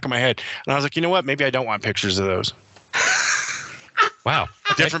on the back of my head. And I was like, you know what? Maybe I don't want pictures of those. Wow.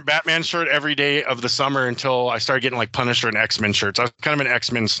 Okay. Different Batman shirt every day of the summer until I started getting like Punisher and X-Men shirts. I was kind of an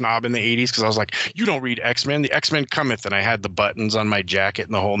X-Men snob in the 80s because I was like, you don't read X-Men. The X-Men cometh. And I had the buttons on my jacket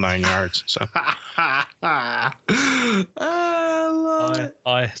and the whole 9 yards. So I love it.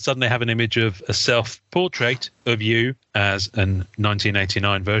 I suddenly have an image of a self-portrait of you as a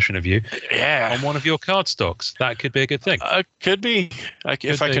 1989 version of you on one of your cardstocks. That could be a good thing. Could be.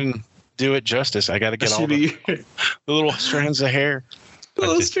 If I can do it justice, I got to get all the little strands of hair. I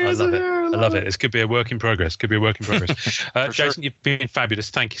love it. This could be a work in progress. Jason, sure. You've been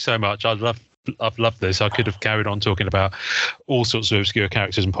fabulous. Thank you so much. I've loved this. I could have carried on talking about all sorts of obscure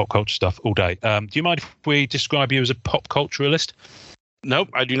characters and pop culture stuff all day. Do you mind if we describe you as a pop culturalist? Nope,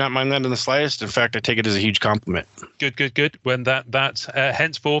 I do not mind that in the slightest. In fact, I take it as a huge compliment. Good. When that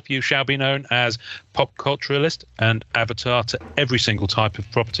henceforth you shall be known as pop culturalist and avatar to every single type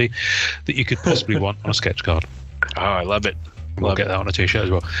of property that you could possibly want on a sketch card. Oh, I love it. We'll get that on a t-shirt as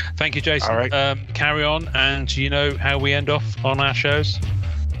well. Thank you, Jason. All right. Carry on. And do you know how we end off on our shows?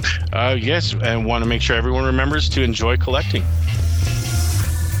 Yes, and want to make sure everyone remembers to enjoy collecting.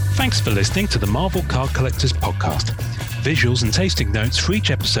 Thanks for listening to the Marvel Card Collectors Podcast. Visuals and tasting notes for each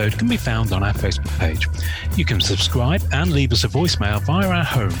episode can be found on our Facebook page. You can subscribe and leave us a voicemail via our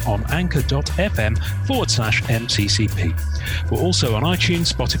home on anchor.fm/MCCP. We're also on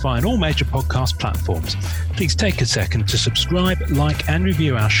iTunes, Spotify, and all major podcast platforms. Please take a second to subscribe, like, and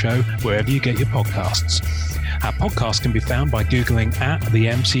review our show wherever you get your podcasts. Our podcast can be found by Googling at the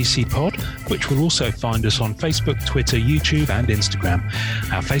MCC Pod, which will also find us on Facebook, Twitter, YouTube, and Instagram.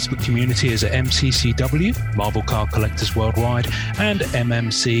 Our Facebook community is at MCCW, Marvel Card Collectors Worldwide, and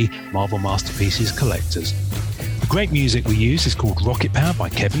MMC, Marvel Masterpieces Collectors. The great music we use is called Rocket Power by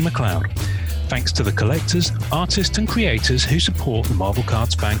Kevin MacLeod. Thanks to the collectors, artists, and creators who support the Marvel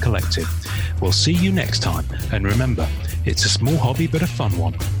Cards Fan Collective. We'll see you next time, and remember, it's a small hobby but a fun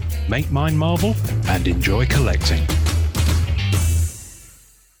one. Make mine Marvel and enjoy collecting.